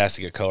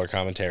fantastic at color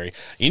commentary.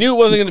 You knew it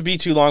wasn't going to be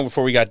too long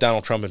before we got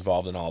Donald Trump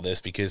involved in all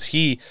this, because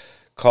he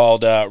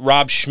called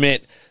Rob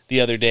Schmidt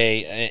the other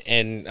day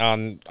and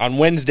on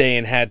Wednesday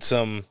and had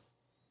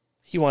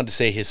he wanted to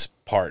say his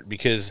part,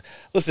 because,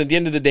 listen, at the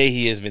end of the day,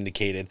 he is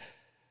vindicated.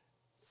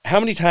 How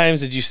many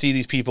times did you see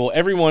these people,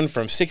 everyone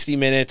from 60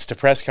 Minutes to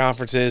press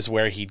conferences,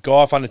 where he'd go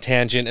off on a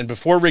tangent, and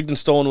before Rigged and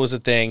Stolen was a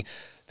thing,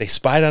 they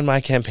spied on my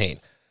campaign.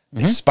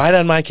 They spied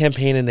on my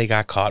campaign and they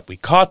got caught. We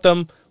caught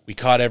them. We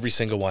caught every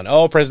single one.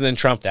 Oh, President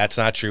Trump, that's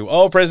not true.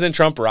 Oh, President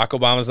Trump, Barack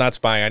Obama's not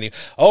spying on you.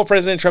 Oh,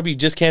 President Trump, you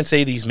just can't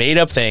say these made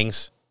up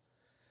things.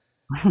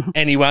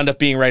 And he wound up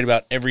being right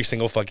about every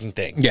single fucking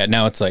thing. Yeah,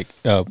 now it's like,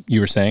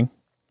 you were saying?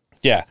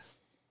 Yeah.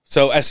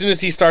 So as soon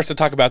as he starts to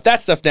talk about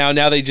that stuff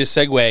now they just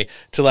segue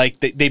to, like,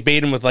 they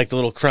bait him with, like, the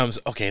little crumbs.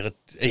 Okay,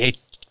 hey,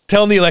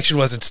 tell him the election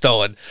wasn't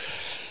stolen.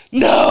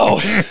 No!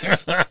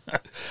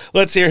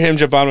 Let's hear him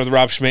jump on with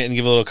Rob Schmidt and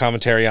give a little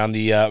commentary on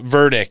the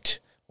verdict,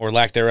 or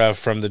lack thereof,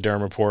 from the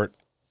Durham report.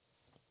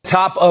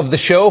 Top of the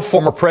show,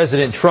 former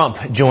President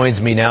Trump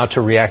joins me now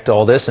to react to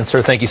all this. And,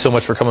 sir, thank you so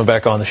much for coming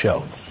back on the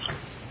show.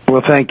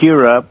 Well, thank you,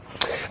 Rob.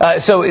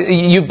 So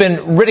you've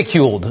been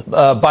ridiculed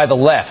by the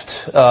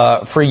left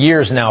for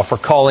years now for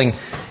calling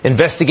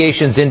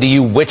investigations into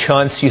you witch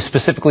hunts. You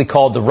specifically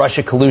called the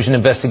Russia collusion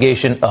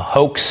investigation a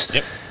hoax.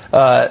 Yep.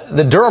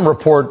 The Durham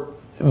report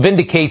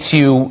vindicates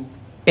you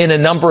in a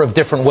number of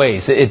different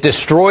ways. It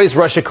destroys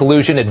Russia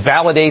collusion. It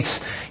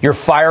validates your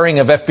firing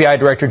of FBI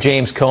Director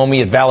James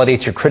Comey. It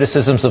validates your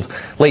criticisms of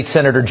late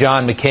Senator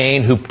John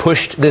McCain, who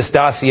pushed this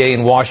dossier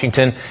in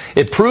Washington.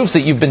 It proves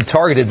that you've been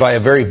targeted by a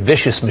very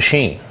vicious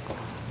machine.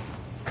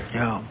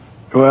 Yeah.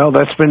 Well,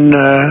 that's been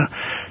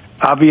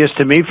obvious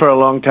to me for a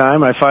long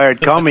time. I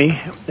fired Comey,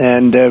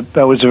 and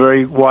that was a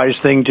very wise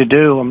thing to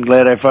do. I'm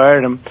glad I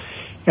fired him,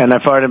 and I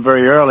fired him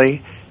very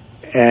early.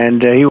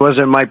 And he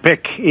wasn't my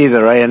pick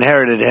either. I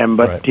inherited him,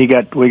 but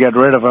right. We got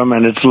rid of him,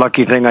 and it's a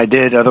lucky thing I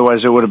did.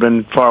 Otherwise, it would have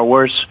been far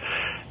worse.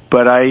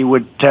 But I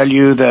would tell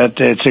you that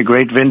it's a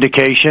great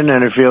vindication,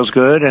 and it feels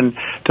good. And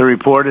the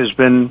report has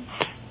been,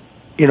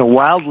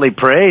 wildly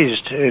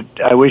praised.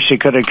 I wish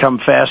it could have come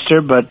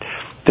faster, but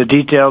the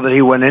detail that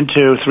he went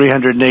into,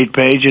 308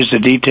 pages, the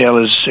detail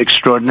is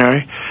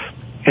extraordinary.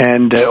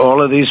 And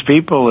all of these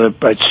people,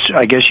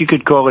 I guess you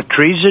could call it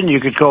treason. You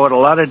could call it a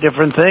lot of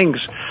different things.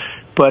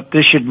 But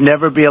this should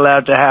never be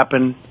allowed to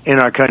happen in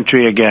our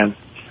country again.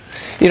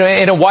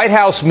 In a White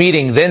House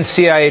meeting, then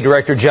CIA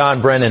Director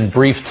John Brennan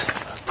briefed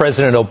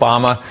President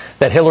Obama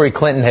that Hillary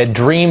Clinton had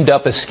dreamed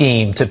up a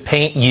scheme to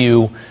paint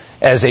you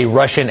as a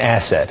Russian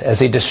asset,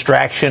 as a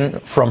distraction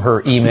from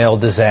her email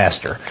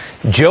disaster.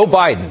 Joe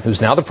Biden,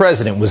 who's now the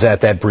president, was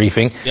at that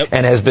briefing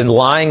and has been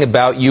lying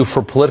about you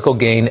for political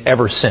gain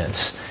ever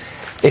since.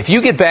 If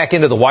you get back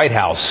into the White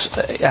House,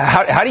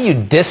 how do you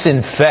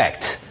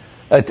disinfect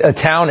a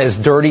town as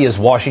dirty as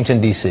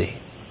Washington, D.C.?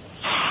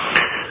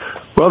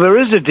 Well, there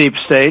is a deep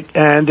state,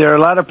 and there are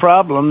a lot of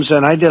problems,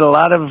 and I did a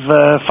lot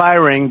of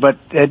firing, but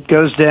it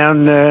goes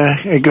down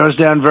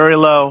very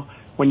low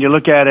when you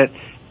look at it.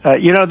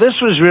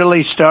 This was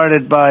really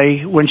started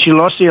by when she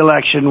lost the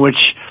election,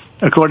 which,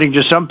 according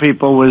to some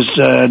people, was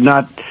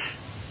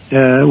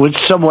was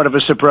somewhat of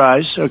a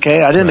surprise.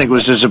 Okay, I didn't think it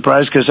was a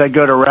surprise because I'd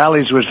go to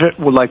rallies with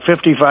like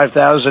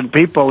 55,000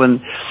 people,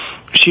 and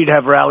she'd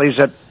have rallies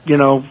that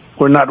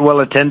were not well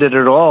attended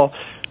at all.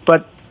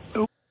 But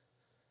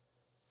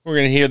we're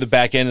going to hear the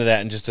back end of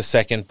that in just a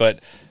second. But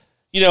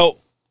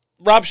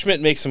Rob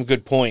Schmidt makes some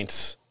good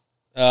points,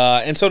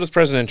 and so does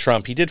President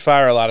Trump. He did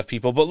fire a lot of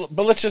people,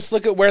 but let's just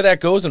look at where that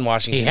goes in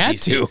Washington. He had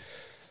D.C. to.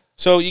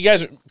 So you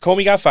guys,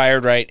 Comey got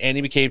fired, right?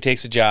 Andy McCabe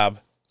takes a job.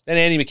 Then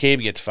Andy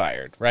McCabe gets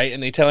fired, right?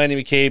 And they tell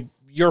Andy McCabe,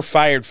 you're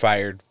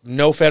fired.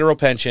 No federal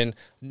pension,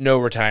 no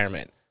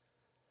retirement.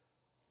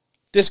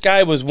 This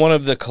guy was one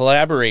of the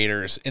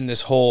collaborators in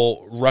this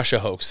whole Russia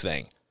hoax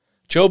thing.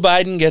 Joe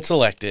Biden gets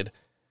elected,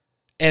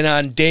 and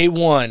on day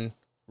one,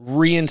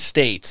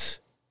 reinstates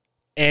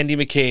Andy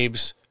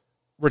McCabe's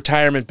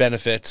retirement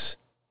benefits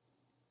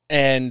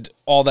and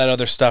all that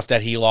other stuff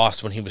that he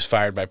lost when he was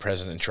fired by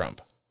President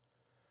Trump.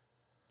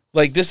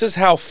 Like, this is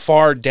how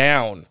far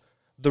down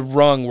the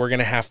rung we're going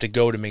to have to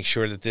go to make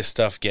sure that this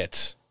stuff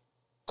gets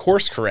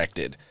course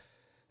corrected,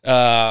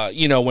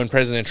 when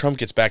President Trump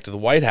gets back to the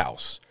White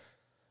House.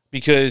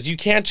 Because you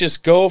can't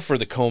just go for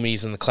the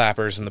Comeys and the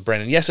Clappers and the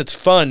Brennan. Yes, it's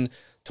fun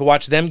to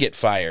watch them get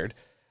fired.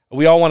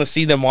 We all want to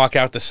see them walk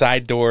out the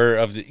side door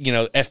of the,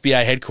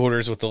 FBI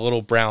headquarters with the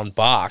little brown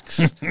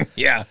box.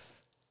 Yeah.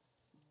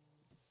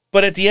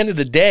 But at the end of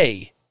the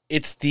day,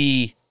 it's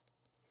the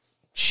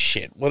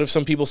shit. What if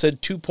some people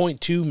said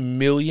 2.2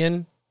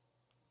 million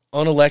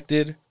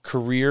unelected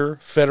career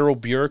federal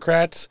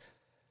bureaucrats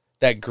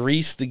that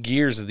grease the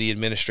gears of the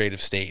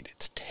administrative state?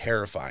 It's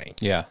terrifying.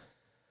 Yeah.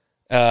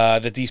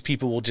 That these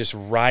people will just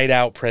ride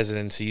out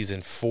presidencies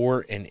in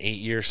 4 and 8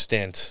 year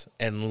stints,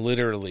 and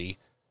literally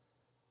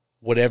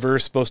whatever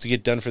is supposed to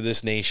get done for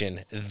this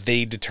nation,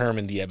 they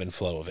determine the ebb and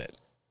flow of it.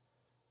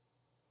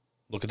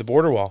 Look at the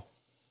border wall.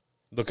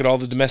 Look at all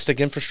the domestic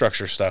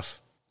infrastructure stuff.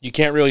 You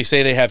can't really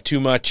say they have too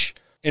much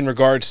in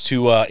regards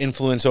to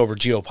influence over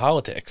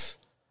geopolitics.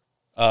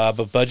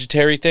 But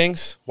budgetary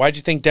things, why'd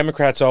you think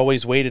Democrats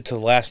always waited to the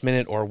last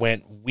minute or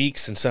went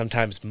weeks and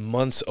sometimes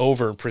months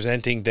over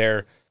presenting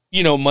their,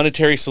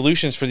 monetary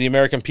solutions for the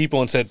American people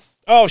and said,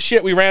 oh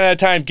shit, we ran out of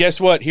time. Guess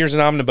what? Here's an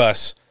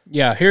omnibus.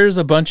 Yeah, here's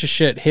a bunch of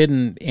shit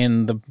hidden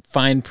in the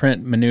fine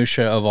print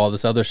minutia of all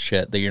this other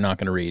shit that you're not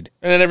going to read.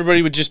 And then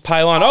everybody would just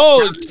pile on,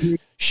 oh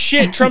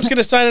shit, Trump's going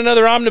to sign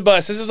another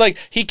omnibus. This is like,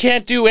 he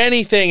can't do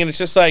anything. And it's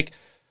just like,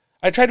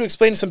 I tried to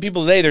explain to some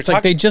people today. They're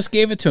like they just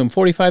gave it to him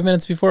 45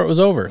 minutes before it was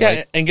over.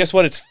 Yeah, and guess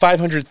what? It's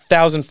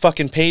 500,000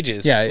 fucking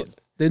pages. Yeah,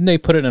 didn't they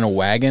put it in a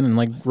wagon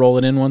and roll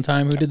it in one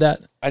time? Who did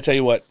that? I tell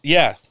you what,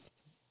 yeah.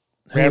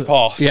 Rand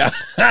Paul. Yeah.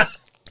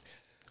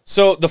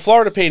 So the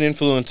Florida paid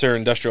influencer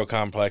industrial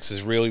complex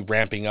is really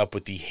ramping up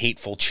with the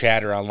hateful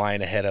chatter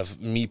online ahead of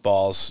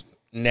Meatball's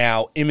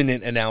now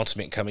imminent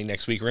announcement coming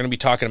next week. We're going to be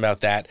talking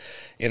about that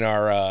in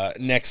our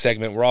next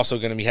segment. We're also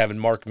going to be having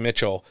Mark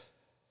Mitchell,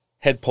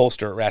 head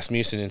pollster at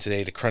Rasmussen, in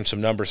today to crunch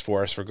some numbers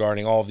for us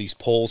regarding all of these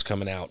polls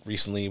coming out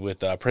recently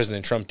with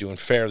President Trump doing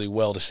fairly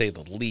well, to say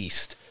the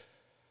least.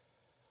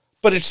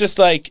 But it's just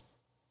like,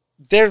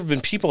 there have been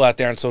people out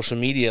there on social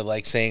media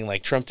saying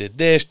Trump did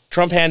this.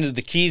 Trump handed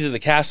the keys of the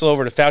castle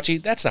over to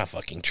Fauci. That's not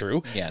fucking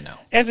true. Yeah, no.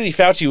 Anthony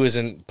Fauci was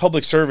in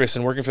public service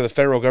and working for the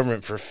federal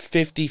government for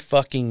 50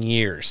 fucking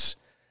years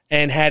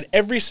and had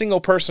every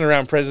single person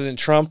around President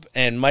Trump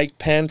and Mike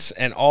Pence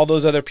and all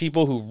those other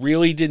people who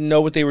really didn't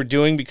know what they were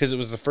doing, because it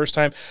was the first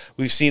time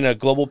we've seen a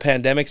global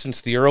pandemic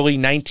since the early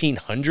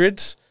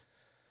 1900s,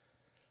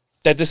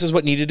 that this is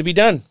what needed to be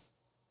done.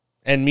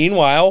 And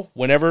meanwhile,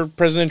 whenever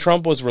President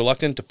Trump was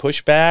reluctant to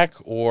push back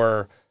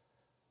or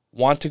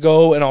want to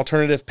go an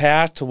alternative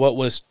path to what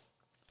was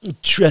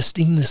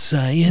trusting the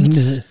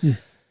science,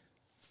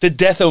 the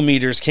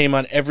death-o-meters came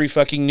on every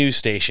fucking news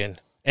station,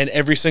 and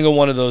every single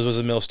one of those was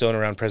a millstone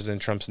around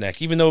President Trump's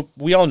neck, even though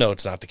we all know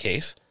it's not the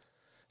case.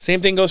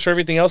 Same thing goes for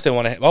everything else they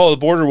want to have. Oh, the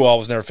border wall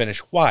was never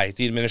finished. Why?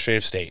 The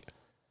administrative state.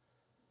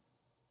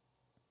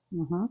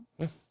 Mm-hmm.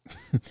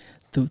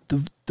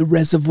 the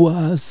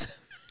reservoirs.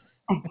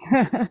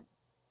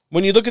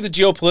 When you look at the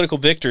geopolitical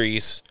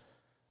victories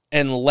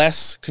and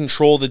less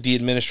control that the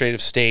administrative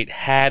state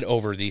had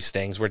over these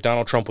things, where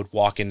Donald Trump would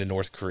walk into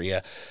North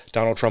Korea,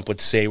 Donald Trump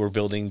would say we're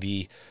building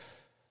the,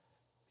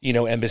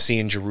 embassy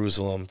in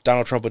Jerusalem.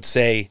 Donald Trump would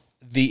say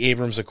the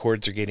Abrams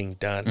Accords are getting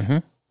done. Mm-hmm.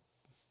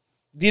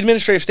 The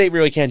administrative state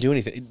really can't do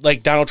anything.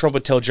 Like Donald Trump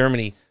would tell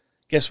Germany,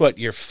 guess what?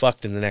 You're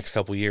fucked in the next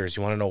couple of years.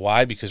 You want to know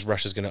why? Because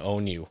Russia's going to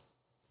own you.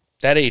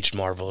 That aged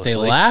marvelously.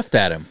 They laughed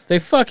at him. They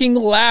fucking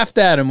laughed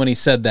at him when he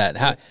said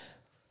that.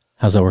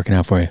 How's that working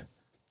out for you?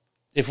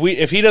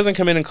 If he doesn't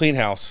come in and clean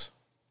house,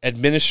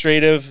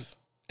 administrative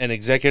and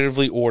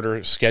executively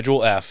order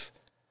Schedule F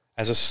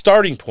as a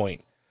starting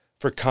point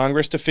for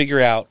Congress to figure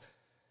out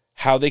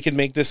how they can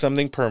make this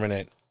something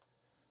permanent,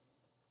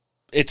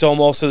 it's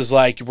almost as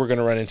like we're going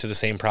to run into the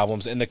same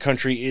problems, and the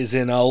country is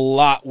in a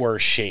lot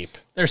worse shape.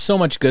 There's so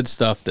much good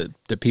stuff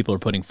that people are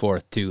putting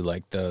forth too,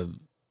 like the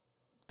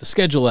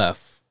Schedule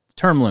F,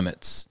 term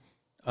limits,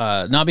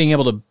 not being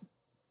able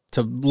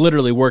to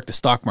literally work the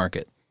stock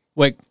market.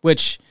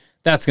 Which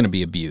that's going to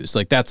be abused.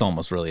 That's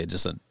almost really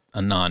just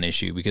a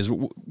non-issue, because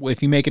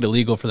if you make it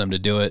illegal for them to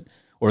do it,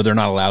 or they're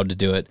not allowed to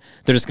do it,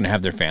 they're just going to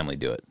have their family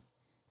do it.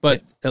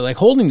 But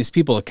holding these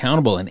people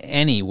accountable in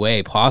any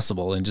way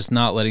possible and just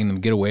not letting them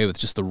get away with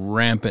just the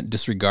rampant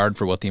disregard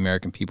for what the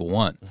American people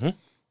want.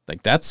 Mm-hmm.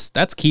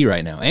 That's key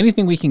right now.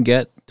 Anything we can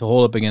get to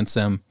hold up against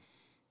them,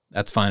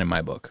 that's fine in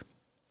my book.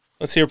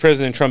 Let's hear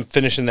President Trump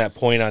finishing that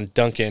point on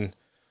Duncan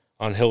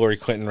on Hillary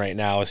Clinton right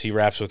now as he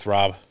raps with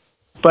Rob.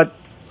 But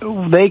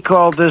they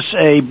called this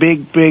a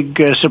big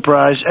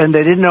surprise, and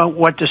they didn't know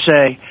what to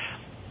say.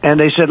 And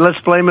they said, let's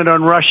blame it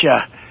on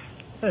Russia.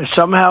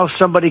 Somehow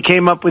somebody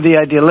came up with the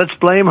idea, let's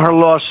blame her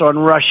loss on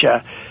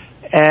Russia.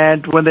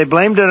 And when they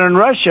blamed it on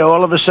Russia,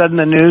 all of a sudden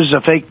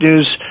the fake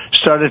news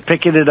started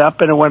picking it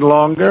up, and it went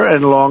longer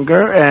and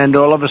longer. And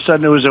all of a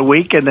sudden it was a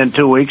week, and then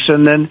 2 weeks,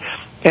 and then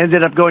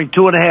ended up going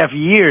 2.5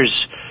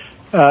 years.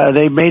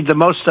 They made the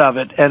most of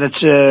it, and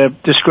it's a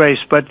disgrace.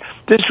 But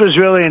this was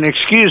really an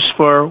excuse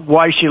for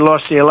why she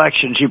lost the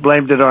election. She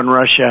blamed it on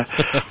Russia,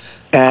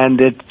 and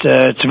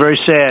it's very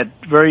sad,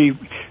 very,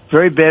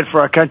 very bad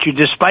for our country.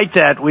 Despite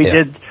that, we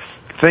did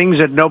things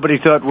that nobody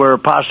thought were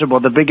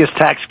possible. The biggest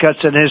tax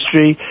cuts in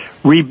history,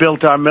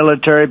 rebuilt our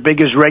military,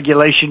 biggest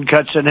regulation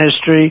cuts in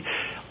history,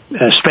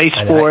 Space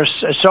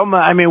Force.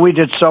 We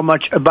did so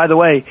much. By the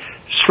way,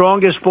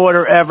 strongest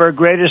border ever,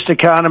 greatest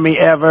economy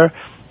ever,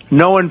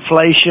 no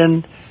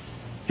inflation.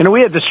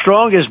 We had the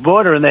strongest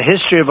border in the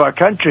history of our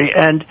country,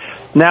 and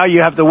now you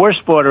have the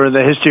worst border in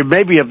the history,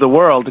 maybe of the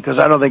world, because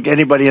I don't think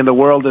anybody in the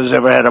world has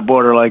ever had a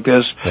border like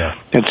this.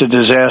 Yeah. It's a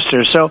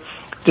disaster. So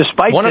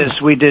despite this,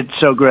 we did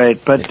so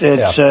great. But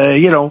it's,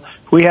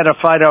 we had to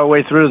fight our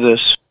way through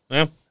this.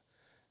 Yeah.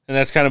 And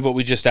that's kind of what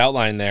we just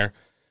outlined there.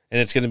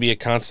 And it's going to be a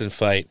constant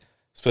fight,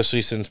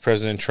 especially since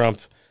President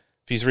Trump,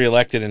 if he's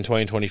reelected in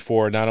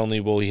 2024, not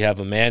only will he have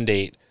a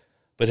mandate,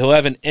 but he'll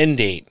have an end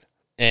date.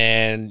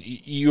 And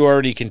you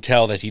already can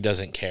tell that he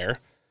doesn't care.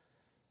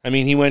 I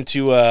mean, he went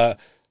to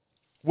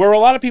where a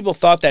lot of people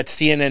thought that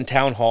CNN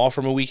town hall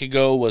from a week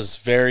ago was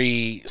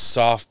very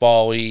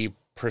softball-y,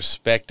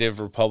 prospective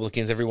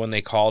Republicans. Everyone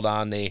they called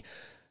on, they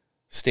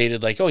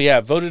stated like, oh, yeah,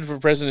 voted for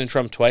President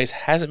Trump twice,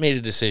 hasn't made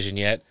a decision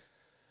yet.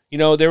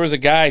 There was a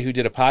guy who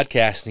did a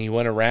podcast, and he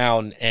went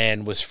around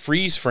and was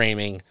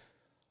freeze-framing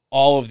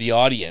all of the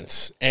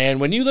audience. And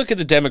when you look at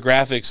the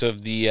demographics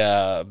of the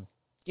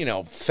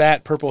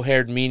fat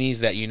purple-haired meanies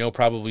that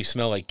probably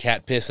smell like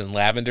cat piss and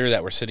lavender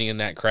that were sitting in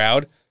that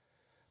crowd,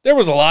 there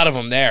was a lot of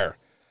them there.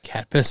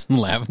 Cat piss and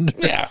lavender?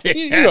 Yeah,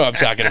 you know what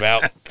I'm talking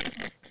about.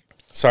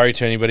 Sorry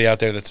to anybody out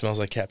there that smells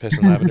like cat piss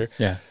and lavender.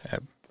 Yeah,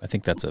 I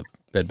think that's a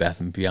Bed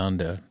Bath &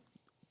 Beyond.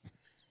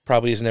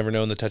 Probably has never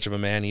known the touch of a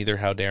man either.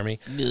 How dare me?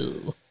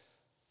 No.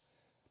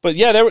 But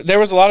yeah, there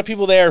was a lot of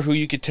people there who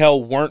you could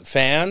tell weren't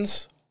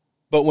fans,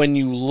 but when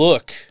you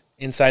look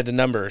inside the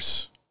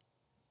numbers,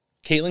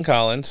 Caitlin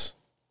Collins,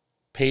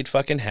 paid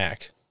fucking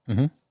hack.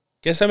 Mm-hmm.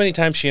 Guess how many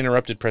times she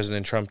interrupted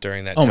President Trump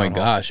during that? Oh my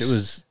gosh, it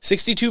was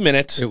 62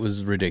 minutes. It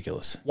was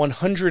ridiculous.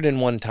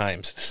 101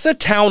 times. This is a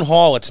town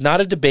hall. It's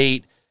not a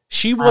debate.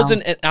 She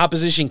wasn't an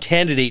opposition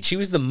candidate. She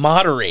was the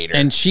moderator,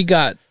 and she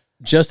got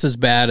just as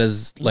bad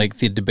as like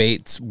the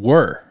debates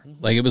were.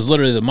 Like it was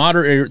literally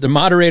the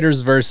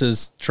moderators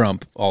versus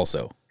Trump.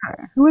 Also,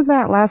 who was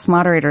that last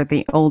moderator?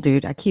 The old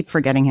dude. I keep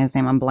forgetting his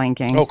name. I'm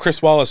blanking. Oh,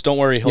 Chris Wallace. Don't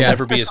worry, he'll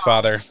never be his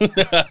father.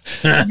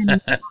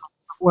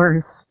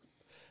 Worse.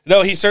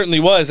 No, he certainly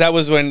was. That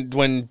was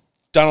when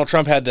Donald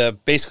Trump had to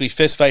basically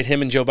fist fight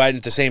him and Joe Biden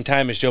at the same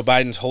time as Joe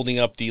Biden's holding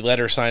up the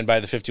letter signed by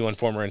the 51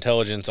 former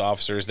intelligence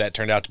officers that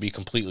turned out to be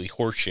completely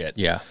horseshit.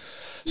 Yeah.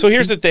 So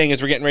here's the thing,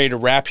 as we're getting ready to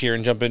wrap here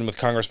and jump in with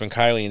Congressman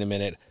Kiley in a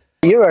minute.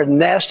 You're a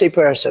nasty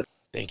person.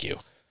 Thank you.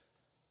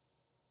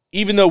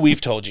 Even though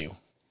we've told you,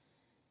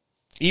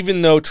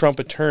 even though Trump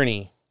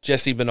attorney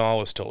Jesse Banal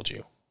has told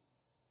you,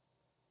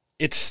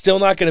 it's still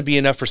not going to be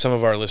enough for some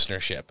of our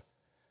listenership.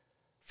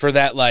 For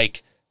that,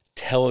 like,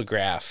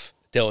 Telegraph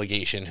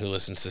delegation who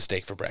listens to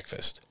Steak for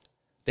Breakfast.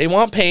 They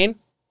want pain.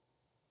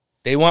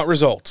 They want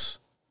results.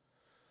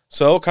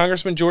 So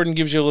Congressman Jordan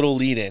gives you a little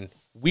lead in.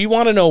 We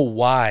want to know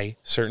why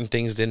certain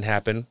things didn't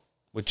happen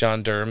with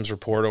John Durham's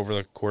report over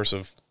the course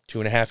of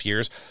 2.5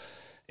 years.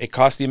 It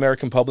cost the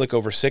American public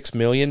over $6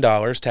 million,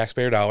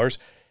 taxpayer dollars,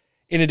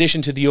 in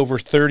addition to the over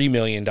 $30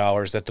 million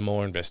that the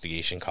Mueller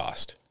investigation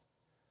cost.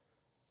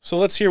 So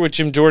let's hear what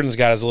Jim Jordan's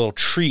got as a little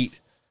treat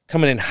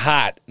coming in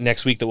hot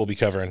next week that we'll be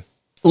covering.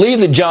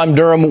 Believe that John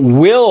Durham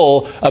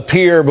will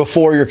appear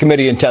before your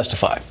committee and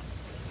testify?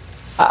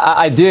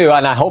 I do,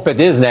 and I hope it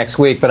is next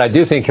week, but I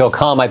do think he'll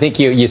come. I think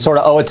you sort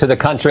of owe it to the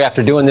country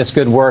after doing this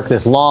good work,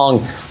 this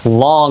long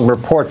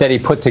report that he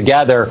put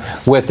together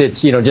with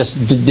its,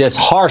 just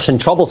harsh and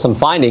troublesome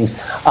findings.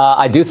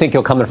 I do think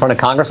he'll come in front of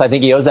Congress. I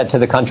think he owes that to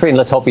the country, and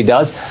let's hope he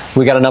does.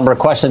 We got a number of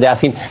questions to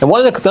ask him. And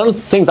one of the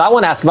things I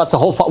want to ask about is the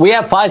whole, we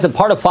have FISA,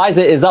 part of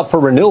FISA is up for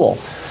renewal.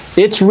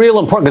 It's real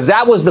important because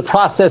that was the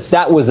process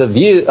that was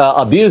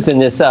abused in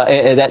this,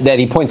 that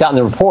he points out in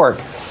the report.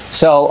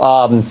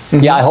 So,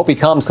 yeah, I hope he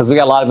comes because we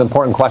got a lot of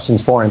important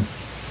questions for him.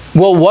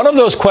 Will one of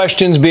those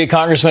questions be,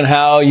 Congressman,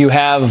 how you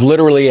have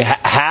literally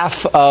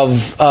half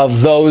of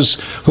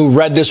those who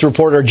read this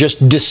report are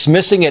just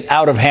dismissing it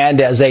out of hand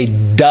as a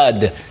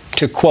dud,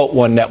 to quote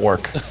one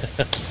network?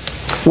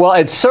 Well,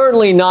 it's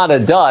certainly not a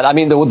dud. I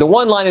mean, the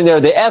one line in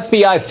there, the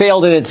FBI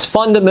failed in its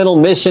fundamental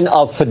mission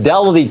of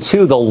fidelity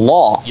to the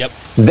law. Yep.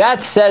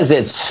 That says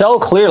it so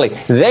clearly.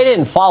 They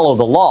didn't follow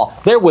the law.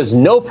 There was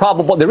no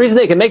probable. The reason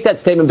they can make that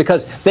statement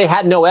because they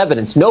had no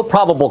evidence, no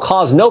probable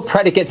cause, no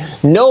predicate,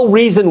 no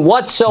reason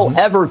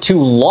whatsoever to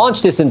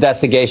launch this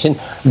investigation.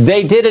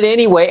 They did it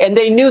anyway, and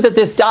they knew that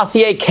this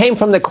dossier came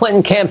from the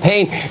Clinton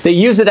campaign. They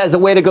used it as a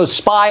way to go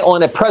spy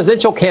on a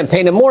presidential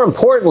campaign, and more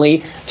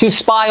importantly, to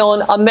spy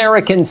on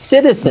American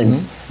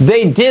citizens.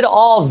 They did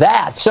all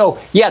that. So,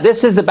 yeah,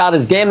 this is about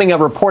as damning a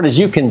report as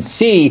you can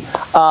see.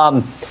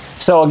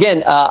 So,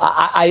 again,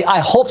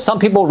 I hope some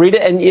people read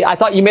it. And I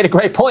thought you made a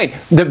great point.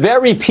 The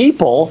very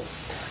people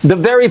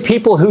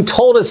who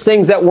told us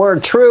things that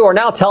weren't true are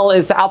now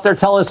out there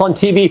telling us on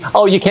TV,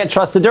 oh, you can't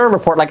trust the Durham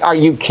report. Like, are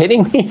you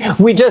kidding me?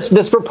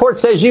 This report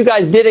says you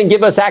guys didn't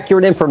give us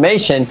accurate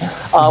information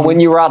when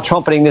you were out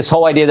trumpeting this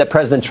whole idea that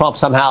President Trump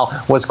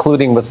somehow was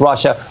colluding with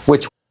Russia,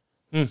 which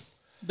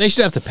they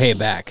should have to pay it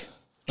back.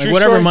 Like,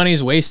 whatever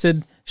money's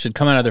wasted should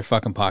come out of their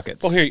fucking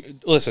pockets. Well, here,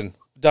 listen.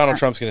 Donald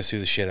Trump's going to sue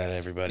the shit out of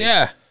everybody.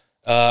 Yeah.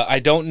 I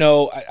don't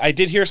know. I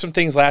did hear some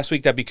things last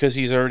week that because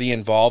he's already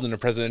involved in a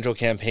presidential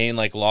campaign,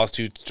 like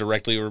lawsuits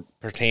directly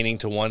pertaining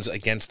to ones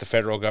against the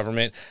federal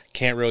government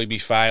can't really be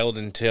filed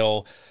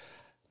until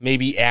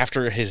maybe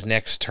after his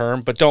next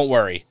term. But don't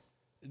worry.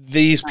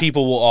 These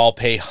people will all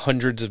pay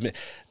hundreds of...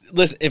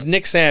 Listen, if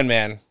Nick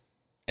Sandmann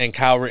and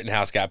Kyle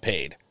Rittenhouse got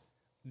paid,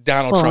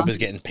 Donald Trump is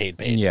getting paid.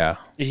 Yeah.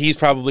 He's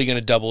probably going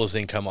to double his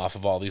income off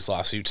of all these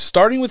lawsuits,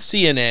 starting with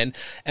CNN,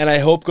 and I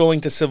hope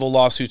going to civil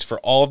lawsuits for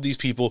all of these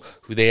people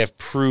who they have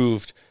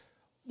proved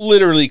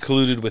literally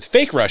colluded with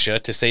fake Russia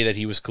to say that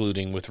he was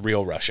colluding with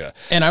real Russia.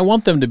 And I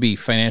want them to be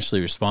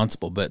financially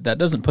responsible, but that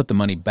doesn't put the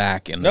money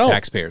back in the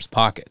taxpayers'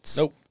 pockets.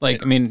 Nope.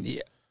 Like, I mean,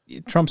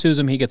 Trump sues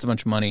him, he gets a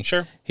bunch of money.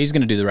 Sure. He's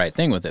going to do the right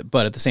thing with it,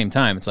 but at the same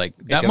time, it's like,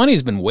 that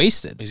money's been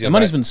wasted. The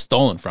money's been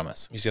stolen from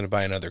us. He's going to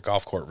buy another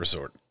golf court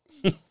resort.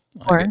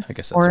 Or, I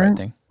guess that's the right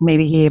thing.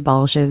 Maybe he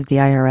abolishes the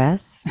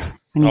IRS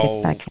when he gets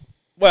back.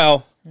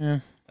 Well,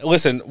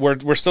 listen,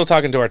 we're still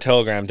talking to our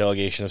Telegram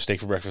delegation of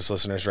Steak for Breakfast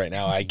listeners right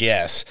now, I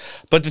guess.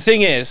 But the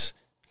thing is,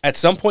 at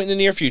some point in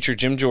the near future,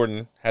 Jim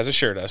Jordan has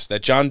assured us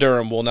that John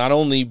Durham will not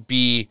only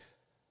be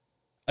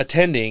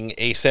attending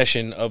a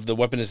session of the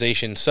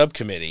weaponization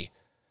subcommittee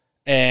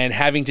and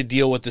having to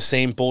deal with the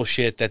same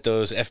bullshit that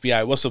those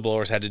FBI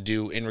whistleblowers had to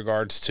do in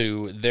regards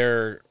to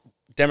their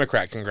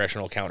Democrat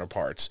congressional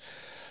counterparts.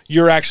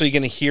 You're actually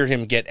going to hear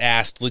him get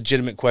asked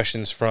legitimate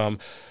questions from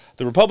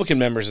the Republican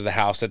members of the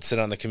House that sit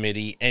on the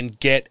committee and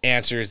get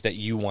answers that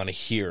you want to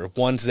hear,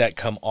 ones that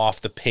come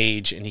off the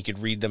page and he could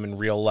read them in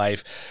real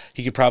life.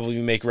 He could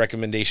probably make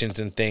recommendations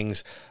and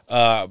things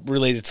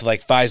related to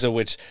like FISA,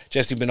 which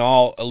Jesse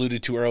Benall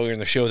alluded to earlier in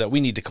the show that we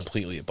need to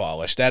completely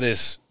abolish. That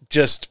is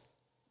just...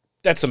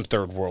 That's some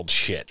third world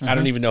shit. I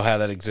don't even know how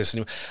that exists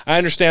anymore. I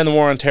understand the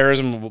war on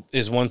terrorism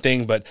is one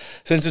thing, but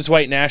since it's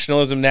white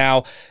nationalism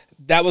now,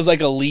 that was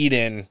like a lead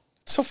in.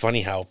 It's so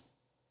funny how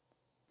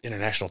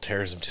international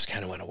terrorism just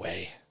kind of went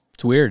away.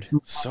 It's weird.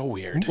 So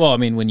weird. Well, I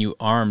mean, when you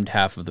armed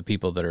half of the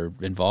people that are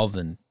involved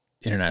in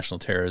international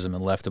terrorism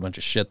and left a bunch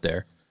of shit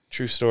there.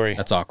 True story.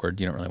 That's awkward.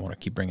 You don't really want to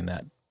keep bringing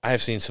that. I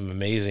have seen some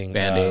amazing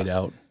Band-Aid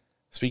out.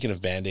 Speaking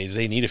of Band-Aids,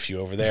 they need a few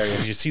over there.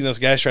 Have you seen those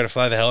guys try to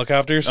fly the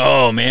helicopters?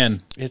 Oh,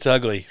 man. It's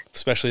ugly,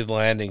 especially the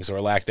landings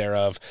or lack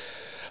thereof.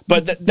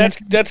 But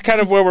that's kind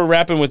of where we're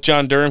wrapping with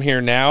John Durham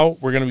here now.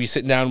 We're going to be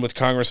sitting down with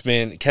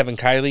Congressman Kevin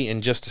Kiley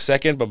in just a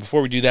second. But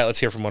before we do that, let's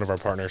hear from one of our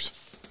partners.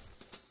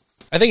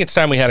 I think it's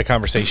time we had a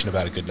conversation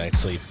about a good night's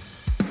sleep.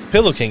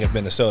 Pillow King of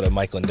Minnesota,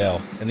 Mike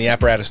Lindell, and the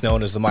apparatus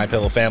known as the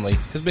MyPillow family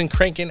has been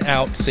cranking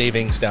out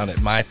savings down at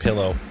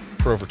MyPillow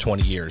for over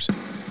 20 years.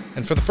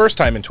 And for the first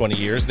time in 20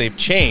 years, they've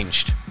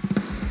changed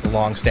the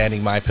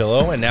long-standing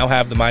MyPillow and now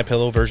have the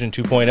MyPillow version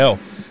 2.0.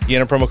 You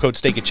enter promo code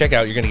STEAK at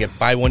checkout, you're going to get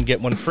buy one, get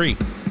one free.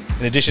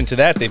 In addition to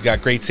that, they've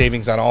got great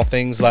savings on all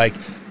things like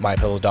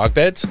MyPillow dog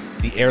beds,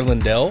 the Air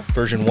Lindell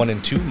version 1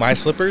 and 2, My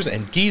Slippers,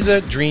 and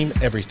Giza Dream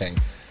Everything.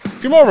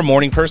 If you're more of a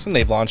morning person,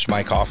 they've launched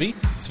My Coffee.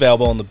 It's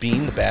available in the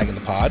bean, the bag, and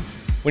the pod.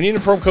 When you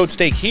enter promo code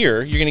STEAK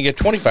here, you're going to get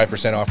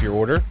 25% off your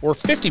order or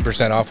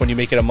 50% off when you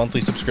make it a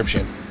monthly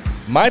subscription.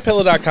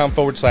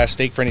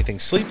 MyPillow.com/steak for anything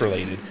sleep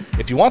related.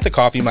 If you want the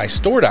coffee,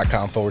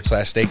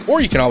 MyStore.com/steak,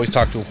 or you can always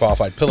talk to a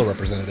qualified pillow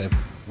representative.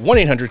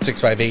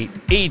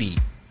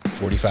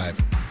 1-800-658-8045.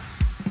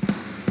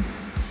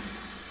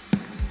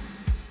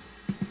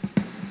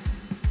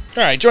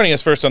 All right, joining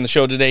us first on the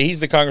show today, he's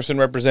the congressman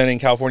representing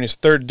California's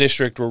 3rd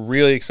District. We're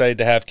really excited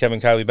to have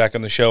Kevin Kiley back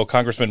on the show.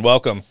 Congressman,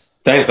 welcome.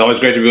 Thanks. Always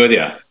great to be with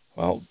you.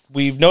 Well,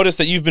 we've noticed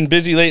that you've been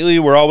busy lately.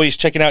 We're always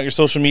checking out your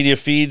social media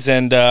feeds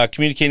and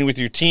communicating with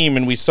your team,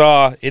 and we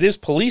saw it is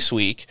Police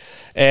Week,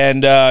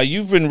 and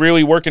you've been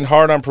really working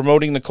hard on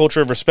promoting the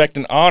culture of respect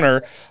and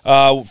honor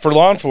for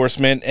law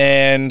enforcement,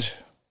 and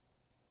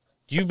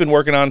you've been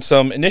working on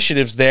some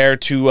initiatives there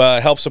to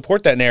help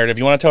support that narrative.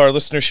 You want to tell our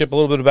listenership a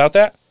little bit about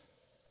that?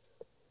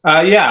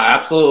 Yeah,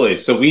 absolutely.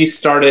 So we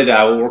started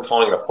what we're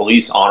calling a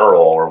police honor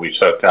roll, where we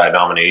took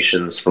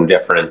nominations from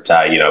different,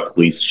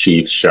 police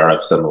chiefs,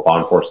 sheriffs, and law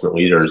enforcement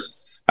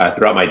leaders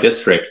throughout my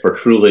district for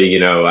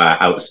truly,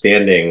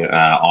 outstanding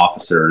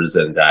officers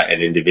and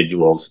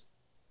individuals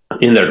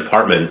in their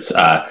departments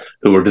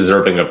who were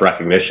deserving of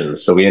recognition.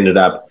 So we ended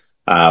up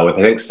with,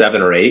 I think,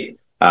 7 or 8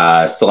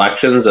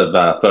 selections of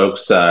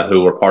folks who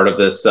were part of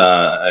this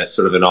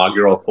sort of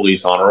inaugural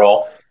police honor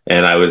roll.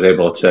 And I was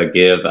able to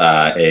give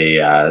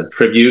a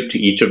tribute to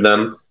each of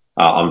them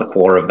on the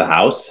floor of the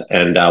House.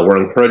 And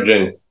we're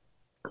encouraging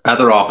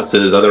other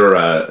offices,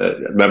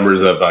 other members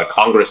of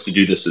Congress to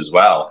do this as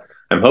well.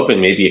 I'm hoping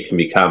maybe it can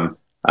become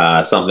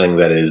something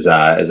that is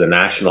a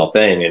national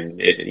thing. And,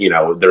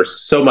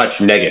 there's so much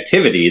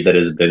negativity that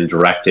has been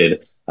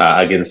directed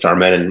against our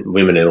men and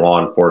women in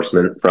law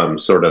enforcement from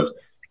sort of,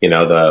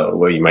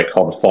 what you might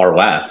call the far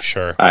left.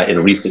 Sure.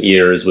 In recent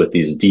years with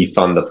these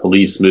defund the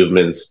police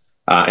movements.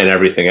 And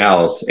everything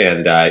else.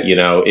 And,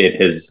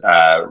 it has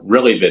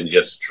really been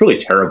just truly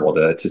terrible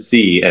to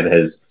see, and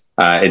has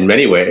in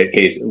many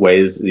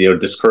ways,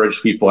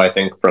 discourage people, I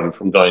think,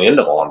 from going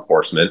into law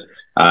enforcement.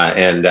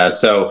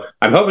 So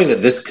I'm hoping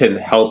that this can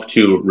help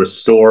to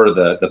restore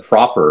the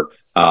proper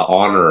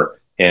honor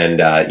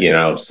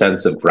and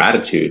sense of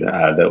gratitude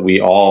that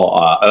we all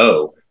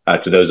owe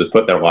to those who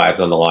put their lives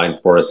on the line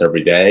for us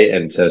every day,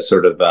 and to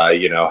sort of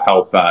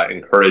help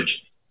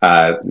encourage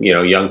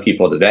young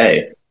people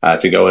today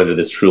to go into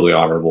this truly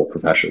honorable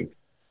profession.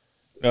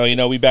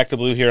 No, we back the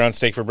blue here on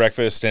Steak for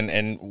Breakfast,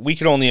 and we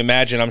can only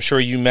imagine. I'm sure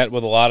you met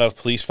with a lot of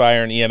police,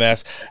 fire, and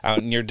EMS out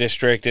in your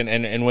district,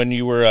 and when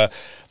you were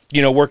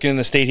working in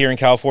the state here in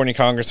California,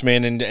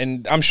 Congressman,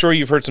 and I'm sure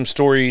you've heard some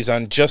stories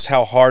on just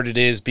how hard it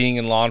is being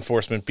in law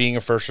enforcement, being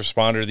a first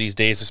responder these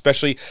days,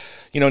 especially,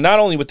 not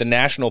only with the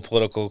national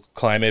political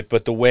climate,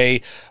 but the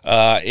way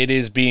it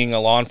is being a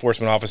law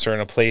enforcement officer in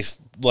a place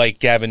like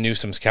Gavin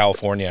Newsom's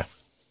California.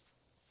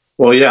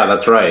 Well, yeah,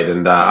 that's right.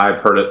 And I've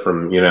heard it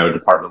from,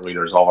 department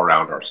leaders all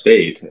around our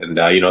state. And,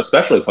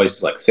 especially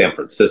places like San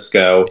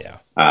Francisco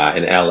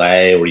and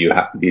LA, where you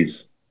have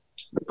these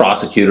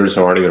prosecutors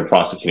who aren't even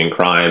prosecuting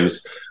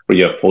crimes, where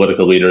you have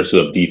political leaders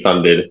who have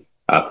defunded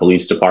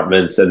police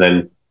departments. And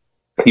then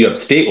you have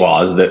state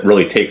laws that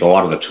really take a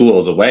lot of the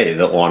tools away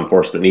that law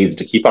enforcement needs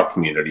to keep our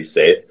communities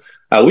safe.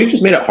 We've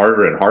just made it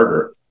harder and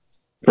harder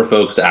for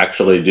folks to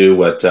actually do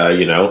what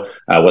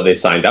they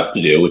signed up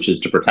to do, which is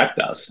to protect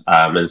us.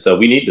 And so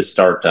we need to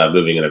start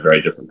moving in a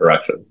very different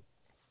direction.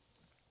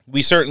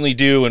 We certainly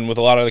do. And with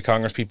a lot of the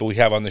Congress people we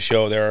have on the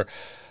show, there are,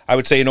 I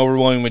would say, an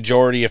overwhelming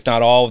majority, if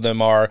not all of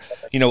them, are,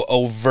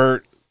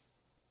 overt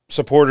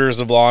supporters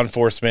of law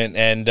enforcement.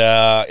 And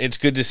it's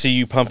good to see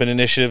you pumping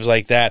initiatives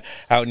like that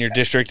out in your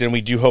district. And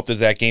we do hope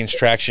that gains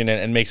traction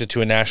and makes it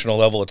to a national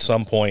level at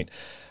some point.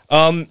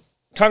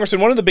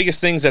 Congressman, one of the biggest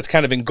things that's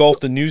kind of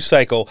engulfed the news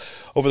cycle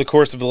over the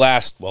course of the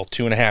last,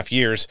 2.5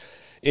 years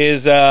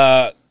is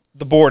the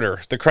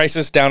border, the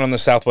crisis down on the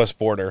southwest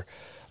border.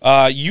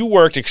 You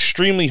worked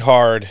extremely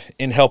hard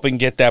in helping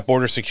get that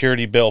border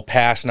security bill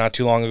passed not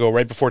too long ago,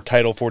 right before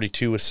Title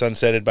 42 was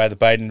sunsetted by the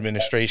Biden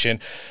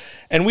administration.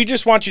 And we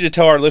just want you to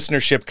tell our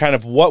listenership kind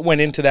of what went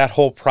into that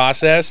whole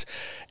process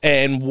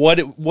and what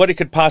it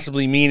could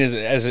possibly mean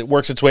as it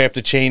works its way up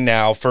the chain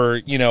now for,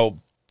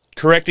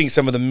 correcting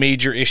some of the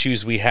major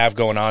issues we have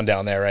going on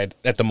down there right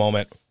at the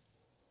moment.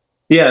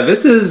 Yeah,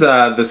 this is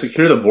the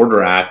Secure the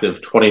Border Act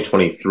of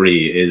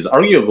 2023 is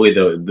arguably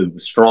the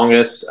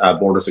strongest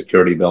border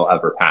security bill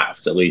ever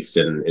passed, at least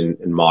in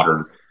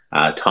modern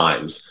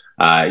times.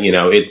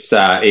 It's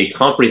a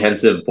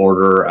comprehensive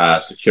border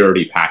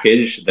security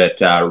package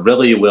that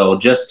really will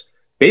just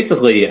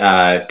basically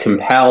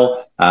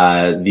compel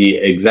the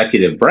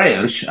executive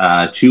branch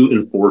to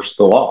enforce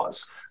the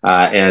laws.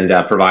 And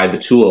provide the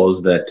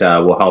tools that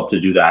will help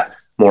to do that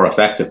more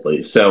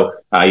effectively. So,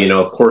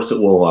 of course,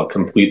 it will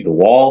complete the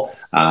wall.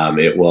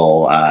 It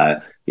will,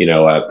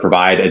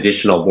 provide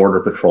additional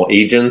Border Patrol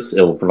agents.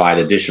 It will provide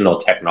additional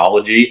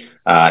technology,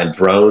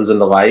 drones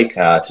and the like,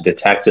 to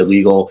detect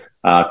illegal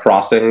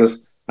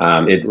crossings.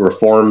 It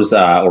reforms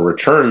or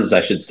returns,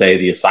 I should say,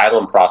 the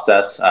asylum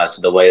process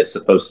to the way it's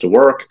supposed to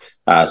work,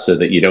 so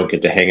that you don't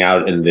get to hang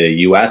out in the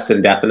U.S.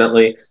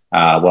 indefinitely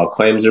while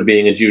claims are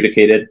being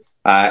adjudicated.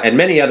 And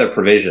many other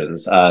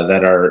provisions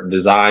that are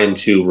designed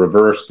to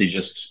reverse the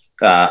just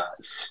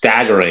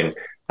staggering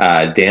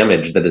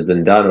damage that has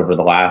been done over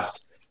the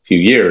last few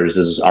years.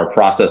 As our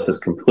process has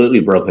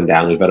completely broken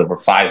down. We've had over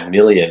 5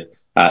 million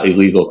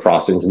illegal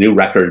crossings, new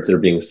records that are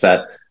being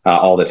set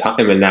all the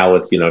time. And now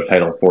with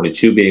Title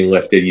 42 being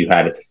lifted, you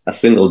had a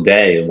single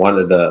day. One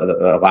of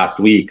the last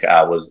week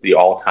was the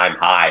all-time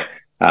high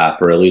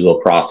for illegal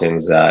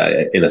crossings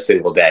in a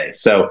single day.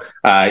 So,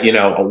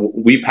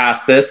 we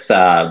passed this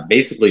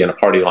basically in a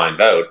party line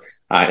vote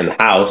in the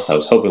House. I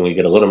was hoping we'd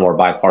get a little more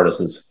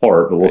bipartisan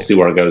support, but we'll see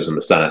where it goes in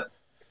the Senate.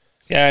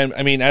 Yeah,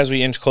 I mean, as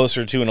we inch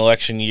closer to an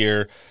election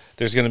year,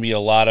 there's going to be a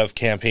lot of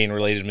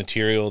campaign-related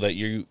material that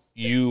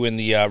you and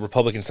the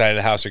Republican side of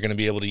the House are going to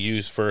be able to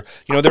use for,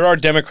 there are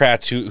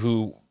Democrats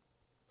who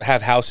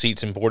have House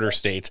seats in border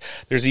states.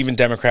 There's even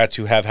Democrats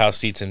who have House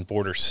seats in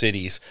border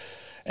cities.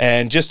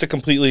 And just to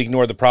completely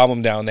ignore the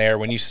problem down there,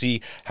 when you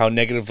see how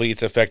negatively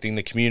it's affecting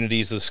the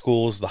communities, the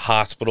schools, the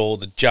hospital,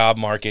 the job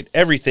market,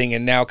 everything,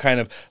 and now kind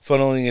of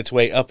funneling its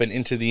way up and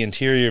into the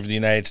interior of the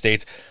United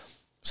States,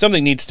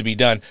 something needs to be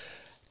done.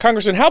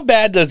 Congressman, how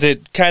bad does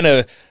it kind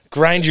of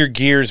grind your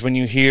gears when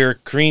you hear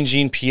Karine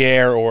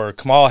Jean-Pierre or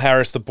Kamala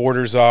Harris, the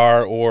border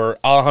czar, or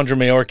Alejandro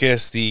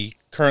Mayorkas, the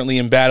currently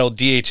embattled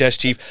DHS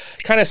chief,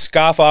 kind of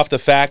scoff off the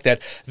fact that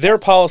their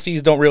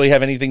policies don't really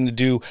have anything to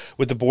do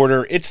with the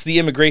border. It's the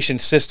immigration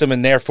system,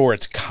 and therefore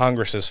it's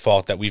Congress's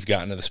fault that we've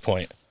gotten to this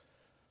point.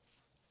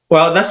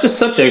 Well, that's just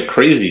such a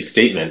crazy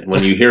statement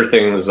when you hear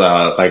things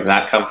like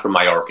that come from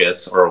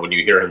Mayorkas, or when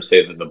you hear him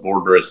say that the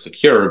border is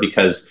secure,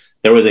 because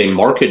there was a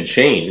marked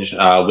change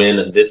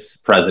when this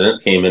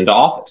president came into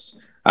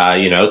office.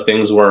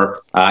 Things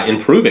were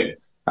improving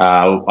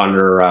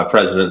under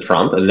President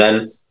Trump. And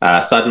then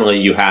suddenly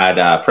you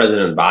had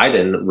President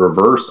Biden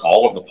reverse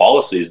all of the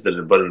policies that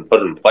had been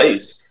put in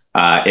place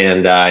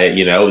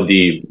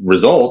The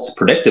results,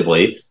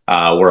 predictably,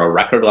 were a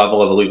record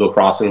level of illegal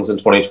crossings in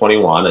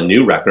 2021, a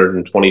new record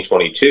in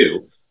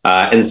 2022.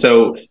 And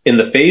so in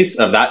the face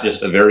of that,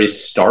 just a very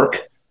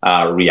stark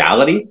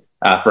reality,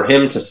 for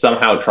him to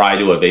somehow try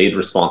to evade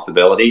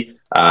responsibility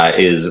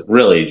is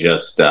really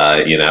just,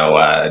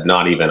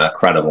 not even a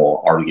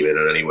credible argument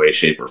in any way,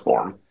 shape, or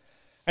form.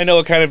 I know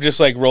it kind of just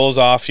like rolls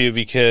off you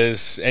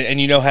because,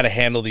 and you know how to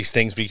handle these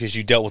things because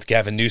you dealt with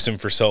Gavin Newsom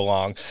for so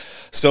long.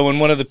 So when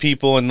one of the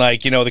people in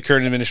the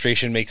current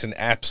administration makes an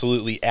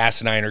absolutely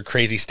asinine or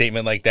crazy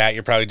statement like that,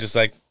 you're probably just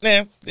like,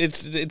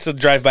 it's a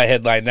drive-by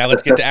headline. Now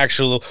let's get to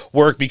actual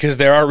work because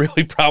there are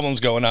really problems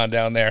going on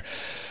down there.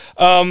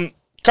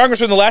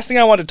 Congressman, the last thing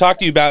I want to talk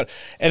to you about,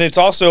 and it's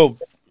also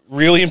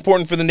really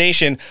important for the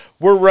nation,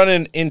 we're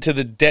running into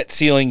the debt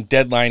ceiling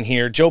deadline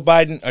here. Joe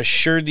Biden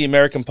assured the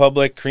American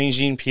public, Karine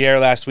Jean-Pierre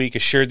last week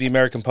assured the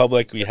American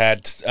public, we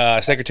had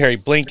Secretary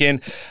Blinken,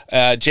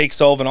 Jake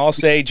Sullivan all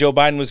say Joe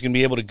Biden was going to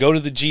be able to go to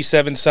the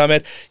G7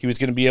 summit. He was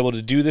going to be able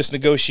to do this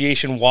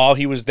negotiation while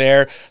he was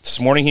there. This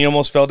morning he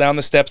almost fell down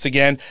the steps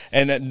again.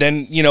 And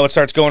then, it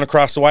starts going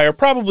across the wire.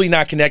 Probably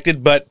not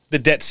connected, but the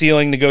debt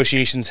ceiling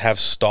negotiations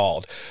have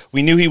stalled.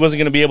 We knew he wasn't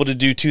going to be able to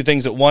do two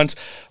things at once.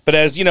 But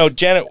as,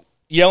 Janet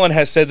Yellen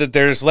has said that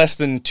there's less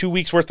than 2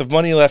 weeks worth of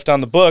money left on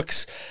the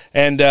books,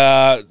 and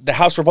the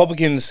House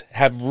Republicans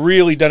have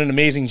really done an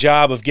amazing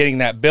job of getting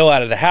that bill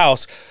out of the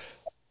House.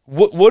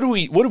 What do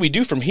we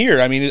do from here?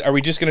 I mean, are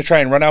we just going to try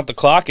and run out the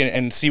clock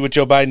and see what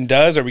Joe Biden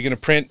does? Are we going to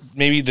print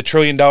maybe the $1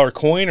 trillion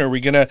coin? Or are we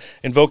going to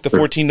invoke the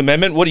 14th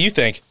Amendment? What do you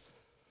think?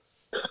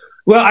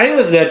 Well, I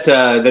think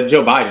that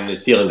Joe Biden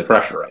is feeling the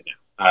pressure right now.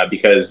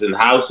 Because in the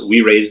House, we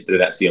raised the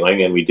debt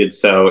ceiling, and we did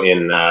so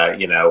in,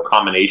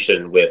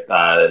 combination with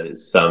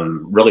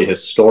some really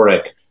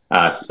historic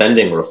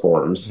spending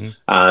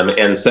reforms.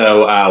 And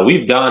so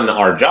we've done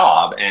our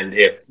job. And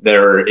if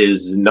there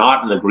is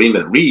not an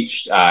agreement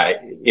reached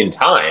in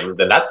time,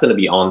 then that's going to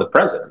be on the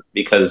president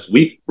because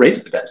we've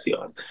raised the debt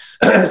ceiling.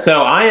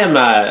 So I am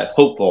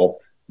hopeful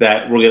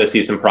that we're going to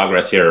see some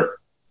progress here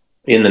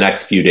in the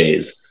next few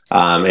days.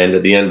 And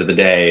at the end of the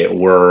day,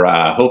 we're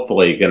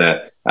hopefully going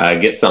to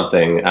get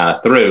something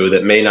through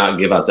that may not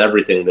give us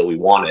everything that we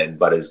wanted,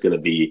 but is going to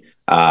be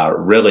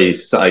really,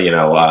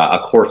 a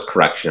course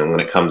correction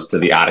when it comes to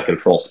the out of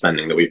control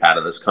spending that we've had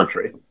in this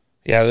country.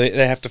 Yeah,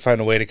 they have to find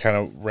a way to kind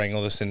of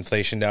wrangle this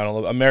inflation down a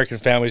little. American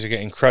families are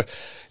getting crushed.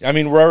 I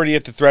mean, we're already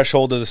at the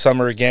threshold of the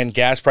summer again.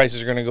 Gas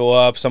prices are going to go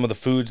up. Some of the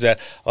foods that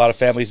a lot of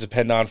families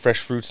depend on, fresh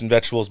fruits and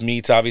vegetables,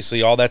 meats,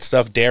 obviously, all that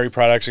stuff. Dairy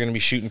products are going to be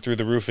shooting through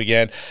the roof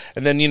again.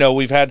 And then,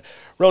 we've had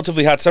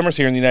relatively hot summers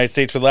here in the United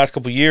States for the last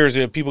couple of years.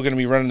 People are going to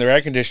be running their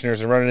air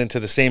conditioners and running into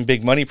the same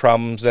big money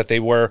problems that they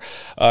were,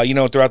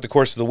 throughout the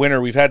course of the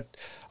winter. We've had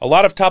a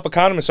lot of top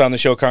economists on the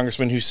show,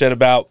 Congressman, who said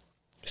about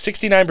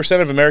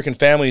 69% of American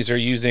families are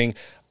using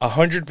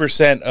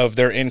 100% of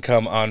their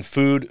income on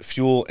food,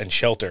 fuel, and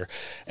shelter.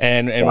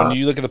 And wow. When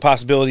you look at the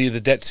possibility of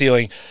the debt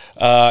ceiling,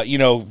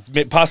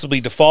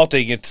 possibly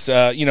defaulting, it's,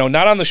 not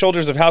on the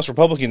shoulders of House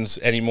Republicans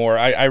anymore.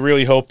 I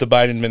really hope the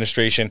Biden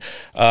administration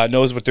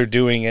knows what they're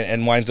doing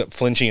and winds up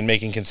flinching and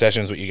making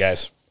concessions with you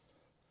guys.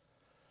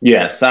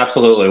 Yes,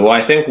 absolutely. Well,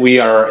 I think we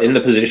are in the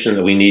position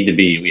that we need to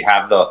be. We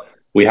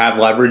have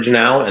leverage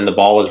now, and the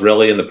ball is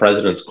really in the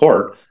president's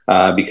court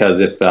because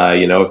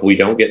if we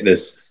don't get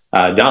this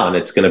done,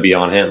 it's going to be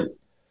on him.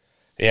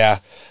 Yeah,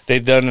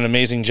 they've done an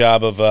amazing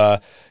job of,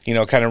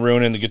 kind of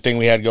ruining the good thing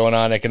we had going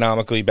on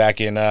economically back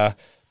in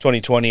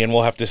 2020, and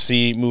we'll have to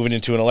see moving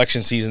into an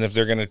election season if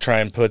they're going to try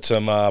and put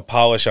some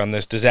polish on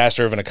this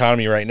disaster of an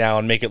economy right now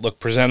and make it look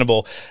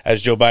presentable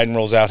as Joe Biden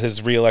rolls out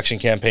his re-election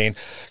campaign.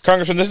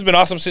 Congressman, this has been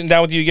awesome sitting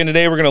down with you again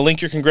today. We're going to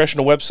link your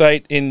congressional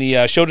website in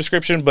the show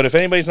description, but if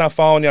anybody's not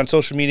following you on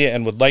social media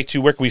and would like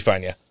to, where can we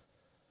find you?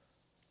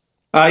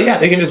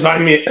 They can just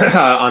find me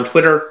on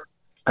Twitter,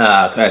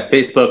 at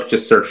Facebook.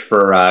 Just search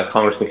for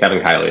Congressman Kevin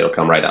Kiley. It'll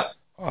come right up.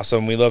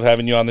 Awesome. We love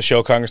having you on the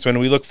show, Congressman.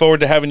 We look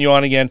forward to having you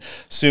on again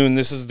soon.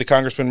 This is the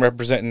Congressman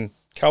representing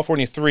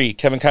California 3,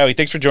 Kevin Kiley.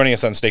 Thanks for joining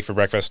us on Steak for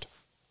Breakfast.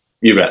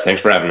 You bet. Thanks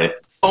for having me.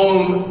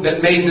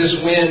 That made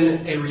this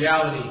win a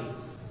reality.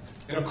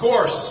 And of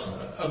course,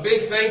 a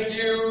big thank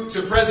you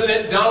to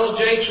President Donald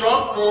J.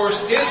 Trump for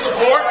his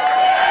support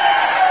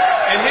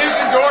and his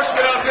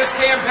endorsement of this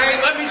campaign.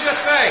 Let me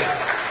just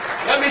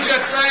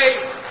say,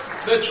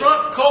 the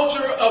Trump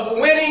culture of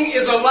winning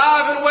is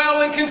alive and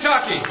well in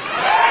Kentucky.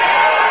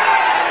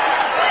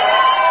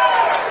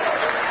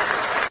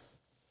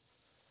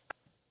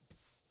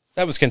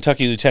 That was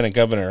Kentucky Lieutenant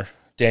Governor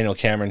Daniel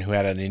Cameron, who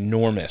had an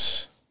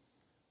enormous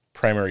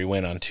primary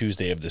win on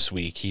Tuesday of this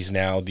week. He's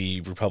now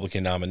the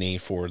Republican nominee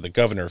for the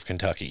governor of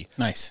Kentucky.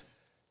 Nice.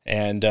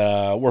 And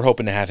we're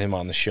hoping to have him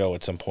on the show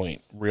at some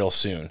point real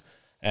soon,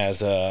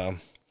 as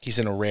he's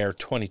in a rare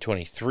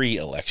 2023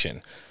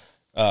 election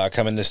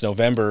coming this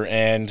November.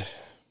 And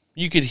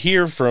you could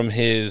hear from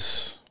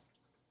his,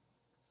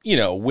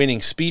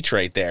 winning speech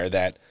right there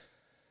that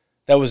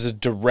was a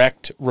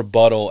direct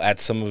rebuttal at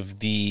some of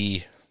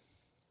the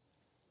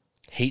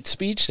hate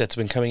speech that's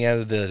been coming out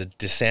of the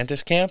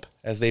DeSantis camp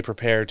as they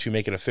prepare to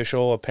make it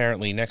official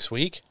apparently next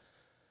week.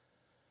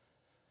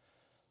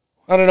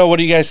 I don't know. What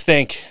do you guys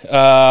think?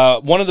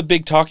 One of the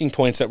big talking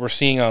points that we're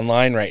seeing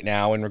online right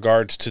now in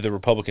regards to the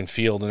Republican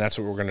field, and that's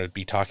what we're going to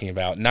be talking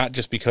about, not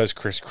just because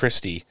Chris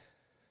Christie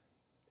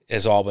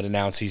has all but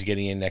announced he's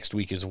getting in next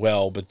week as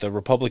well, but the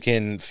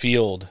Republican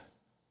field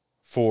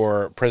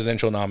for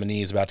presidential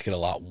nominee is about to get a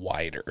lot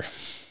wider.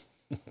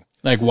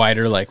 Like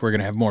wider, like we're going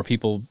to have more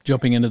people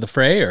jumping into the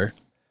fray, or?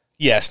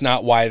 Yes,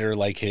 not wider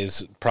like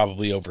his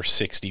probably over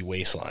 60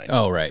 waistline.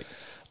 Oh, right.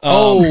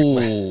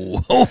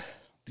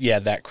 Yeah,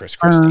 that Chris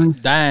Christie.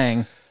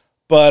 Dang.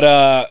 But,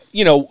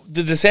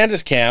 the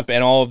DeSantis camp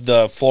and all of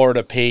the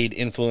Florida paid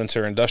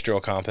influencer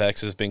industrial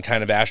complex has been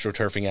kind of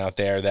astroturfing out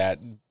there that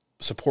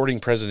supporting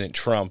President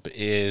Trump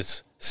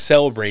is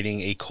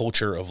celebrating a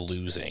culture of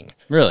losing.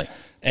 Really?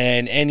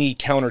 And any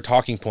counter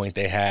talking point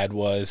they had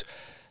was,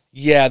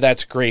 yeah,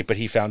 that's great, but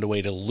he found a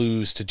way to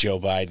lose to Joe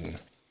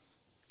Biden.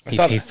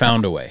 He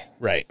found a way.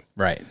 Right.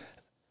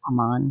 Come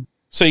on.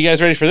 So you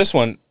guys ready for this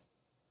one?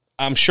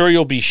 I'm sure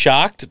you'll be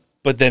shocked,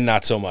 but then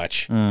not so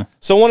much.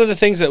 So one of the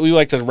things that we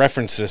like to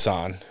reference this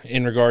on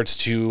in regards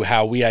to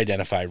how we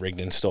identify rigged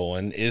and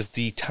stolen is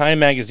the Time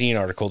Magazine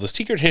article, The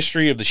Secret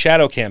History of the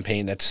Shadow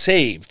Campaign That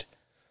Saved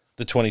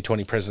the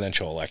 2020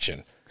 Presidential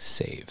Election.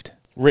 Saved.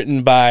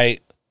 Written by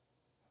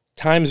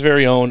Time's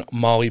very own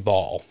Molly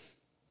Ball.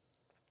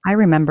 I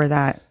remember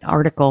that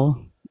article.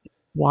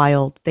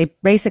 Wild. They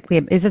basically,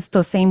 is this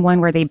the same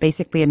one where they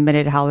basically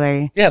admitted how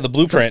they... Yeah, the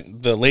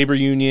blueprint, the labor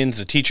unions,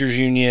 the teachers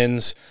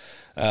unions,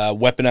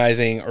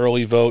 weaponizing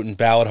early vote and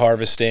ballot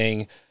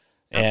harvesting,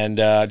 and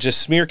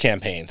just smear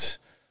campaigns.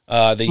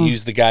 They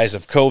used the guise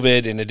of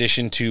COVID in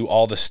addition to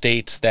all the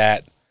states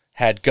that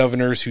had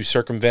governors who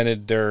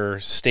circumvented their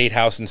state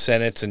house and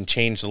senates and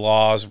changed the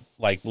laws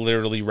like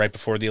literally right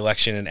before the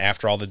election and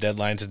after all the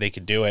deadlines that they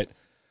could do it.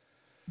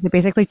 So they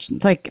basically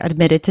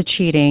admitted to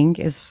cheating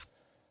is...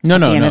 No.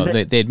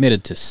 They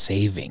admitted to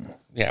saving.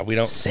 Yeah, we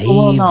don't... Saving.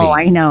 Well, no,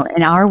 I know.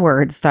 In our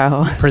words,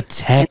 though.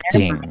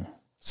 Protecting.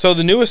 So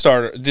the newest,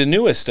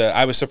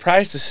 I was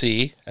surprised to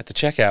see at the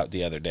checkout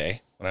the other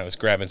day when I was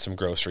grabbing some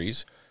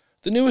groceries,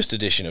 the newest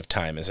edition of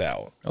Time is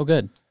out. Oh,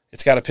 good.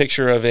 It's got a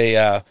picture of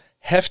a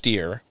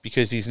heftier,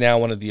 because he's now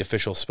one of the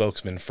official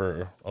spokesmen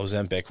for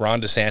Ozempic,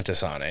 Ron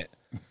DeSantis on it,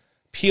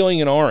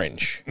 peeling an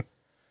orange.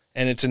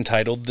 And it's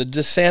entitled The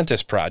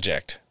DeSantis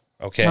Project.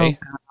 Okay?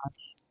 Oh,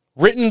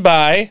 written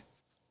by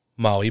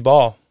Molly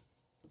Ball.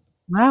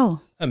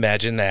 Wow.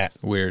 Imagine that.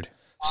 Weird.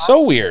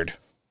 So weird.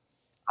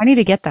 I need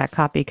to get that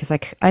copy because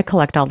I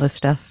collect all this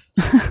stuff.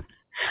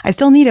 I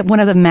still need one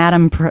of the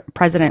Madam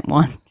President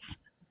ones.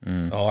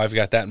 Oh, I've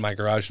got that in my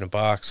garage in a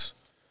box.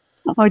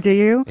 Oh, do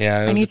you?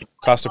 Yeah, it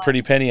cost a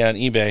pretty penny on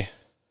eBay.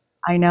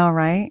 I know,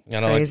 right? I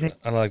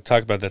don't like to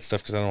talk about that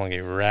stuff because I don't want to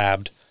get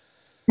rabbed.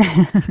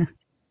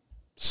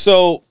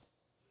 So,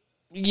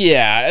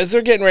 yeah, as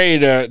they're getting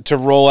ready to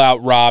roll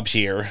out Rob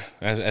here,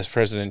 as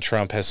President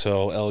Trump has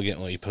so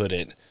elegantly put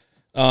it,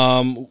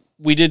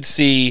 we did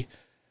see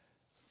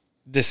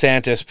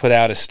DeSantis put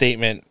out a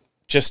statement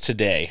just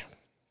today,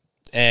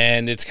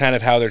 and it's kind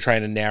of how they're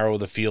trying to narrow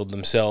the field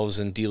themselves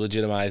and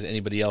delegitimize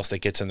anybody else that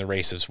gets in the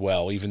race as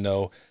well, even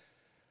though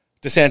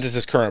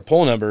DeSantis' current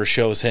poll number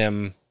shows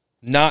him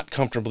not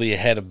comfortably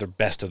ahead of the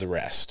best of the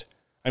rest.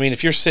 I mean,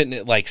 if you're sitting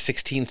at like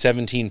 16,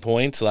 17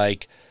 points,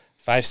 like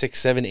 5, 6,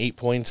 7, 8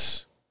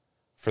 points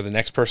for the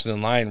next person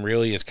in line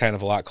really is kind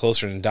of a lot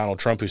closer than Donald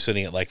Trump, who's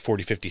sitting at like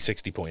 40, 50,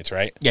 60 points,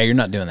 right? Yeah, you're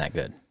not doing that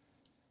good.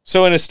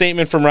 So in a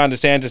statement from Ron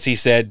DeSantis, he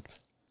said,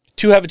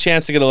 "To have a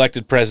chance to get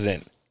elected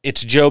president,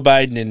 it's Joe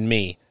Biden and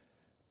me,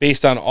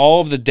 based on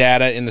all of the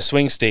data in the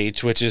swing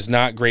states, which is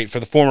not great for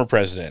the former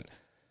president.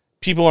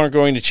 People aren't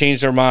going to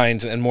change their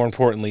minds and, more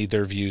importantly,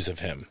 their views of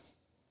him."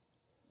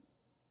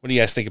 What do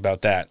you guys think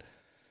about that?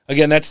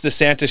 Again, that's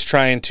DeSantis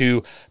trying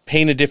to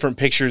paint a different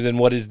picture than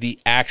what is the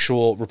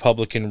actual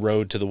Republican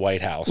road to the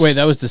White House. Wait,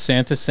 that was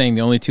DeSantis saying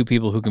the only two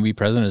people who can be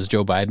president is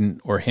Joe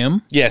Biden or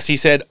him? Yes, he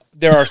said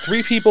there are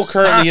 3 people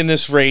currently in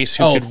this race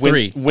who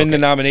could win the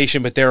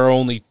nomination, but there are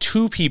only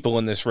 2 people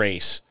in this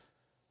race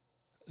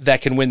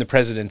that can win the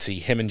presidency,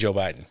 him and Joe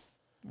Biden.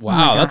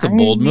 Wow, that's a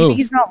bold move.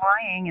 He's not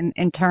lying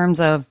in terms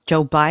of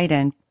Joe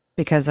Biden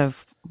because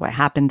of what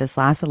happened this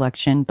last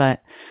election,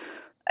 but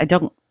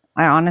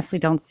I honestly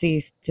don't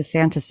see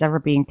DeSantis ever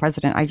being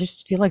president. I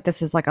just feel like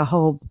this is like a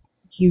whole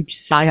huge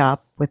psyop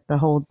with the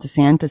whole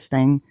DeSantis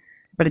thing.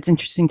 But it's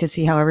interesting to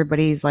see how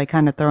everybody's like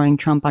kind of throwing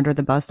Trump under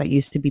the bus that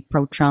used to be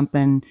pro-Trump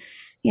and,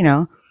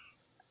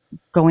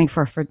 going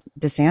for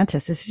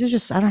DeSantis. This is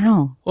just, I don't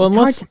know. Well, it's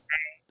hard to say.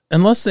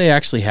 Unless they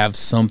actually have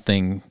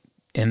something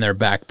in their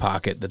back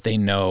pocket that they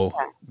know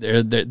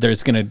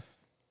there's going to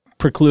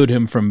preclude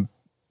him from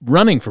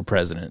running for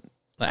president,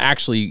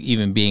 actually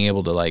even being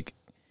able to like.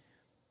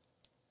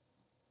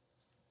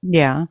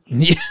 Yeah.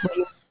 You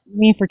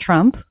mean for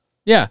Trump?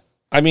 Yeah.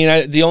 I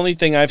mean, the only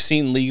thing I've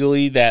seen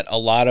legally that a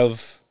lot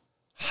of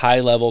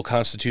high-level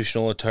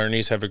constitutional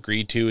attorneys have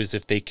agreed to is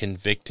if they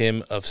convict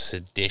him of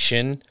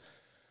sedition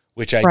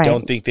which I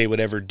don't think they would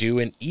ever do.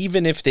 And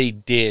even if they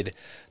did,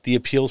 the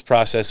appeals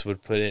process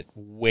would put it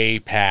way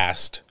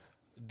past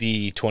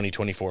the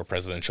 2024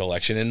 presidential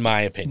election, in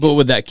my opinion. But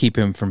would that keep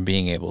him from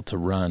being able to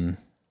run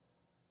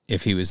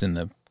if he was in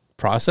the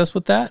process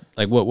with that?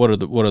 Like, what are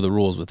the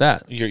rules with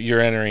that? You're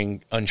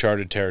entering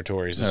uncharted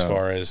territories as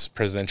far as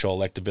presidential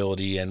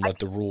electability and what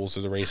the rules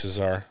of the races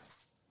are.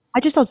 I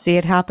just don't see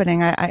it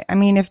happening. I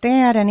mean, if they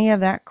had any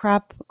of that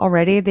crap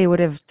already, they would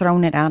have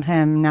thrown it at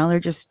him. Now they're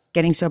just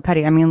getting so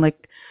petty. I mean,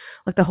 like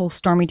the whole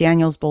Stormy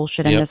Daniels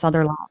bullshit and this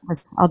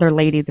other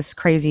lady, this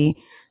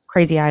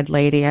crazy-eyed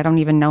lady. I don't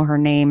even know her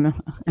name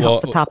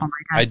off the top of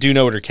my head. I do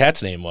know what her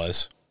cat's name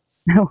was.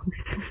 No.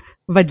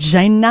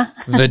 Vagina.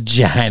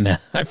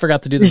 I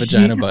forgot to do the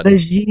vagina button.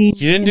 You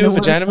didn't do a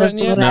vagina button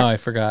yet? No, I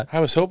forgot. I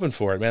was hoping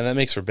for it, man. That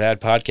makes for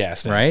bad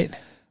podcasting. Right?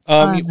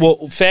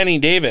 Well, Fannie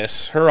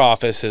Davis, her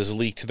office has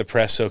leaked to the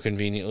press so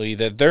conveniently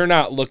that they're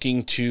not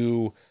looking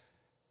to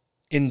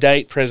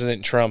indict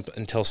President Trump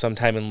until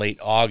sometime in late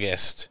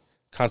August,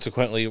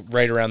 consequently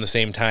right around the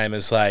same time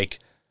as like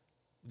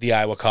the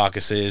Iowa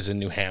caucuses in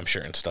New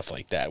Hampshire and stuff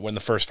like that, when the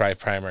first 5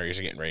 primaries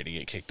are getting ready to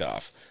get kicked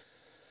off.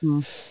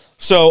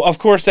 So, of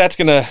course, that's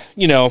going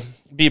to,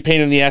 be a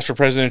pain in the ass for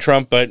President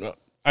Trump, but,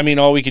 I mean,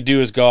 all we could do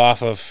is go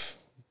off of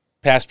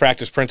past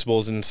practice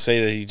principles and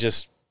say that he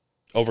just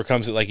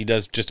overcomes it like he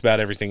does just about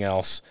everything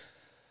else.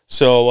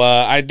 So,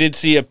 I did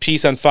see a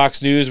piece on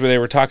Fox News where they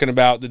were talking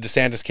about the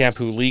DeSantis camp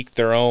who leaked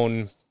their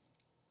own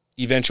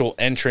eventual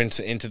entrance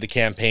into the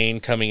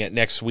campaign coming at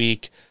next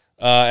week.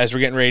 As we're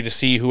getting ready to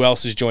see who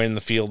else is joining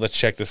the field, let's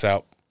check this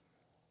out.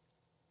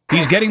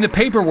 He's getting the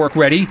paperwork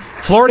ready.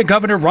 Florida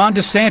Governor Ron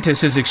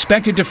DeSantis is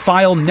expected to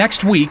file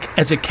next week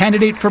as a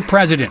candidate for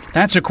president.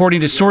 That's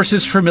according to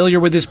sources familiar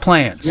with his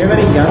plans. Do you have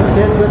any young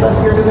kids with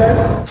us here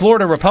today?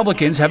 Florida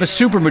Republicans have a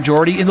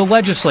supermajority in the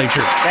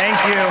legislature.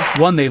 Thank you.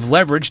 One they've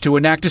leveraged to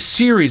enact a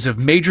series of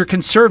major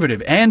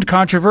conservative and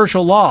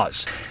controversial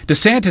laws.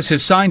 DeSantis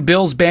has signed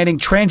bills banning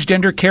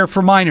transgender care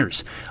for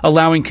minors,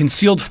 allowing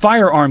concealed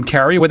firearm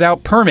carry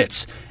without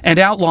permits, and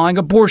outlawing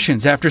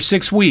abortions after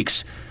 6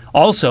 weeks.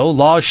 Also,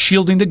 laws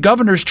shielding the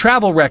governor's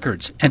travel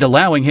records and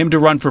allowing him to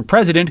run for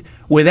president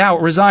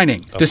without resigning.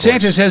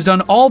 DeSantis has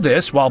done all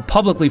this while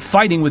publicly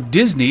fighting with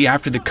Disney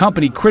after the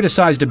company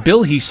criticized a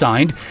bill he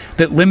signed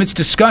that limits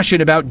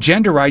discussion about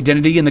gender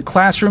identity in the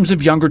classrooms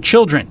of younger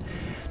children.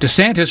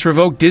 DeSantis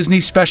revoked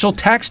Disney's special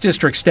tax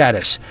district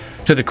status.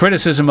 To the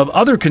criticism of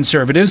other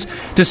conservatives,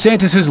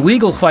 DeSantis'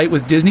 legal fight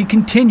with Disney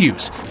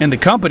continues, and the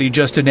company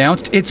just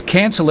announced it's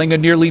canceling a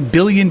nearly $1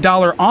 billion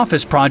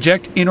office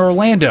project in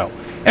Orlando.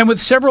 And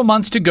with several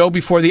months to go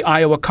before the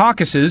Iowa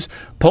caucuses,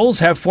 polls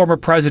have former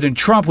President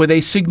Trump with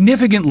a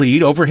significant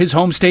lead over his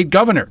home state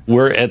governor.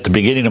 We're at the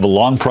beginning of a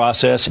long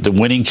process. The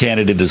winning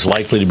candidate is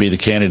likely to be the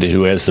candidate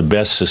who has the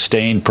best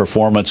sustained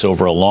performance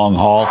over a long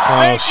haul.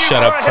 Oh,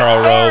 shut up, Karl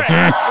Rove.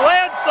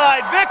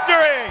 Landslide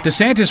victory!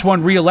 DeSantis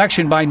won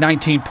re-election by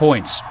 19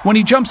 points. When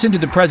he jumps into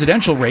the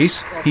presidential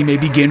race, he may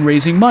begin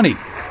raising money.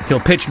 He'll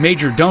pitch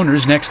major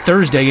donors next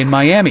Thursday in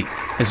Miami,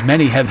 as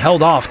many have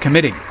held off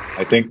committing.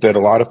 I think that a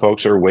lot of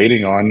folks are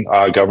waiting on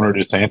Governor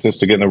DeSantis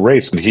to get in the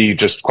race. He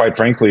just, quite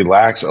frankly,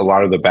 lacks a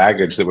lot of the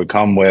baggage that would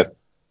come with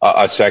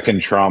a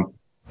second Trump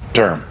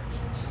term.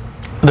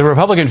 The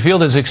Republican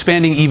field is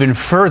expanding even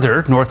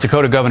further. North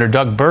Dakota Governor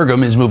Doug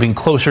Burgum is moving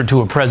closer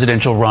to a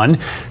presidential run.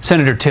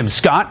 Senator Tim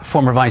Scott,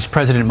 former Vice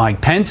President Mike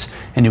Pence,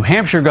 and New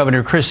Hampshire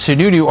Governor Chris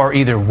Sununu are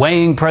either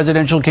weighing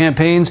presidential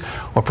campaigns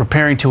or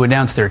preparing to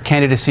announce their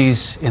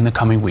candidacies in the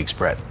coming weeks,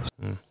 Brett.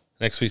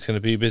 Next week's going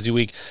to be a busy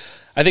week.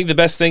 I think the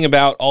best thing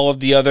about all of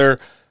the other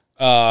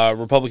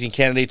Republican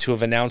candidates who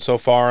have announced so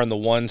far and the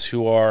ones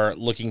who are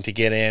looking to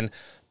get in,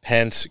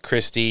 Pence,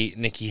 Christie,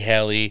 Nikki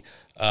Haley,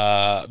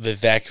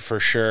 Vivek for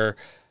sure,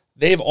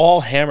 they've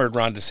all hammered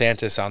Ron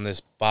DeSantis on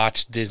this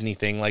botched Disney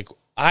thing. Like,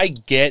 I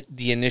get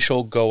the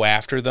initial go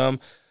after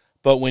them,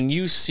 but when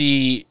you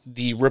see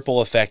the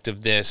ripple effect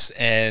of this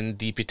and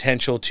the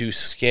potential to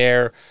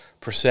scare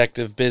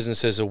prospective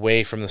businesses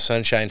away from the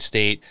Sunshine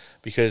State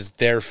because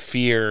their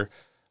fear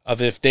of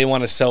if they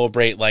want to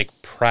celebrate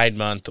like Pride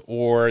Month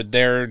or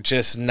they're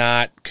just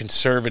not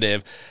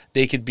conservative,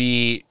 they could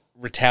be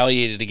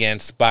retaliated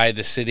against by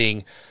the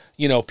sitting,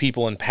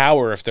 people in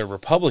power if they're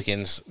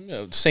Republicans.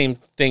 Same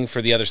thing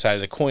for the other side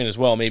of the coin as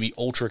well. Maybe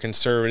ultra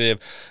conservative,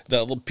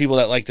 the people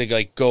that like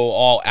to go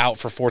all out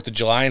for 4th of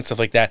July and stuff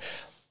like that.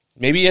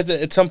 Maybe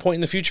at some point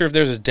in the future, if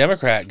there's a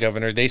Democrat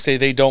governor, they say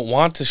they don't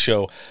want to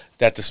show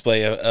that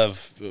display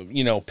of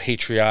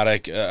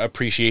patriotic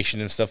appreciation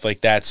and stuff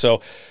like that.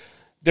 So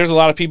there's a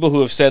lot of people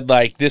who have said,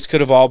 like, this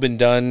could have all been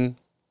done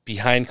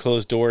behind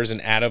closed doors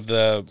and out of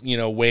the,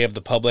 way of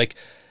the public.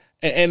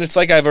 And it's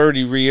like I've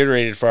already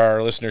reiterated for our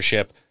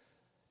listenership,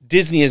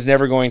 Disney is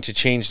never going to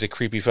change the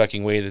creepy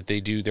fucking way that they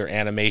do their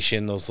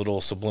animation, those little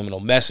subliminal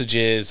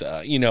messages,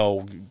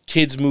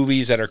 kids'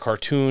 movies that are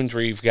cartoons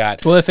where you've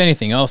got... Well, if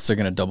anything else, they're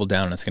going to double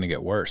down and it's going to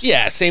get worse.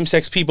 Yeah,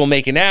 same-sex people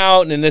making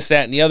out and this,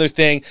 that, and the other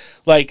thing.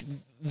 Like,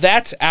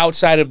 that's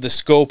outside of the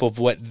scope of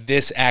what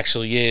this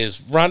actually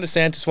is. Ron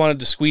DeSantis wanted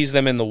to squeeze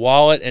them in the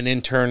wallet, and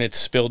in turn it's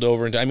spilled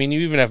over into, I mean, you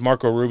even have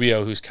Marco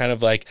Rubio, who's kind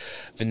of like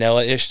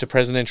vanilla-ish to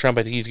President Trump.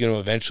 I think he's going to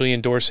eventually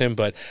endorse him,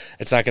 but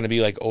it's not going to be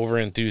like over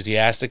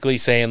enthusiastically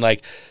saying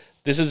like,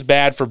 this is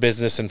bad for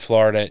business in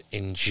Florida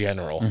in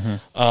general.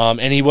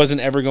 And he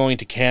wasn't ever going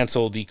to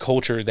cancel the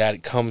culture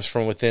that comes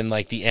from within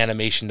like the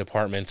animation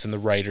departments and the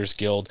Writers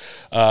Guild,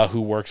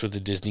 who works with the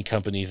Disney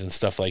companies and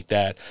stuff like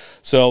that.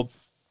 So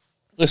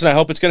listen, I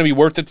hope it's going to be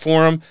worth it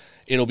for him.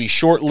 It'll be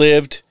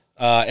short-lived.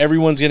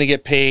 Everyone's going to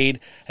get paid,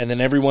 and then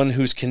everyone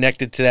who's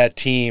connected to that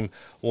team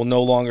will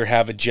no longer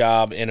have a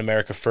job in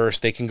America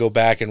First. They can go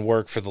back and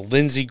work for the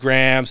Lindsey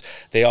Grahams.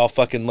 They all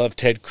fucking love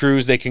Ted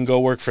Cruz. They can go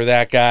work for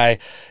that guy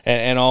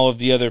and all of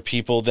the other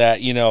people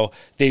that, you know,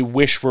 they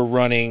wish were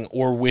running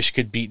or wish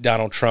could beat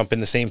Donald Trump in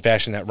the same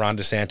fashion that Ron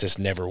DeSantis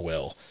never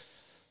will.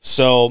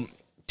 So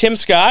Tim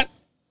Scott,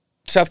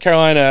 South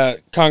Carolina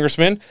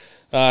congressman,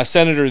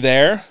 senator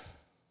there,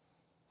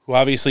 who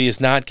obviously is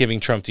not giving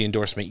Trump the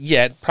endorsement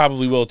yet,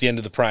 probably will at the end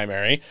of the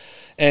primary.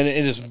 And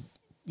it is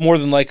more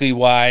than likely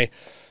why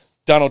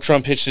Donald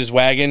Trump hitched his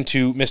wagon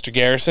to Mr.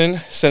 Garrison,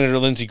 Senator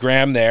Lindsey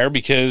Graham there,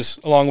 because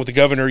along with the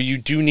governor, you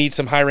do need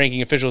some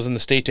high-ranking officials in the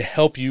state to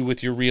help you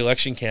with your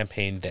re-election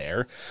campaign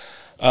there.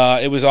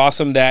 It was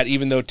awesome that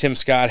even though Tim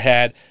Scott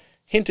had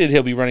hinted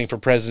he'll be running for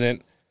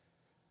president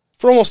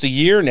for almost a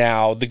year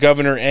now, the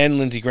governor and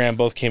Lindsey Graham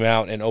both came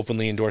out and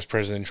openly endorsed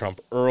President Trump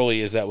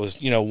early, as that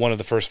was, you know, one of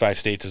the first 5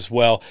 states as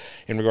well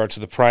in regards to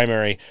the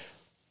primary.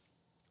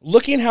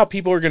 Looking how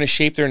people are going to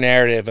shape their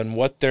narrative and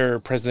what their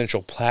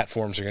presidential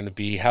platforms are going to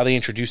be, how they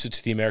introduce it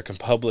to the American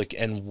public,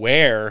 and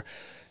where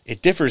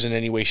it differs in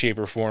any way, shape,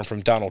 or form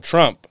from Donald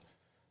Trump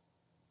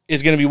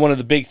is going to be one of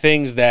the big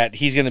things that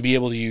he's going to be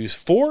able to use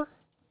for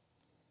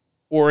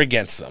or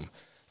against them.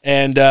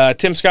 And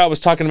Tim Scott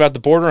was talking about the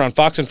border on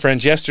Fox and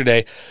Friends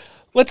yesterday.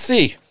 Let's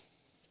see.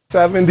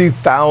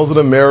 70,000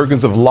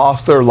 Americans have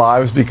lost their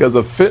lives because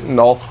of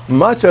fentanyl,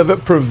 much of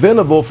it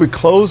preventable if we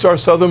closed our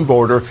southern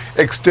border,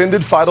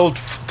 extended Title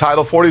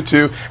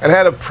 42, and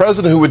had a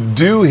president who would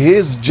do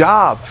his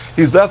job.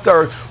 He's left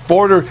our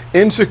border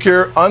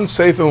insecure,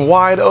 unsafe, and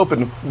wide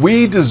open.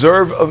 We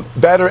deserve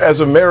better as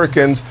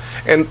Americans.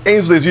 And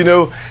Ainsley, as you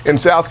know, in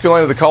South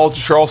Carolina, the College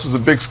of Charleston is a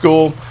big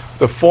school.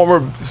 The former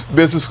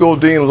business school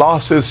dean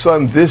lost his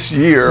son this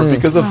year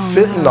because of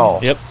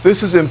fentanyl. Yep.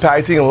 This is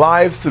impacting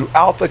lives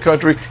throughout the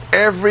country.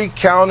 Every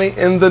county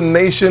in the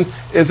nation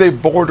is a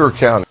border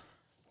county.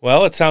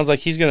 Well, it sounds like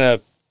he's going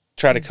to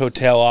try to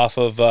coattail off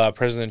of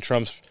President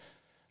Trump's,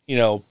 you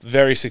know,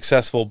 very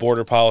successful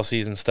border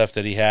policies and stuff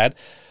that he had.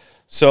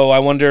 So I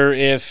wonder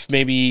if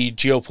maybe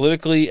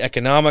geopolitically,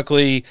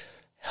 economically,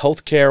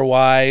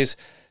 healthcare-wise,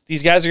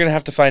 these guys are going to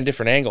have to find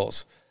different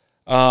angles.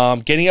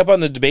 Getting up on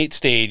the debate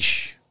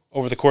stage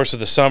over the course of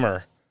the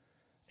summer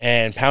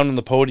and pounding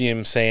the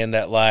podium saying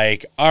that,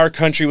 like, our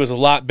country was a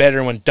lot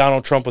better when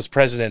Donald Trump was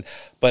president,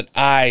 but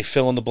I,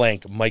 fill in the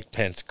blank, Mike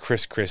Pence,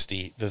 Chris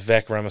Christie,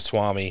 Vivek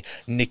Ramaswamy,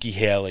 Nikki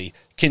Haley,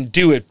 can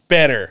do it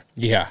better.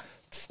 Yeah.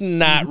 It's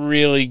not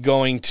really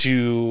going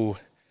to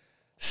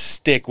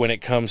stick when it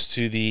comes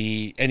to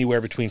the anywhere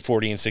between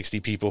 40 and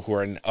 60 people who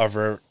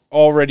are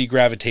already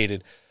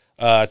gravitated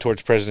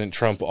towards President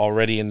Trump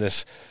already in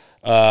this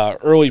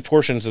early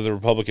portions of the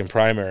Republican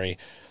primary.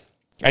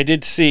 I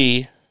did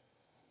see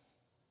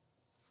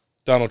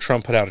Donald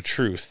Trump put out a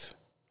truth.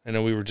 I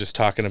know we were just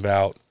talking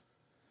about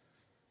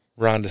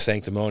Ron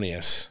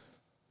DeSanctimonious.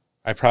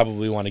 I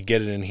probably want to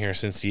get it in here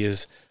since he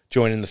is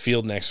joining the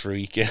field next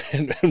week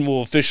and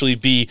will officially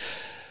be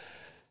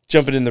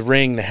jumping in the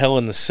ring, the hell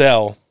in the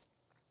cell.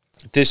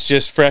 This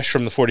just fresh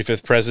from the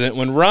 45th president.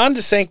 When Ron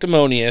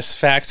DeSanctimonious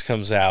facts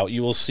comes out,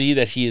 you will see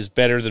that he is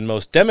better than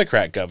most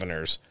Democrat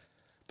governors,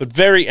 but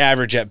very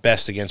average at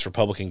best against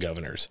Republican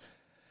governors.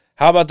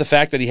 How about the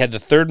fact that he had the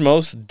third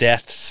most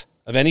deaths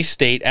of any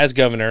state as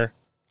governor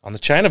on the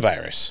China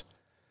virus?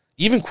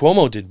 Even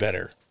Cuomo did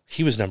better.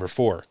 He was number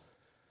 4.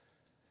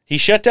 He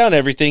shut down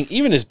everything,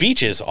 even his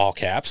beaches, all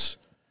caps.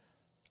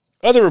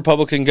 Other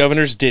Republican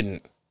governors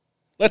didn't.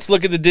 Let's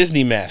look at the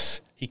Disney mess.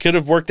 He could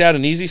have worked out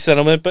an easy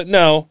settlement, but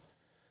no.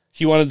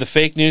 He wanted the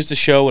fake news to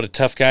show what a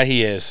tough guy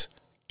he is.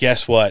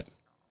 Guess what?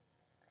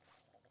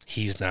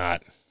 He's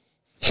not.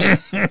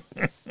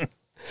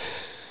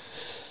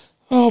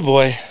 Oh,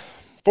 boy.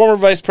 Former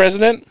Vice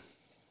President,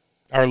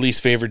 our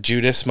least favorite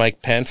Judas,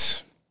 Mike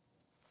Pence,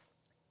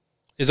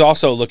 is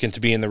also looking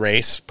to be in the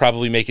race,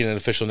 probably making it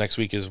official next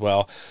week as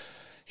well.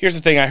 Here's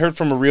the thing. I heard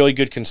from a really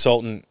good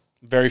consultant,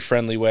 very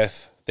friendly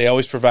with. They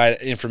always provide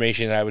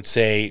information I would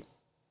say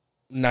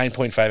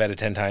 9.5 out of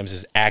 10 times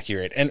is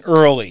accurate and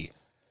early.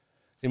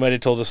 They might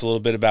have told us a little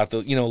bit about the,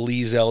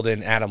 Lee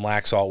Zeldin, Adam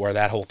Laxalt, where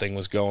that whole thing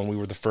was going. We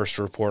were the first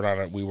to report on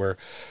it. We were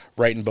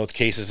right in both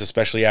cases,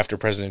 especially after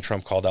President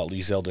Trump called out Lee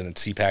Zeldin at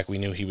CPAC. We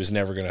knew he was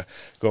never going to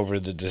go over to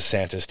the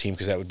DeSantis team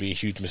because that would be a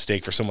huge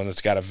mistake for someone that's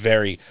got a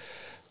very...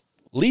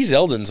 Lee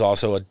Zeldin's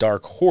also a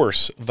dark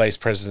horse vice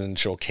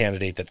presidential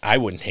candidate that I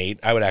wouldn't hate.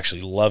 I would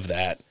actually love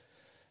that.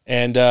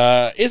 And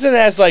isn't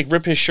as like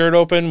rip his shirt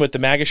open with the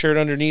MAGA shirt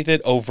underneath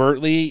it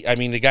overtly. I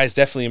mean, the guy's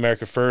definitely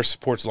America first,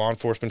 supports law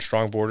enforcement,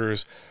 strong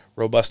borders,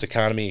 robust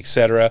economy,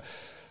 etc.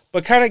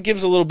 But kind of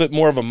gives a little bit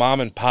more of a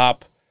mom and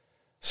pop,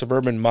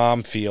 suburban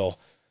mom feel.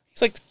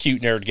 He's like the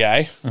cute nerd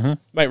guy.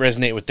 Might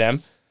resonate with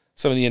them.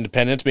 Some of the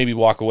independents, maybe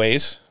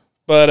walkaways.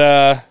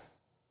 But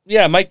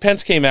yeah, Mike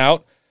Pence came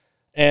out.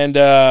 And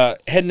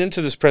heading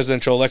into this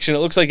presidential election, it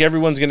looks like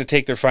everyone's going to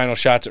take their final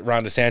shots at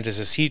Ron DeSantis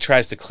as he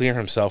tries to clear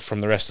himself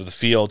from the rest of the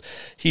field.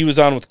 He was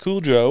on with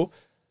Cool Joe,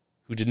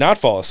 who did not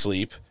fall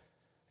asleep,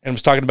 and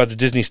was talking about the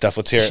Disney stuff.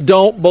 Let's hear it.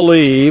 Don't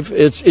believe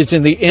it's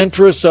in the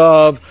interest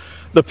of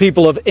the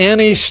people of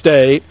any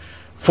state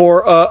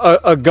for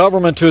a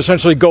government to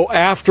essentially go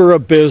after a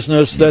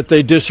business that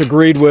they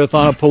disagreed with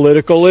on a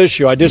political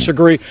issue. I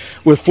disagree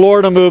with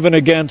Florida moving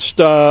against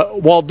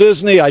Walt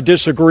Disney. I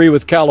disagree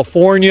with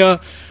California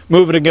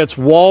moving against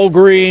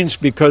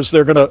Walgreens because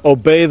they're going to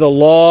obey the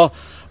law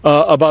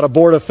about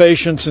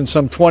abortifacients in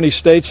some 20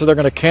 states, so they're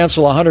going to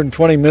cancel a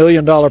 $120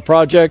 million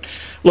project.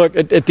 Look,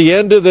 at the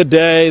end of the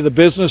day, the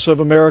business of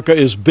America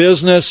is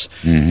business,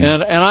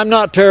 and I'm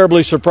not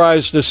terribly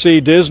surprised to see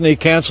Disney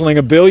canceling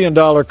a $1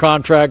 billion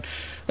contract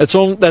that's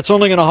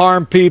only going to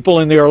harm people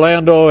in the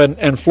Orlando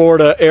and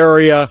Florida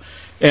area.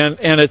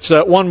 And it's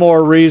one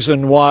more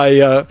reason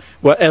why,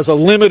 as a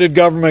limited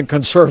government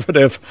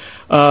conservative,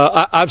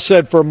 I've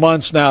said for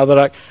months now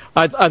that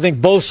I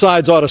think both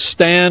sides ought to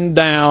stand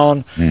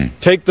down,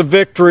 take the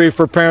victory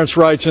for parents'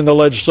 rights in the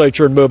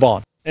legislature, and move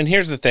on. And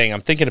here's the thing.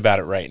 I'm thinking about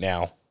it right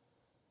now.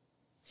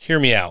 Hear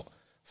me out.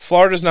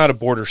 Florida's not a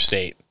border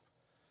state.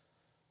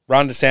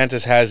 Ron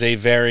DeSantis has a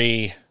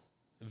very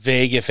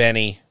vague, if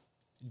any,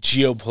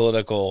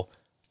 geopolitical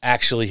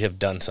actually have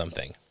done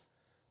something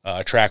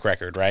track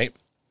record, right?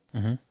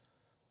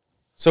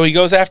 So he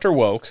goes after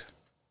woke.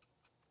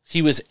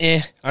 He was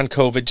on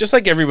COVID, just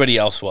like everybody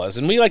else was.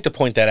 And we like to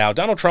point that out.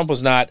 Donald Trump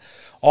was not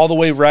all the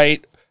way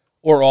right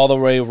or all the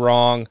way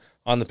wrong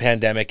on the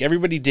pandemic.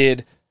 Everybody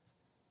did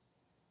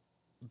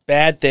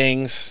bad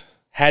things,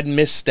 had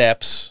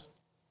missteps,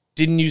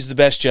 didn't use the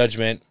best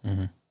judgment.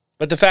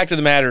 But the fact of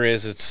the matter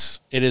is,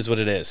 it is what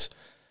it is.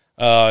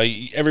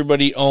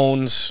 Everybody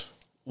owns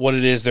what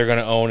it is they're going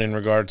to own in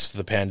regards to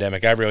the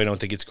pandemic. I really don't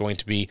think it's going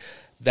to be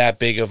that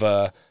big of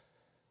a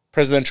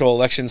presidential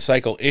election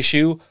cycle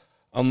issue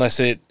unless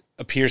it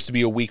appears to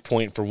be a weak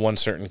point for one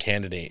certain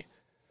candidate.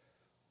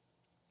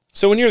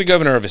 So when you're the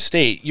governor of a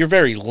state, you're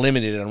very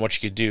limited on what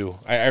you could do.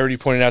 I already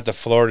pointed out that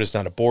Florida is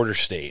not a border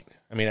state.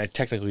 I mean,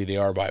 technically they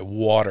are by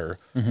water,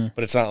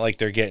 but it's not like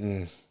they're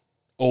getting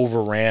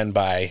overran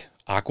by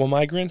aqua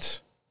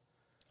migrants.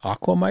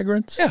 Aqua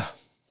migrants? Yeah.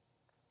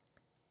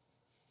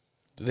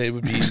 They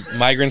would be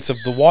migrants of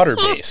the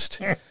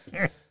water-based.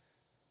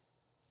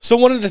 So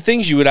one of the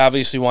things you would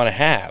obviously want to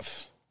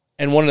have,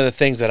 and one of the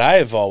things that I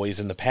have always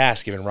in the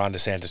past given Ron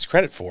DeSantis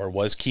credit for,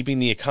 was keeping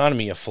the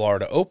economy of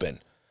Florida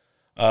open.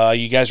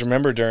 You guys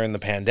remember during the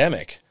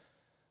pandemic,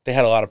 they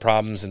had a lot of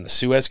problems in the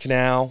Suez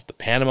Canal, the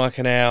Panama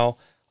Canal,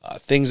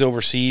 things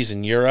overseas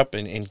in Europe,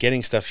 and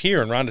getting stuff here.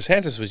 And Ron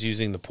DeSantis was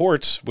using the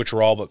ports, which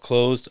were all but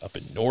closed, up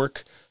in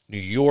Newark, New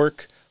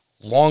York,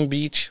 Long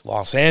Beach,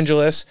 Los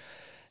Angeles,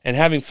 and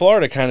having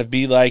Florida kind of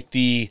be like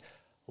the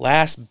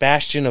last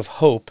bastion of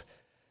hope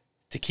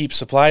to keep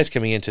supplies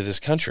coming into this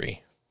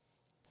country.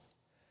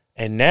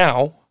 And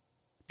now,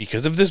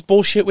 because of this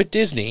bullshit with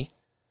Disney,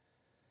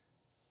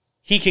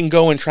 he can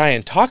go and try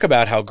and talk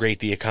about how great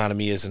the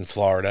economy is in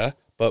Florida,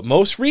 but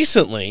most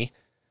recently,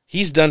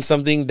 he's done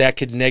something that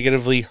could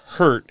negatively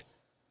hurt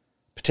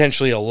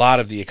potentially a lot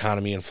of the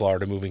economy in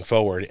Florida moving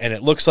forward. And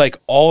it looks like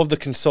all of the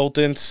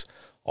consultants,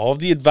 all of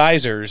the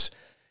advisors,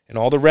 and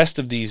all the rest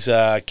of these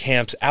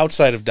camps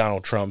outside of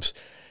Donald Trump's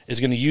is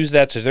going to use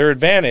that to their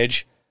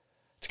advantage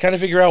to kind of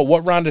figure out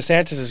what Ron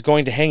DeSantis is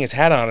going to hang his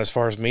hat on as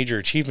far as major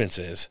achievements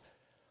is.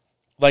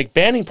 Like,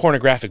 banning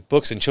pornographic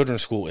books in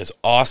children's school is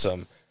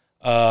awesome.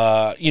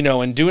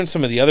 And doing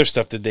some of the other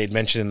stuff that they'd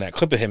mentioned in that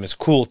clip of him is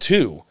cool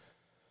too.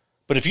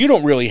 But if you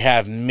don't really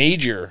have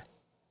major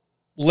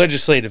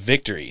legislative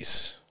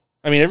victories,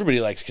 I mean, everybody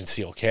likes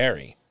concealed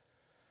carry.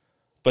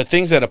 But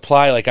things that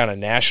apply like on a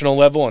national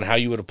level and how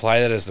you would apply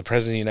that as the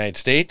President of the United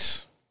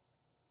States,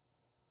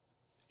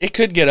 it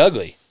could get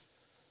ugly.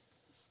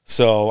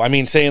 So, I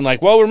mean, saying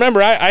like, well,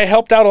 remember, I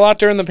helped out a lot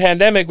during the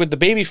pandemic with the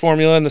baby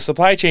formula and the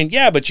supply chain.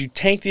 Yeah, but you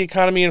tanked the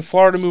economy in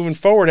Florida moving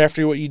forward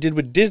after what you did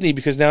with Disney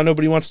because now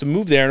nobody wants to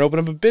move there and open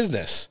up a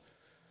business.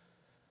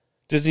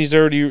 Disney's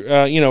already,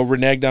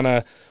 reneged on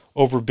a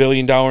over $1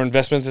 billion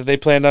investment that they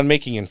planned on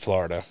making in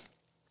Florida.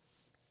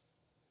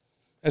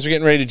 As we're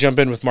getting ready to jump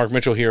in with Mark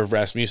Mitchell here of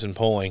Rasmussen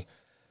Polling,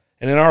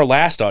 and in our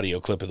last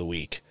audio clip of the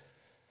week,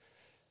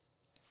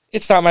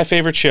 it's not my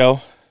favorite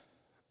show.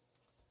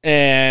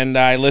 And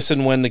I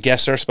listen when the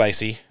guests are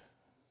spicy.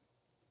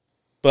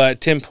 But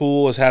Tim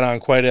Pool has had on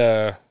quite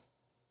a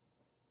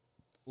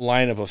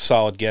lineup of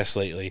solid guests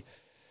lately.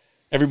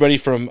 Everybody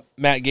from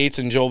Matt Gaetz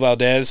and Joel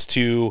Valdez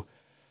to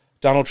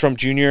Donald Trump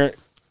Jr.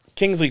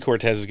 Kingsley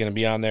Cortez is going to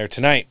be on there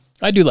tonight.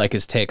 I do like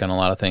his take on a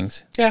lot of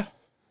things. Yeah.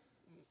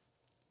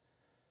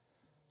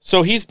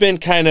 So he's been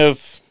kind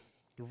of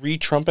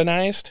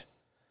re-Trumpanized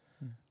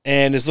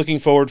and is looking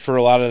forward for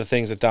a lot of the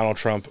things that Donald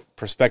Trump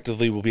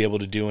prospectively will be able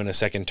to do in a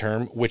second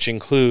term, which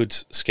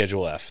includes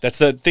Schedule F. I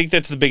think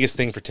that's the biggest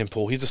thing for Tim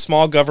Pool. He's a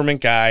small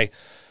government guy.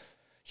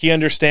 He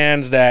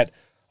understands that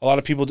a lot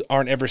of people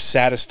aren't ever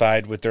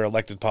satisfied with their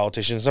elected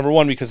politicians. Number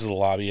one, because of the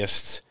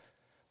lobbyists,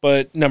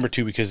 but number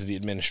two, because of the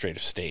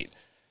administrative state.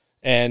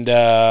 And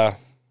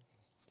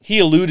he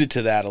alluded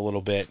to that a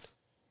little bit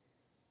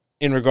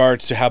in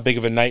regards to how big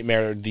of a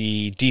nightmare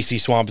the D.C.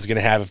 swamp is going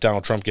to have if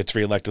Donald Trump gets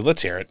reelected.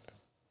 Let's hear it.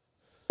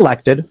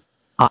 Elected,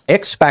 I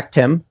expect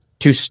him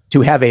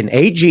to have an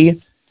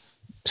AG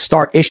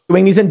start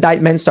issuing these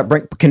indictments,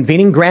 start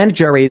convening grand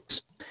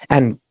juries,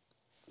 and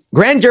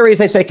grand juries,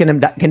 they say, can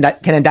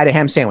indict a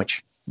ham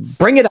sandwich.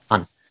 Bring it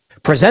on.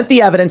 Present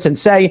the evidence and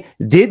say,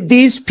 did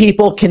these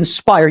people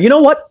conspire? You know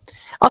what?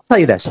 I'll tell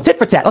you this. Tit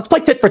for tat. Let's play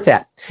tit for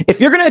tat.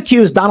 If you're going to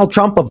accuse Donald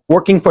Trump of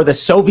working for the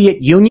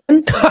Soviet Union,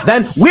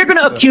 then we're going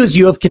to accuse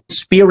you of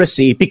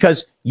conspiracy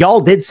because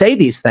y'all did say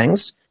these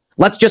things.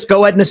 Let's just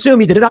go ahead and assume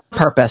you did it on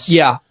purpose.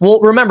 Yeah. Well,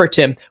 remember,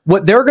 Tim,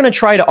 what they're going to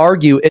try to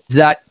argue is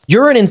that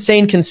you're an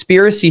insane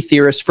conspiracy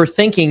theorist for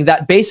thinking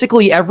that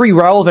basically every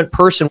relevant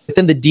person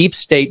within the deep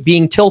state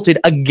being tilted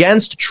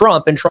against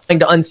Trump and trying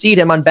to unseat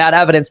him on bad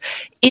evidence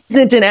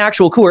isn't an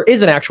actual coup or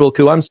is an actual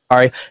coup. I'm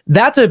sorry.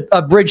 That's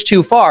a bridge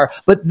too far.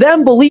 But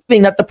them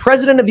believing that the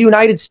president of the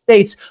United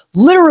States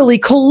literally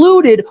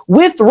colluded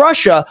with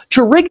Russia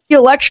to rig the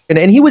election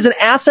and he was an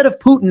asset of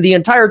Putin the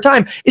entire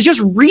time is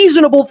just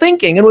reasonable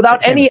thinking. And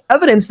without any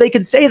evidence, they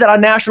could say that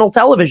on national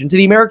television to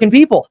the American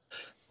people.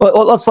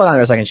 Well, let's slow down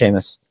there a second,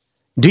 Seamus.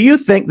 Do you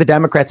think the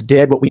Democrats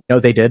did what we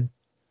know they did?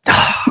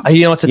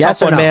 You know, it's a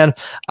tough one, man.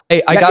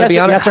 I got to be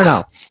honest. Yes or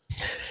no?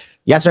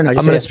 Yes or no? I'm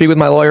going to speak with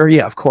my lawyer.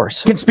 Yeah, of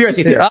course.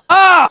 Conspiracy theory.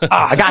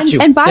 I got you.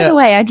 And by the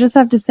way, I just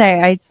have to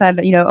say, I said,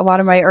 a lot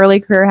of my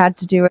early career had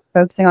to do with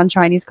focusing on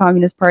Chinese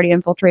Communist Party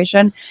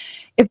infiltration.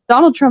 If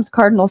Donald Trump's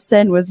cardinal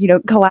sin was,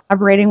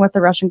 collaborating with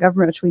the Russian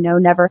government, which we know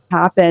never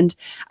happened,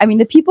 I mean,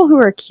 the people who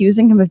are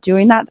accusing him of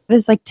doing that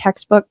is like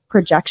textbook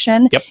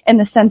projection in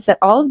the sense that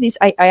all of these,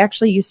 I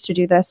actually used to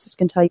do this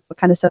can tell you what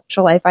kind of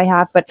social life I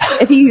have, but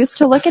if you used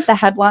to look at the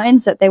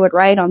headlines that they would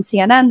write on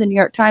CNN, the New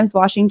York Times,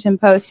 Washington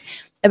Post,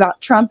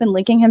 about Trump and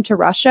linking him to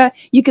Russia,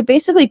 you could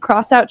basically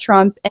cross out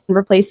Trump and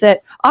replace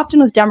it often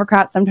with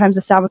Democrats, sometimes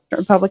establishment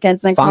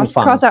Republicans, and then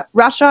cross out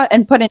Russia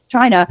and put in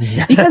China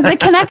because the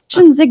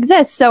connections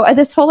exist. So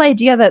this whole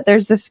idea that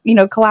there's this,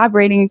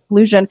 collaborating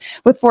collusion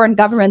with foreign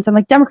governments, I'm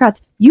like,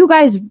 Democrats, you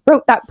guys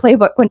wrote that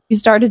playbook when you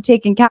started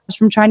taking cash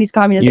from Chinese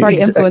Communist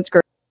Party influence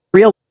groups.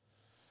 Real.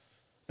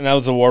 And that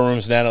was the War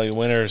Room's Natalie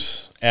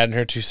Winters adding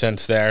her 2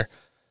 cents there.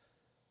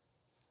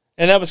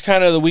 And that was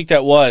kind of the week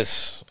that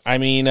was. I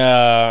mean,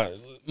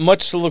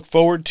 much to look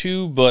forward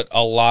to, but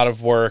a lot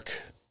of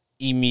work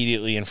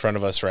immediately in front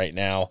of us right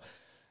now.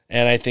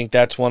 And I think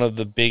that's one of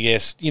the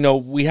biggest,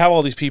 we have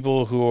all these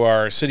people who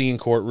are sitting in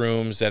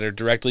courtrooms that are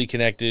directly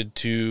connected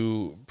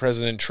to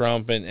President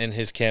Trump and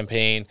his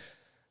campaign.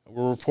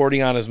 We're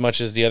reporting on as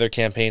much as the other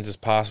campaigns as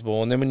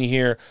possible. And then when you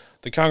hear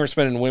the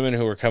congressmen and women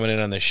who are coming in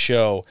on this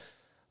show,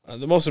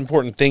 the most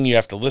important thing you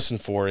have to listen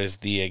for is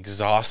the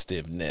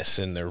exhaustiveness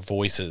in their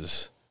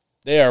voices.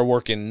 They are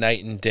working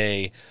night and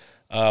day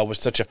with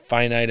such a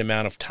finite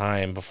amount of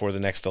time before the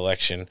next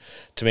election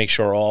to make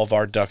sure all of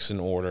our ducks in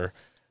order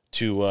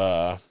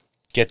to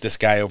get this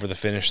guy over the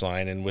finish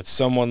line. And with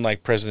someone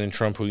like President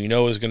Trump, who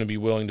is going to be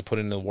willing to put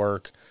in the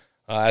work,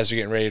 as they're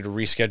getting ready to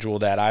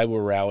reschedule that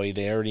Iowa rally,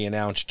 they already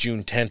announced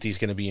June 10th he's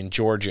going to be in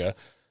Georgia.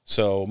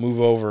 So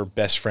move over,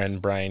 best friend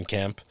Brian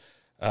Kemp.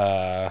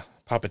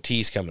 Papa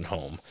T's coming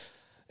home.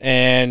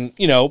 And,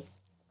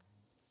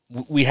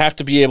 we have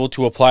to be able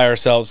to apply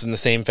ourselves in the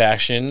same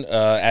fashion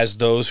as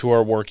those who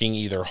are working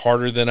either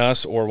harder than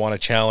us or want to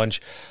challenge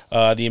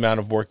the amount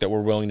of work that we're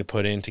willing to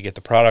put in to get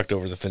the product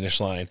over the finish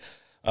line.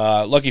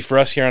 Lucky for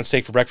us here on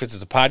Steak for Breakfast,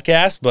 it's a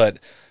podcast, but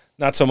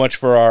not so much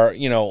for our,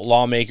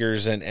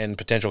 lawmakers and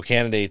potential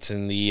candidates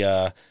in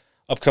the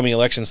upcoming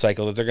election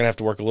cycle, that they're going to have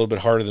to work a little bit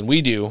harder than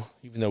we do,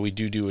 even though we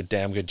do a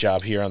damn good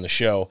job here on the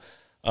show,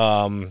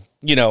 to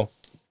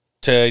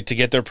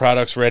get their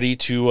products ready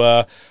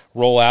to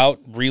roll out,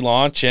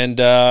 relaunch,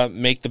 and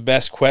make the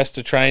best quest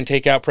to try and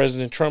take out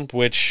President Trump,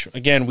 which,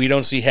 again, we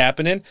don't see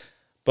happening.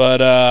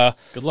 But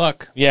good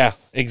luck. Yeah,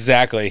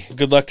 exactly.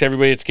 Good luck to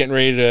everybody that's getting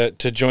ready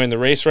to join the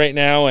race right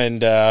now,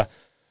 and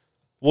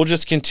we'll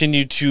just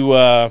continue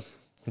to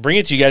bring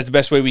it to you guys the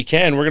best way we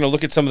can. We're going to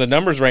look at some of the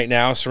numbers right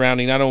now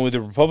surrounding not only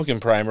the Republican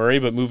primary,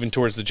 but moving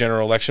towards the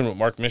general election with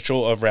Mark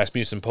Mitchell of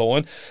Rasmussen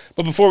Poland.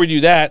 But before we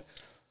do that,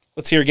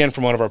 let's hear again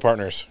from one of our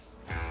partners.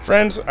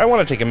 Friends, I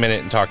want to take a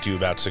minute and talk to you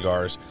about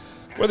cigars.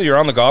 Whether you're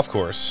on the golf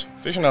course,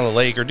 fishing on the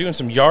lake, or doing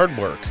some yard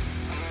work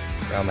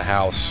around the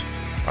house,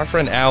 our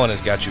friend Alan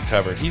has got you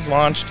covered. He's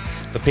launched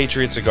the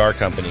Patriot Cigar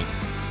Company.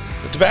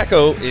 The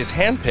tobacco is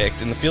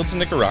hand-picked in the fields of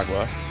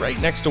Nicaragua, right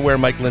next to where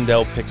Mike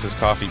Lindell picks his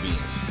coffee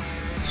beans.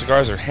 The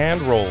cigars are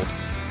hand-rolled,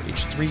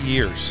 aged 3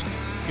 years.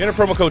 If you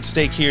enter promo code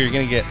STEAK here, you're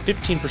going to get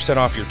 15%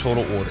 off your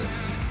total order.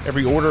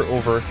 Every order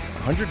over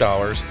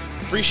 $100,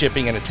 free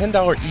shipping, and a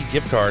 $10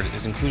 e-gift card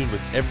is included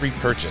with every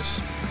purchase.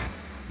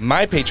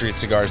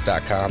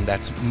 MyPatriotCigars.com.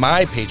 That's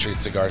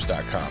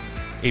MyPatriotCigars.com.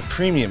 A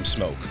premium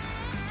smoke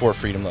for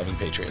freedom-loving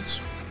patriots.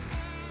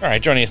 All right,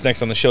 joining us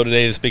next on the show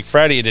today, this big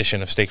Friday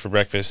edition of Steak for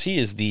Breakfast. He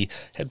is the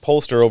head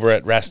pollster over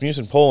at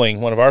Rasmussen Polling,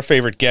 one of our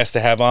favorite guests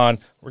to have on.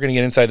 We're going to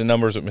get inside the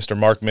numbers with Mr.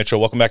 Mark Mitchell.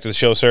 Welcome back to the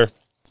show, sir.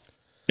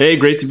 Hey,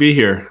 great to be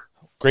here.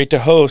 Great to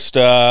host.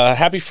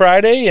 Happy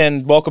Friday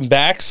and welcome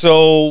back.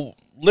 So,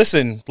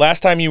 listen, last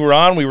time you were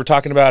on, we were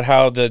talking about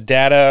how the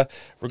data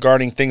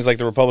regarding things like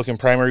the Republican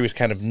primary was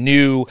kind of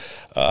new.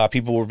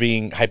 People were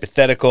being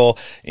hypothetical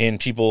in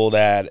people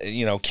that,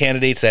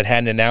 candidates that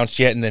hadn't announced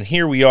yet. And then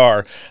here we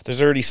are.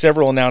 There's already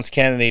several announced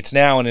candidates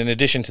now. And in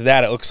addition to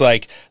that, it looks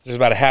like there's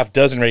about a half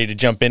dozen ready to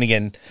jump in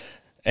again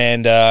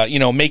and,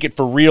 make it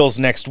for reals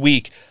next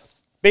week.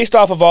 Based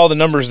off of all the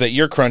numbers that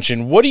you're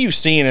crunching, what are you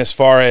seeing as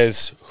far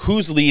as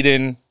who's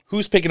leading,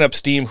 who's picking up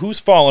steam, who's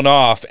falling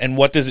off, and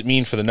what does it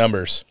mean for the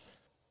numbers?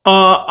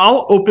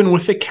 I'll open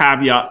with a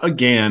caveat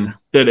again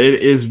that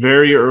it is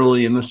very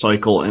early in the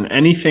cycle and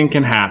anything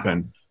can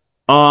happen.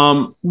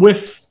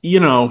 With,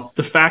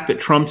 the fact that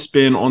Trump's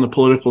been on the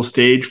political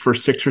stage for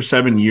 6 or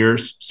 7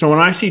 years. So when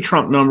I see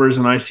Trump numbers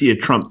and I see a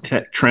Trump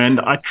trend,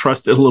 I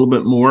trust it a little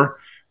bit more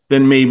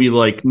than maybe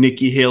like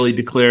Nikki Haley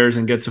declares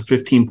and gets a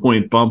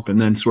 15-point bump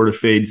and then sort of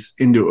fades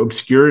into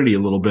obscurity a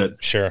little bit.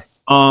 Sure.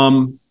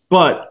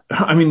 But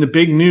I mean, the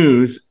big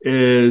news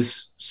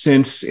is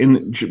just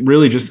in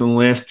the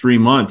last 3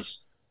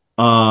 months,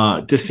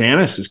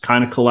 DeSantis has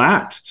kind of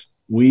collapsed.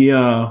 We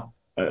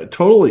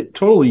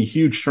totally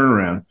huge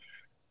turnaround.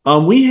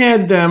 We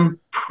had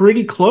them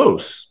pretty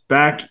close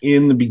back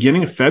in the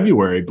beginning of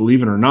February,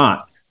 believe it or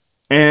not.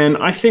 And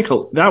I think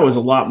that was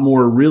a lot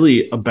more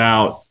really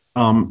about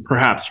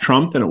perhaps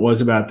Trump than it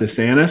was about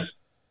DeSantis.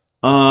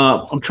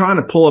 I'm trying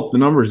to pull up the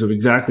numbers of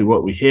exactly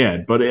what we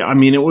had, but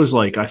it was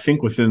like, I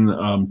think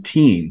within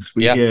teens.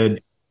 We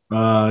had,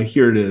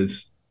 here it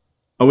is.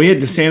 We had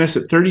DeSantis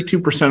at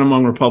 32%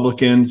 among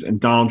Republicans and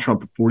Donald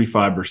Trump at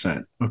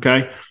 45%.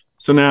 Okay.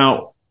 So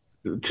now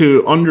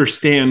to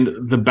understand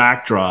the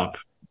backdrop,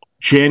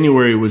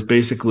 January was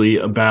basically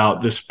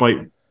about this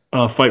fight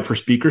for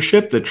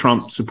speakership that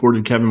Trump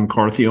supported Kevin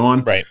McCarthy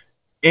on. Right.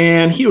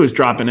 And he was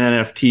dropping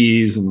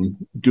NFTs and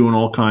doing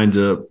all kinds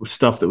of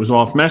stuff that was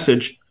off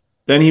message.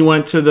 Then he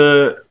went to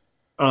the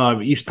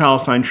East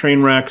Palestine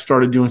train wreck,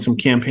 started doing some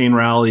campaign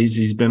rallies.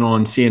 He's been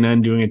on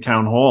CNN doing a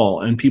town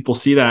hall, and people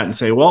see that and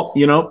say, well,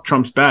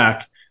 Trump's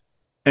back.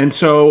 And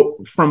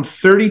so from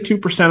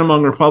 32%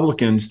 among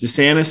Republicans,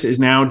 DeSantis is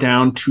now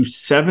down to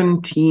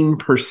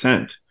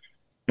 17%.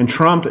 And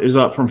Trump is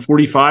up from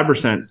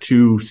 45%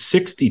 to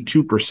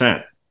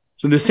 62%.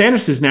 So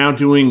DeSantis is now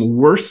doing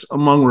worse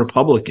among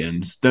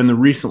Republicans than the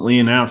recently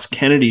announced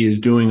Kennedy is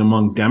doing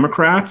among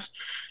Democrats.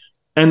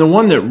 And the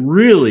one that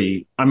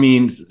really,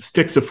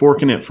 sticks a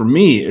fork in it for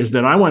me is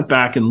that I went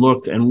back and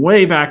looked, and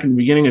way back in the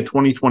beginning of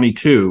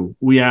 2022,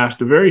 we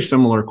asked a very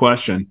similar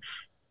question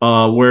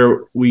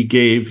where we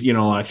gave,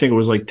 I think it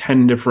was like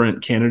 10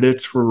 different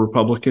candidates for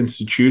Republicans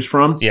to choose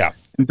from. Yeah.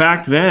 And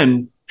back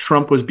then,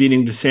 Trump was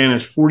beating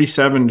DeSantis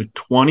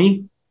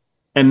 47-20,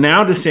 and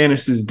now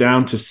DeSantis is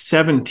down to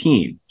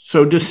 17.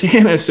 So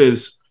DeSantis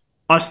has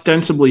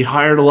ostensibly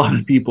hired a lot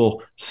of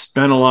people,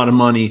 spent a lot of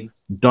money,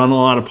 done a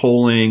lot of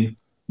polling,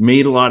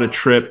 made a lot of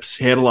trips,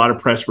 had a lot of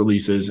press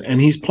releases,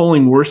 and he's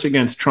polling worse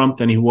against Trump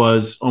than he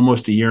was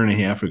almost a year and a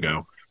half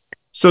ago.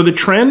 So the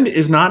trend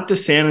is not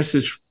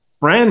DeSantis's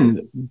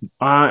friend.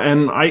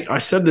 And I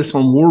said this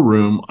on War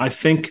Room. I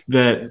think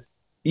that,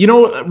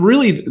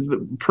 really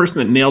the person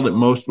that nailed it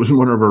most was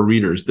one of our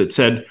readers that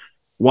said,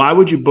 why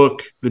would you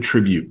book the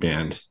tribute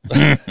band?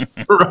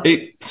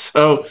 Right.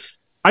 So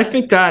I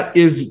think that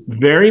is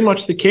very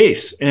much the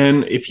case.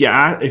 And if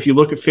you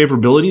look at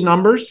favorability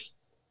numbers,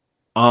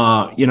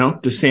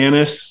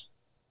 DeSantis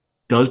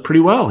does pretty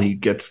well. He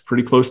gets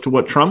pretty close to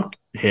what Trump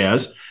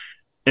has.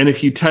 And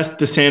if you test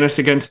DeSantis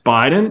against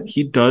Biden,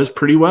 he does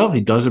pretty well.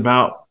 He does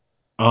about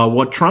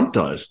what Trump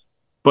does.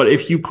 But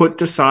if you put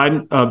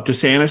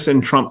DeSantis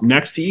and Trump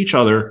next to each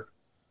other,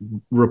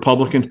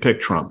 Republicans pick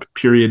Trump,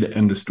 period,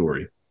 end of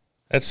story.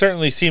 That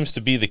certainly seems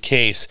to be the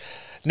case.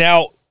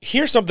 Now,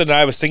 here's something that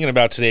I was thinking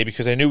about today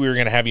because I knew we were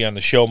going to have you on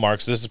the show,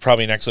 Mark, so this is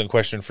probably an excellent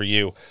question for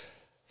you.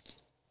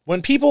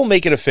 When people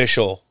make it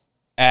official,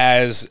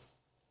 as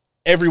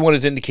everyone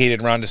has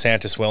indicated Ron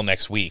DeSantis will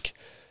next week,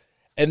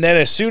 and then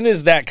as soon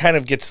as that kind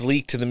of gets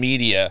leaked to the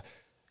media,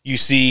 you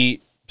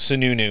see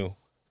Sununu,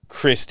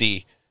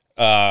 Christie,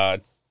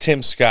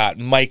 Tim Scott,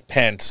 Mike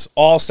Pence,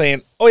 all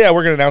saying, oh yeah,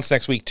 we're going to announce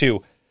next week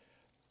too.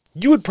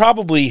 You would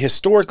probably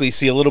historically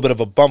see a little bit of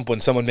a bump when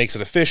someone makes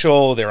it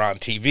official. They're on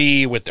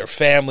TV with their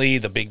family.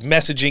 The big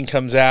messaging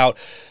comes out.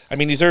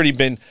 He's already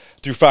been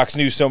through Fox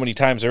News so many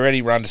times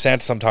already, Ron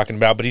DeSantis I'm talking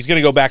about, but he's going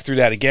to go back through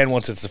that again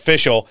once it's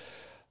official.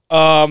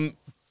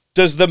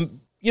 Does the,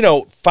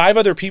 5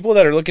 other people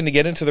that are looking to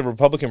get into the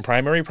Republican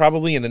primary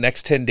probably in the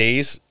next 10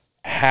 days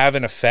have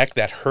an effect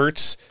that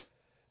hurts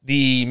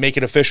the make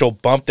it official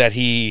bump that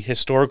he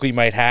historically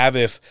might have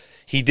if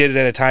he did it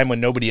at a time when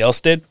nobody else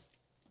did?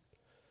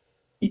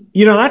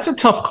 That's a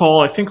tough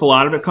call. I think a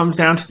lot of it comes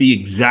down to the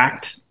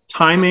exact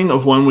timing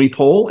of when we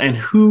poll and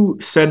who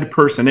said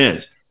person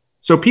is.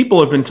 So people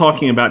have been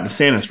talking about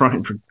DeSantis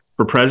running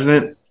for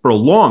president for a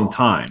long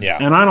time. Yeah.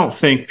 And I don't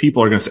think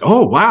people are going to say,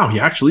 oh, wow, he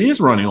actually is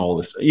running all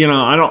this.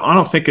 I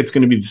don't think it's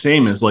going to be the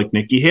same as like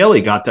Nikki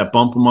Haley got that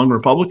bump among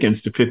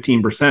Republicans to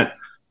 15%.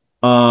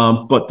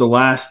 But the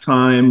last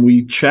time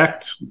we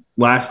checked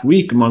last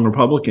week among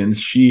Republicans,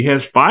 she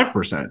has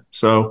 5%.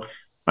 So,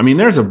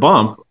 there's a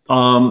bump.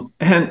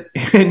 And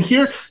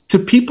here to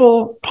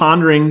people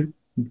pondering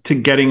to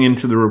getting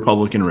into the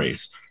Republican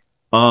race,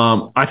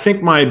 I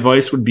think my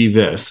advice would be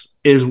this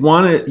is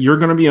one, you're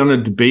going to be on a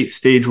debate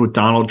stage with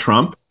Donald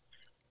Trump.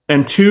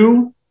 And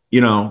two,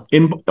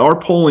 in our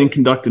polling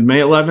conducted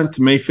May 11th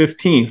to May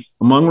 15th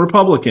among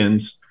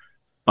Republicans,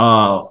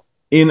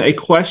 in a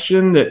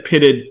question that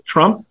pitted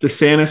Trump,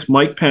 DeSantis,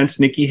 Mike Pence,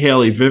 Nikki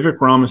Haley,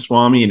 Vivek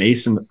Ramaswamy, and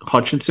Asa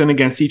Hutchinson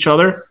against each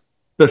other,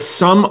 the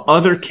some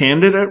other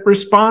candidate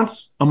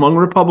response among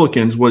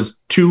Republicans was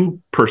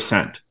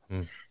 2%.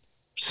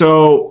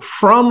 So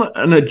from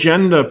an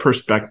agenda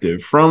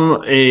perspective,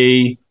 from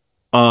a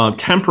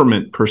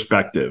temperament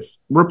perspective,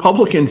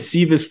 Republicans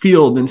see this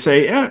field and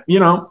say,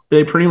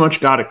 they pretty much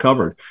got it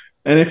covered.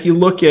 And if you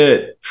look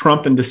at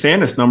Trump and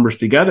DeSantis numbers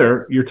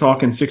together, you're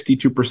talking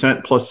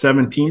 62% plus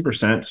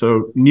 17%.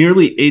 So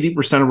nearly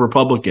 80% of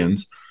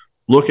Republicans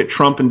look at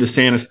Trump and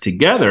DeSantis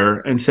together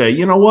and say,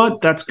 you know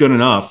what, that's good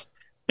enough.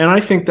 And I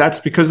think that's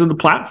because of the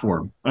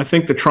platform. I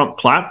think the Trump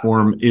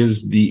platform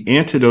is the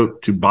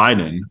antidote to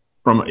Biden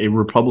from a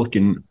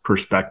Republican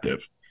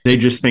perspective. They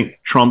just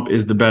think Trump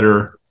is the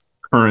better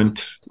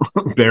current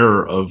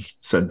bearer of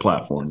said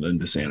platform than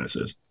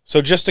DeSantis is.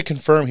 So just to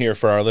confirm here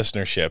for our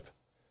listenership,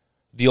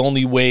 the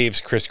only waves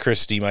Chris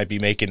Christie might be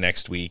making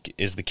next week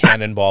is the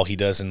cannonball he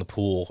does in the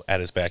pool at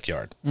his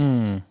backyard.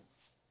 Yep.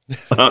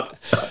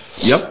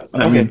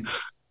 Okay.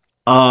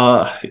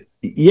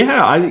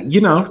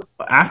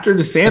 After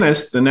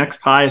DeSantis, the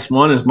next highest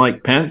one is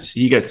Mike Pence.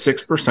 He gets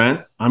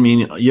 6%.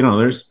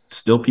 There's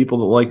still people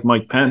that like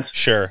Mike Pence.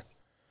 Sure.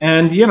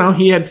 And, he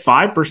had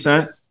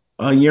 5%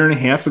 a year and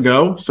a half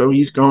ago. So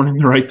he's going in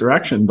the right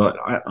direction, but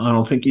I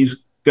don't think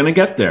he's going to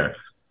get there.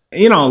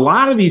 A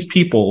lot of these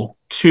people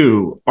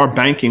too are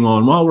banking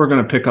on, we're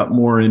going to pick up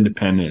more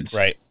independents.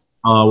 Right.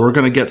 We're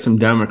going to get some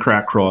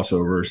Democrat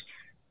crossovers.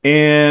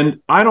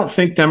 And I don't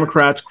think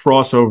Democrats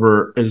cross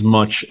over as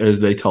much as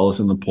they tell us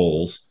in the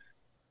polls.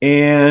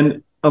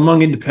 And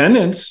among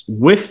independents,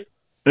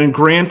 and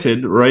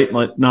granted, right,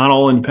 like not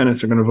all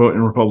independents are going to vote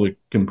in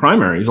Republican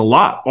primaries. A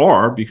lot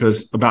are,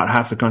 because about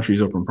half the country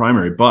is open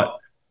primary. But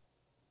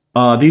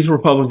these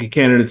Republican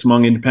candidates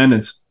among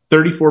independents,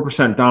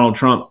 34% Donald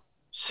Trump,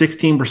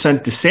 16%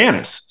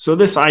 DeSantis. So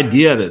this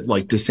idea that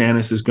like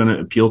DeSantis is going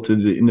to appeal to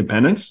the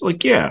independents,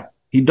 like, yeah,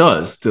 he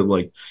does to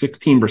like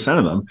 16%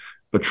 of them.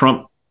 But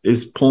Trump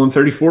is pulling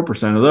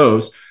 34% of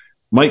those.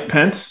 Mike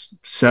Pence,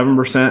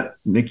 7%.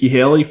 Nikki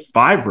Haley,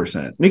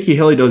 5%. Nikki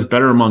Haley does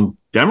better among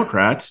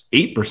Democrats,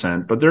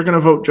 8%, but they're going to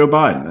vote Joe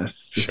Biden.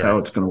 That's just how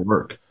it's going to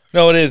work.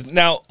 No, it is.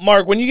 Now,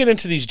 Mark, when you get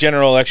into these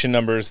general election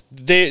numbers,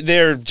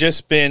 there have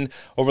just been,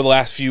 over the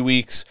last few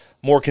weeks,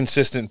 more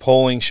consistent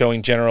polling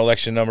showing general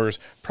election numbers.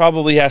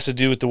 Probably has to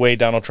do with the way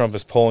Donald Trump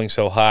is polling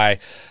so high.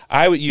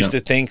 I used to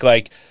think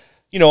like,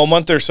 a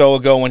month or so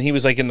ago when he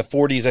was like in the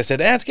 40s, I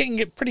said, it's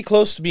getting pretty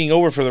close to being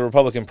over for the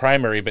Republican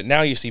primary. But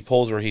now you see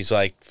polls where he's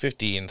like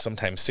 50 and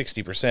sometimes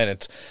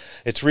 60%.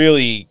 It's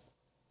really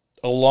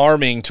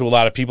alarming to a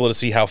lot of people to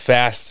see how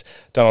fast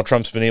Donald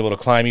Trump's been able to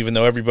climb, even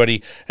though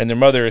everybody and their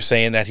mother is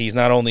saying that he's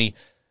not only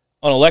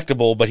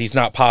unelectable, but he's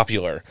not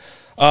popular.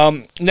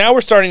 Now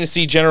we're starting to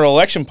see general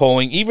election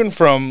polling, even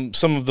from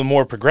some of the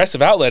more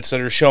progressive outlets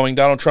that are showing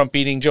Donald Trump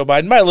beating Joe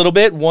Biden by a little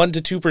bit,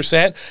 1% to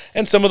 2%,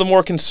 and some of the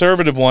more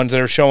conservative ones that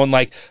are showing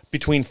like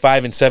between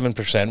 5% and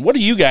 7%. What are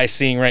you guys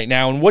seeing right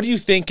now, and what do you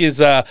think is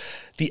the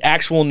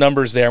actual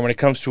numbers there when it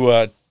comes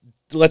to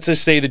let's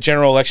just say the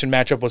general election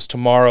matchup was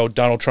tomorrow,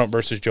 Donald Trump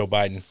versus Joe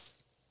Biden?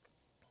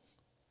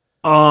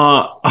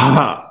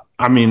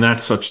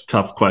 That's such a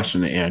tough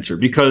question to answer,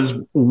 because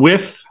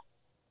with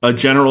a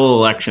general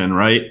election,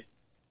 right,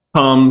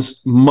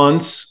 comes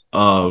months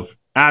of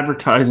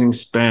advertising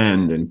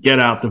spend and get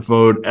out the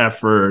vote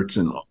efforts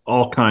and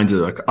all kinds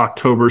of like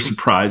October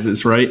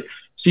surprises, right?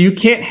 So you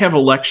can't have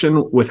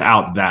election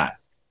without that.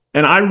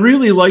 And I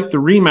really like the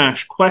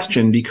rematch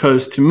question,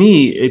 because to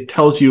me, it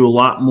tells you a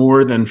lot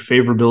more than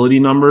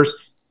favorability numbers.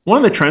 One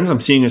of the trends I'm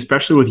seeing,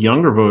 especially with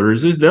younger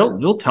voters, is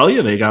they'll tell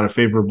you they got a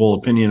favorable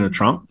opinion of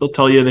Trump. They'll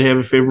tell you they have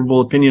a favorable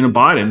opinion of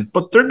Biden,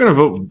 but they're going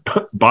to vote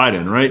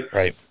Biden, right?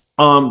 Right.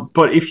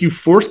 But if you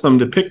force them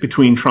to pick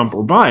between Trump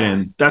or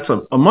Biden, that's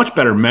a much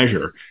better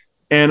measure.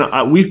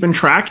 And we've been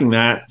tracking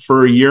that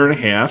for a year and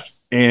a half.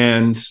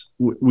 And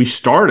we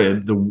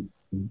started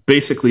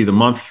basically the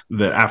month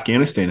that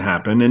Afghanistan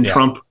happened. And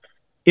Trump,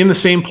 in the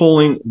same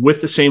polling,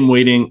 with the same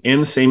weighting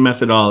and the same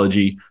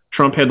methodology,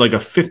 Trump had like a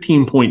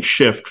 15-point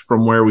shift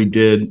from where he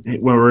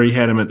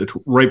had him at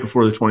right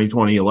before the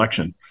 2020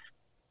 election.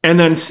 And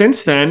then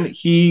since then,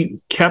 he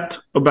kept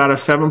about a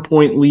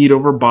 7-point lead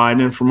over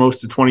Biden for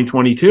most of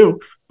 2022.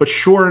 But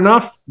sure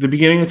enough, the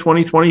beginning of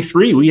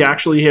 2023, we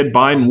actually had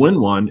Biden win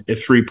one at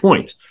 3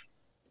 points.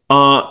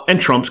 And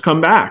Trump's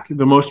come back.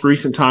 The most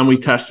recent time we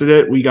tested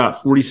it, we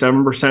got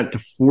 47% to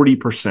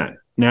 40%.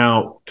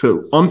 Now,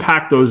 to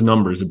unpack those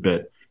numbers a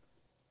bit,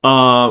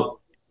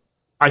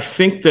 I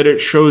think that it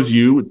shows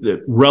you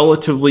that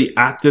relatively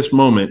at this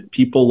moment,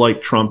 people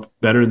like Trump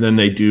better than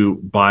they do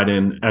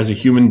Biden as a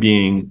human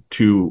being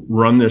to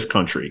run this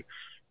country.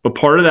 But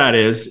part of that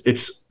is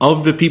it's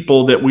of the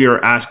people that we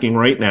are asking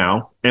right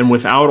now, and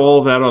without all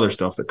of that other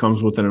stuff that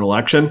comes with an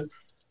election.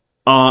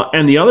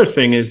 And the other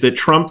thing is that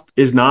Trump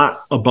is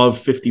not above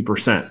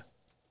 50%.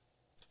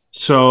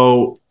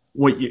 So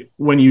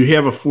when you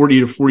have a 40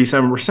 to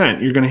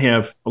 47%, you're going to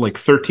have like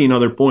 13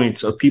 other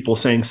points of people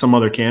saying some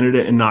other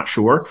candidate and not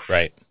sure.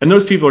 Right. And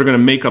those people are going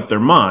to make up their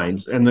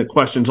minds. And the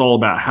question's all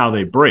about how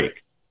they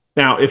break.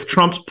 Now, if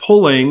Trump's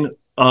pulling,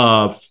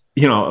 a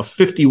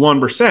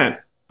 51%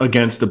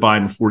 against the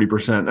Biden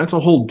 40%, that's a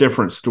whole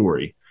different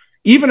story.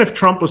 Even if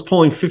Trump was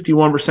pulling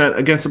 51%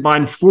 against the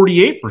Biden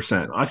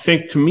 48%, I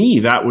think to me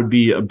that would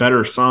be a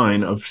better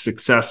sign of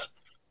success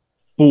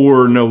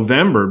for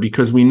November,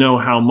 because we know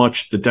how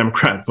much the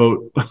Democrat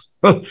vote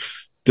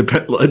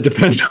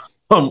depends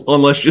on,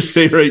 let's just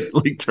say, right,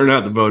 like turn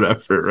out the vote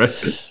effort,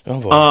 right? Oh,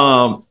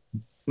 boy.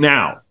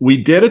 Now we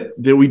did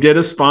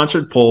a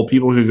sponsored poll.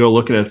 People could go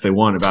look at it if they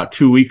want, about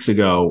 2 weeks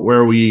ago,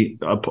 where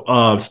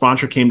a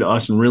sponsor came to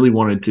us and really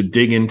wanted to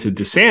dig into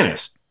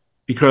DeSantis,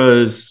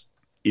 because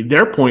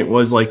their point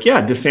was like,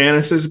 yeah,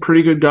 DeSantis is a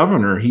pretty good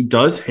governor. He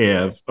does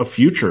have a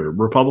future.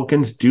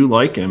 Republicans do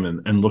like him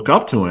and look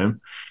up to him.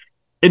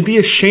 It'd be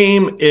a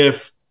shame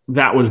if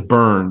that was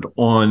burned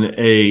on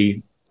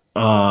a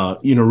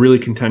really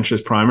contentious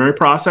primary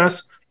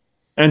process.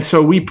 And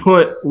so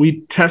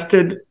we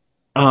tested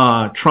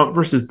Trump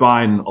versus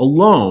Biden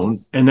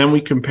alone, and then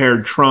we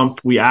compared Trump.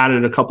 We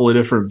added a couple of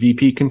different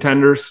VP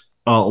contenders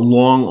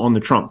along on the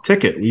Trump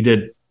ticket. We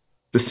did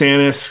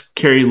DeSantis,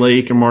 Kari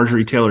Lake, and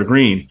Marjorie Taylor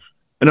Greene.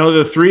 And of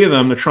the three of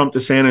them, the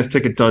Trump-DeSantis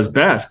ticket does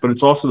best, but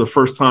it's also the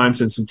first time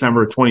since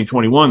September of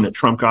 2021 that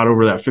Trump got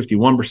over that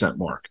 51%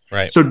 mark.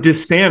 Right. So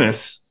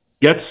DeSantis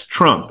gets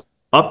Trump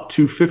up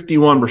to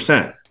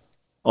 51%.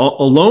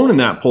 Alone in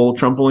that poll,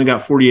 Trump only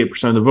got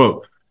 48% of the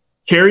vote.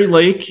 Kari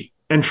Lake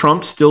and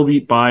Trump still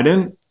beat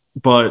Biden,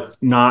 but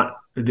not.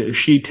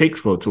 She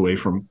takes votes away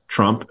from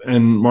Trump,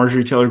 and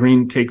Marjorie Taylor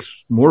Greene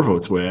takes more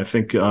votes away, I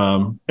think.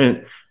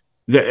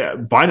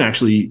 Biden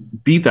actually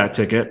beat that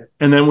ticket.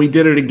 And then we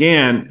did it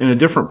again in a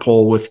different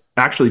poll with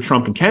actually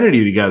Trump and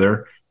Kennedy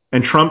together,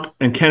 and Trump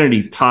and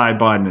Kennedy tie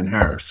Biden and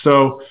Harris.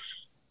 So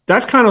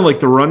that's kind of like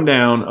the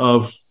rundown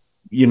of,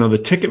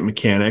 the ticket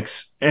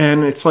mechanics.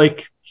 And it's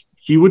like,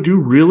 he would do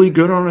really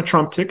good on a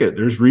Trump ticket.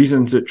 There's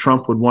reasons that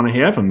Trump would want to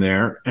have him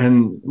there.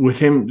 And with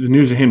him, the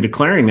news of him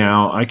declaring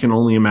now, I can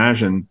only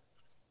imagine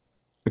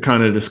the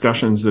kind of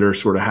discussions that are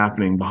sort of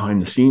happening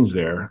behind the scenes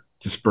there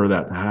to spur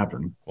that to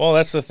happen. Well,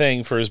 that's the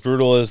thing. For as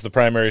brutal as the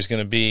primary is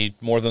going to be,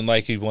 more than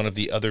likely one of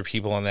the other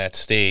people on that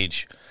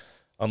stage,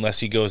 unless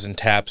he goes and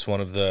taps one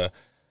of the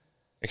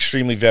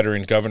extremely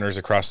veteran governors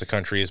across the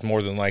country, is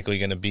more than likely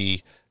going to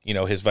be,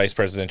 his vice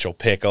presidential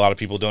pick. A lot of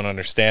people don't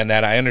understand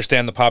that. I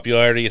understand the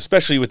popularity,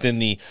 especially within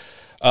the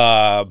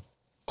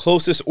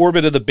closest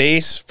orbit of the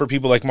base for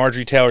people like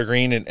Marjorie Taylor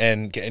Greene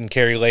and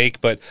Kari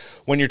Lake. But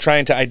when you're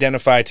trying to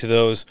identify to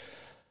those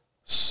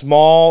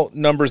small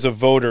numbers of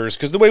voters,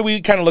 because the way we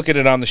kind of look at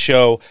it on the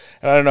show,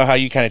 and I don't know how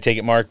you kind of take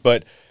it, Mark,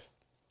 but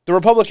the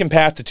Republican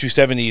path to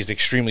 270 is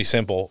extremely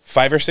simple.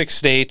 5 or 6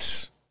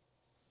 states,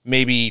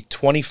 maybe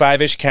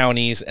 25-ish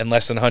counties, and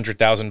less than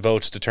 100,000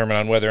 votes determine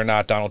on whether or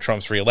not Donald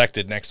Trump's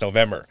reelected next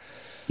November.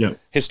 Yeah.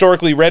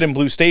 Historically, red and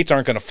blue states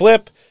aren't going to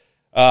flip.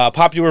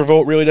 Popular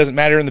vote really doesn't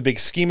matter in the big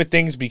scheme of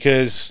things,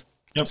 because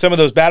some of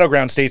those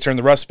battleground states are in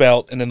the Rust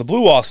Belt and in the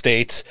blue wall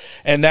states,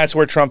 and that's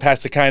where Trump has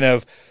to kind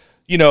of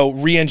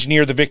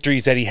re-engineer the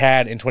victories that he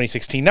had in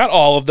 2016. Not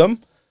all of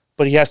them,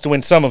 but he has to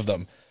win some of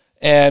them.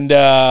 And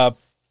a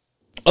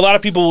lot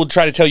of people will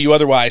try to tell you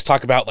otherwise,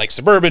 talk about like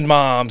suburban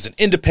moms and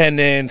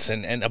independence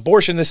and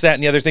abortion, this, that,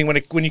 and the other thing.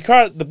 When you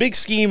caught the big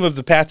scheme of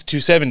the path to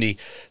 270,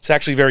 it's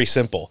actually very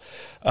simple.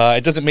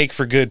 It doesn't make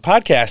for good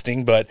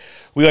podcasting, but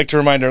we like to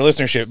remind our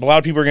listenership. A lot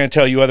of people are going to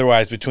tell you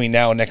otherwise between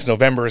now and next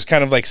November. Is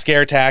kind of like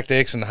scare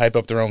tactics and hype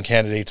up their own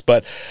candidates.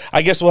 But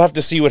I guess we'll have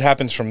to see what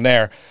happens from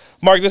there.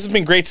 Mark, this has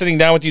been great sitting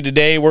down with you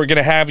today. We're going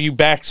to have you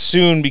back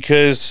soon,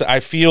 because I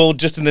feel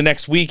just in the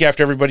next week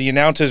after everybody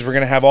announces, we're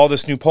going to have all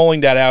this new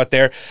polling data out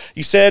there.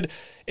 You said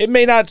it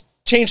may not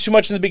change too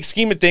much in the big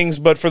scheme of things,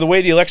 but for the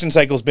way the election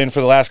cycle's been for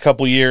the last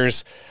couple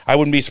years, I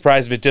wouldn't be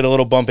surprised if it did a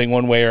little bumping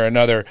one way or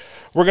another.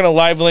 We're going to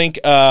live link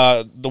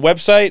the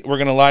website. We're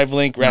going to live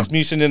link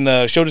Rasmussen in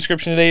the show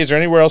description today. Is there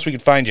anywhere else we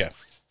could find you?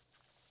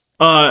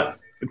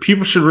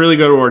 People should really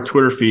go to our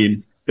Twitter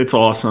feed. It's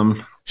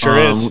awesome. Sure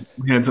is.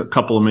 We had a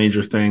couple of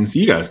major things.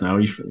 You guys know,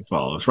 you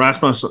follow us.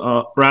 Rasmussen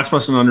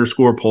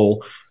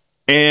 _poll.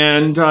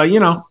 And,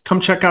 come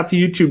check out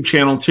the YouTube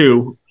channel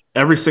too.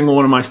 every single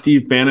one of my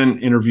Steve Bannon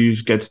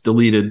interviews gets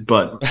deleted,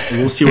 but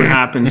we'll see what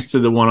happens to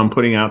the one I'm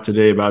putting out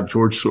today about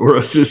George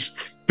Soros's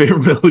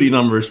favorability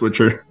numbers, which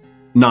are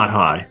not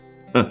high.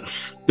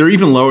 They're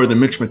even lower than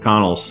Mitch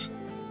McConnell's.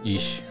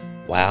 Yeesh.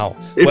 Wow.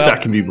 If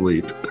that can be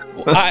believed.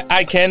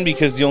 I can,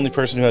 because the only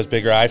person who has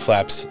bigger eye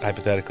flaps,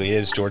 hypothetically,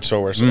 is George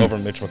Soros over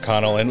Mitch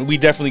McConnell. And we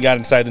definitely got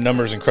inside the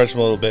numbers and crunched them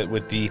a little bit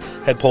with the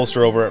head pollster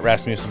over at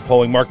Rasmussen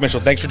Polling. Mark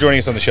Mitchell, thanks for joining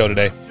us on the show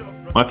today.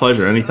 My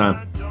pleasure.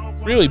 Anytime.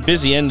 Really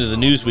busy end of the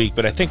news week,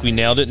 but I think we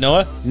nailed it,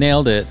 Noah.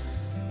 Nailed it.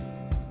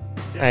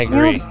 I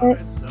agree.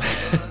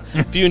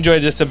 If you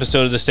enjoyed this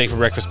episode of the Steak for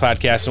Breakfast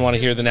podcast and want to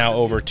hear the now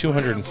over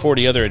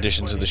 240 other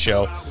editions of the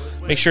show,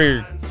 make sure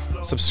you're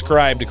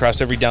subscribed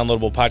across every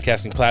downloadable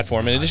podcasting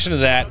platform. In addition to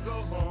that,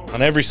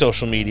 on every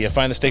social media,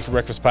 find the Steak for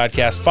Breakfast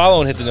podcast,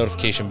 follow and hit the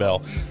notification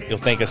bell. You'll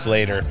thank us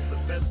later.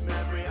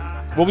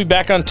 We'll be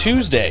back on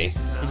Tuesday.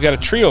 We've got a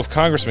trio of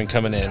congressmen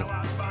coming in.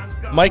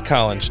 Mike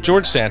Collins,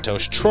 George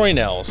Santos, Troy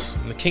Nels,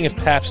 and the king of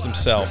Pabst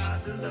himself,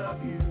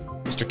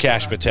 Mr.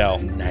 Kash Patel.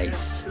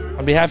 Nice.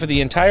 On behalf of the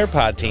entire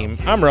pod team,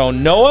 I'm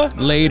Roan. Noah.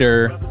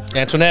 Later.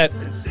 Antoinette.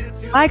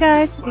 Bye,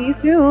 guys. See you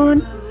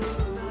soon.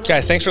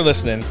 Guys, thanks for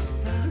listening.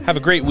 Have a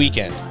great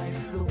weekend,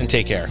 and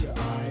take care.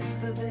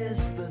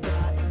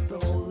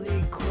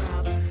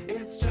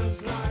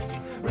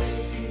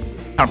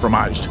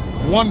 Compromised.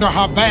 Wonder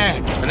how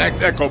bad.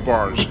 Connect echo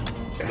bars.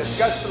 To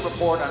discuss the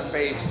report on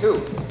phase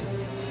 2.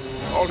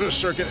 Alter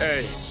circuit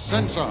A.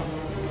 Sensor.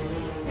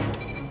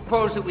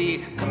 Propose that we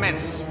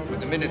commence with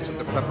the minutes of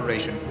the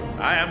preparation.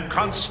 I am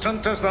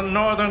constant as the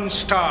northern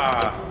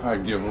star.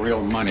 I'd give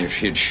real money if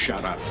he'd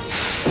shut up.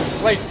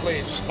 Plate,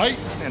 please. Plate.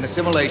 And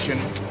assimilation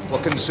will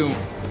consume.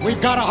 We've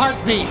got a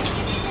heartbeat.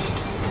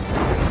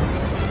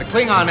 The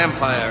Klingon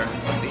Empire,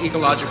 the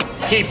ecological...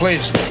 Key,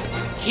 please.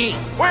 Key.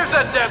 Where's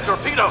that damn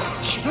torpedo?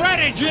 It's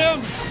ready,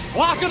 Jim.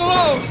 Lock and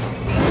load.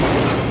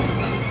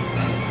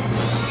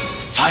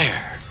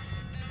 Fire.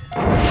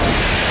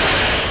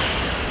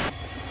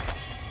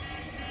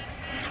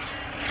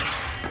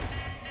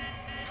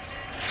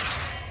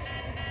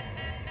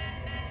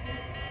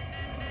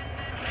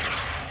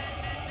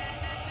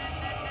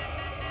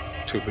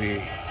 To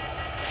be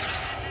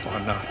or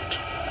not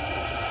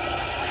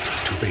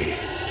to be.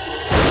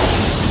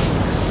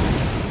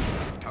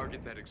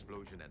 Target that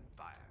explosion and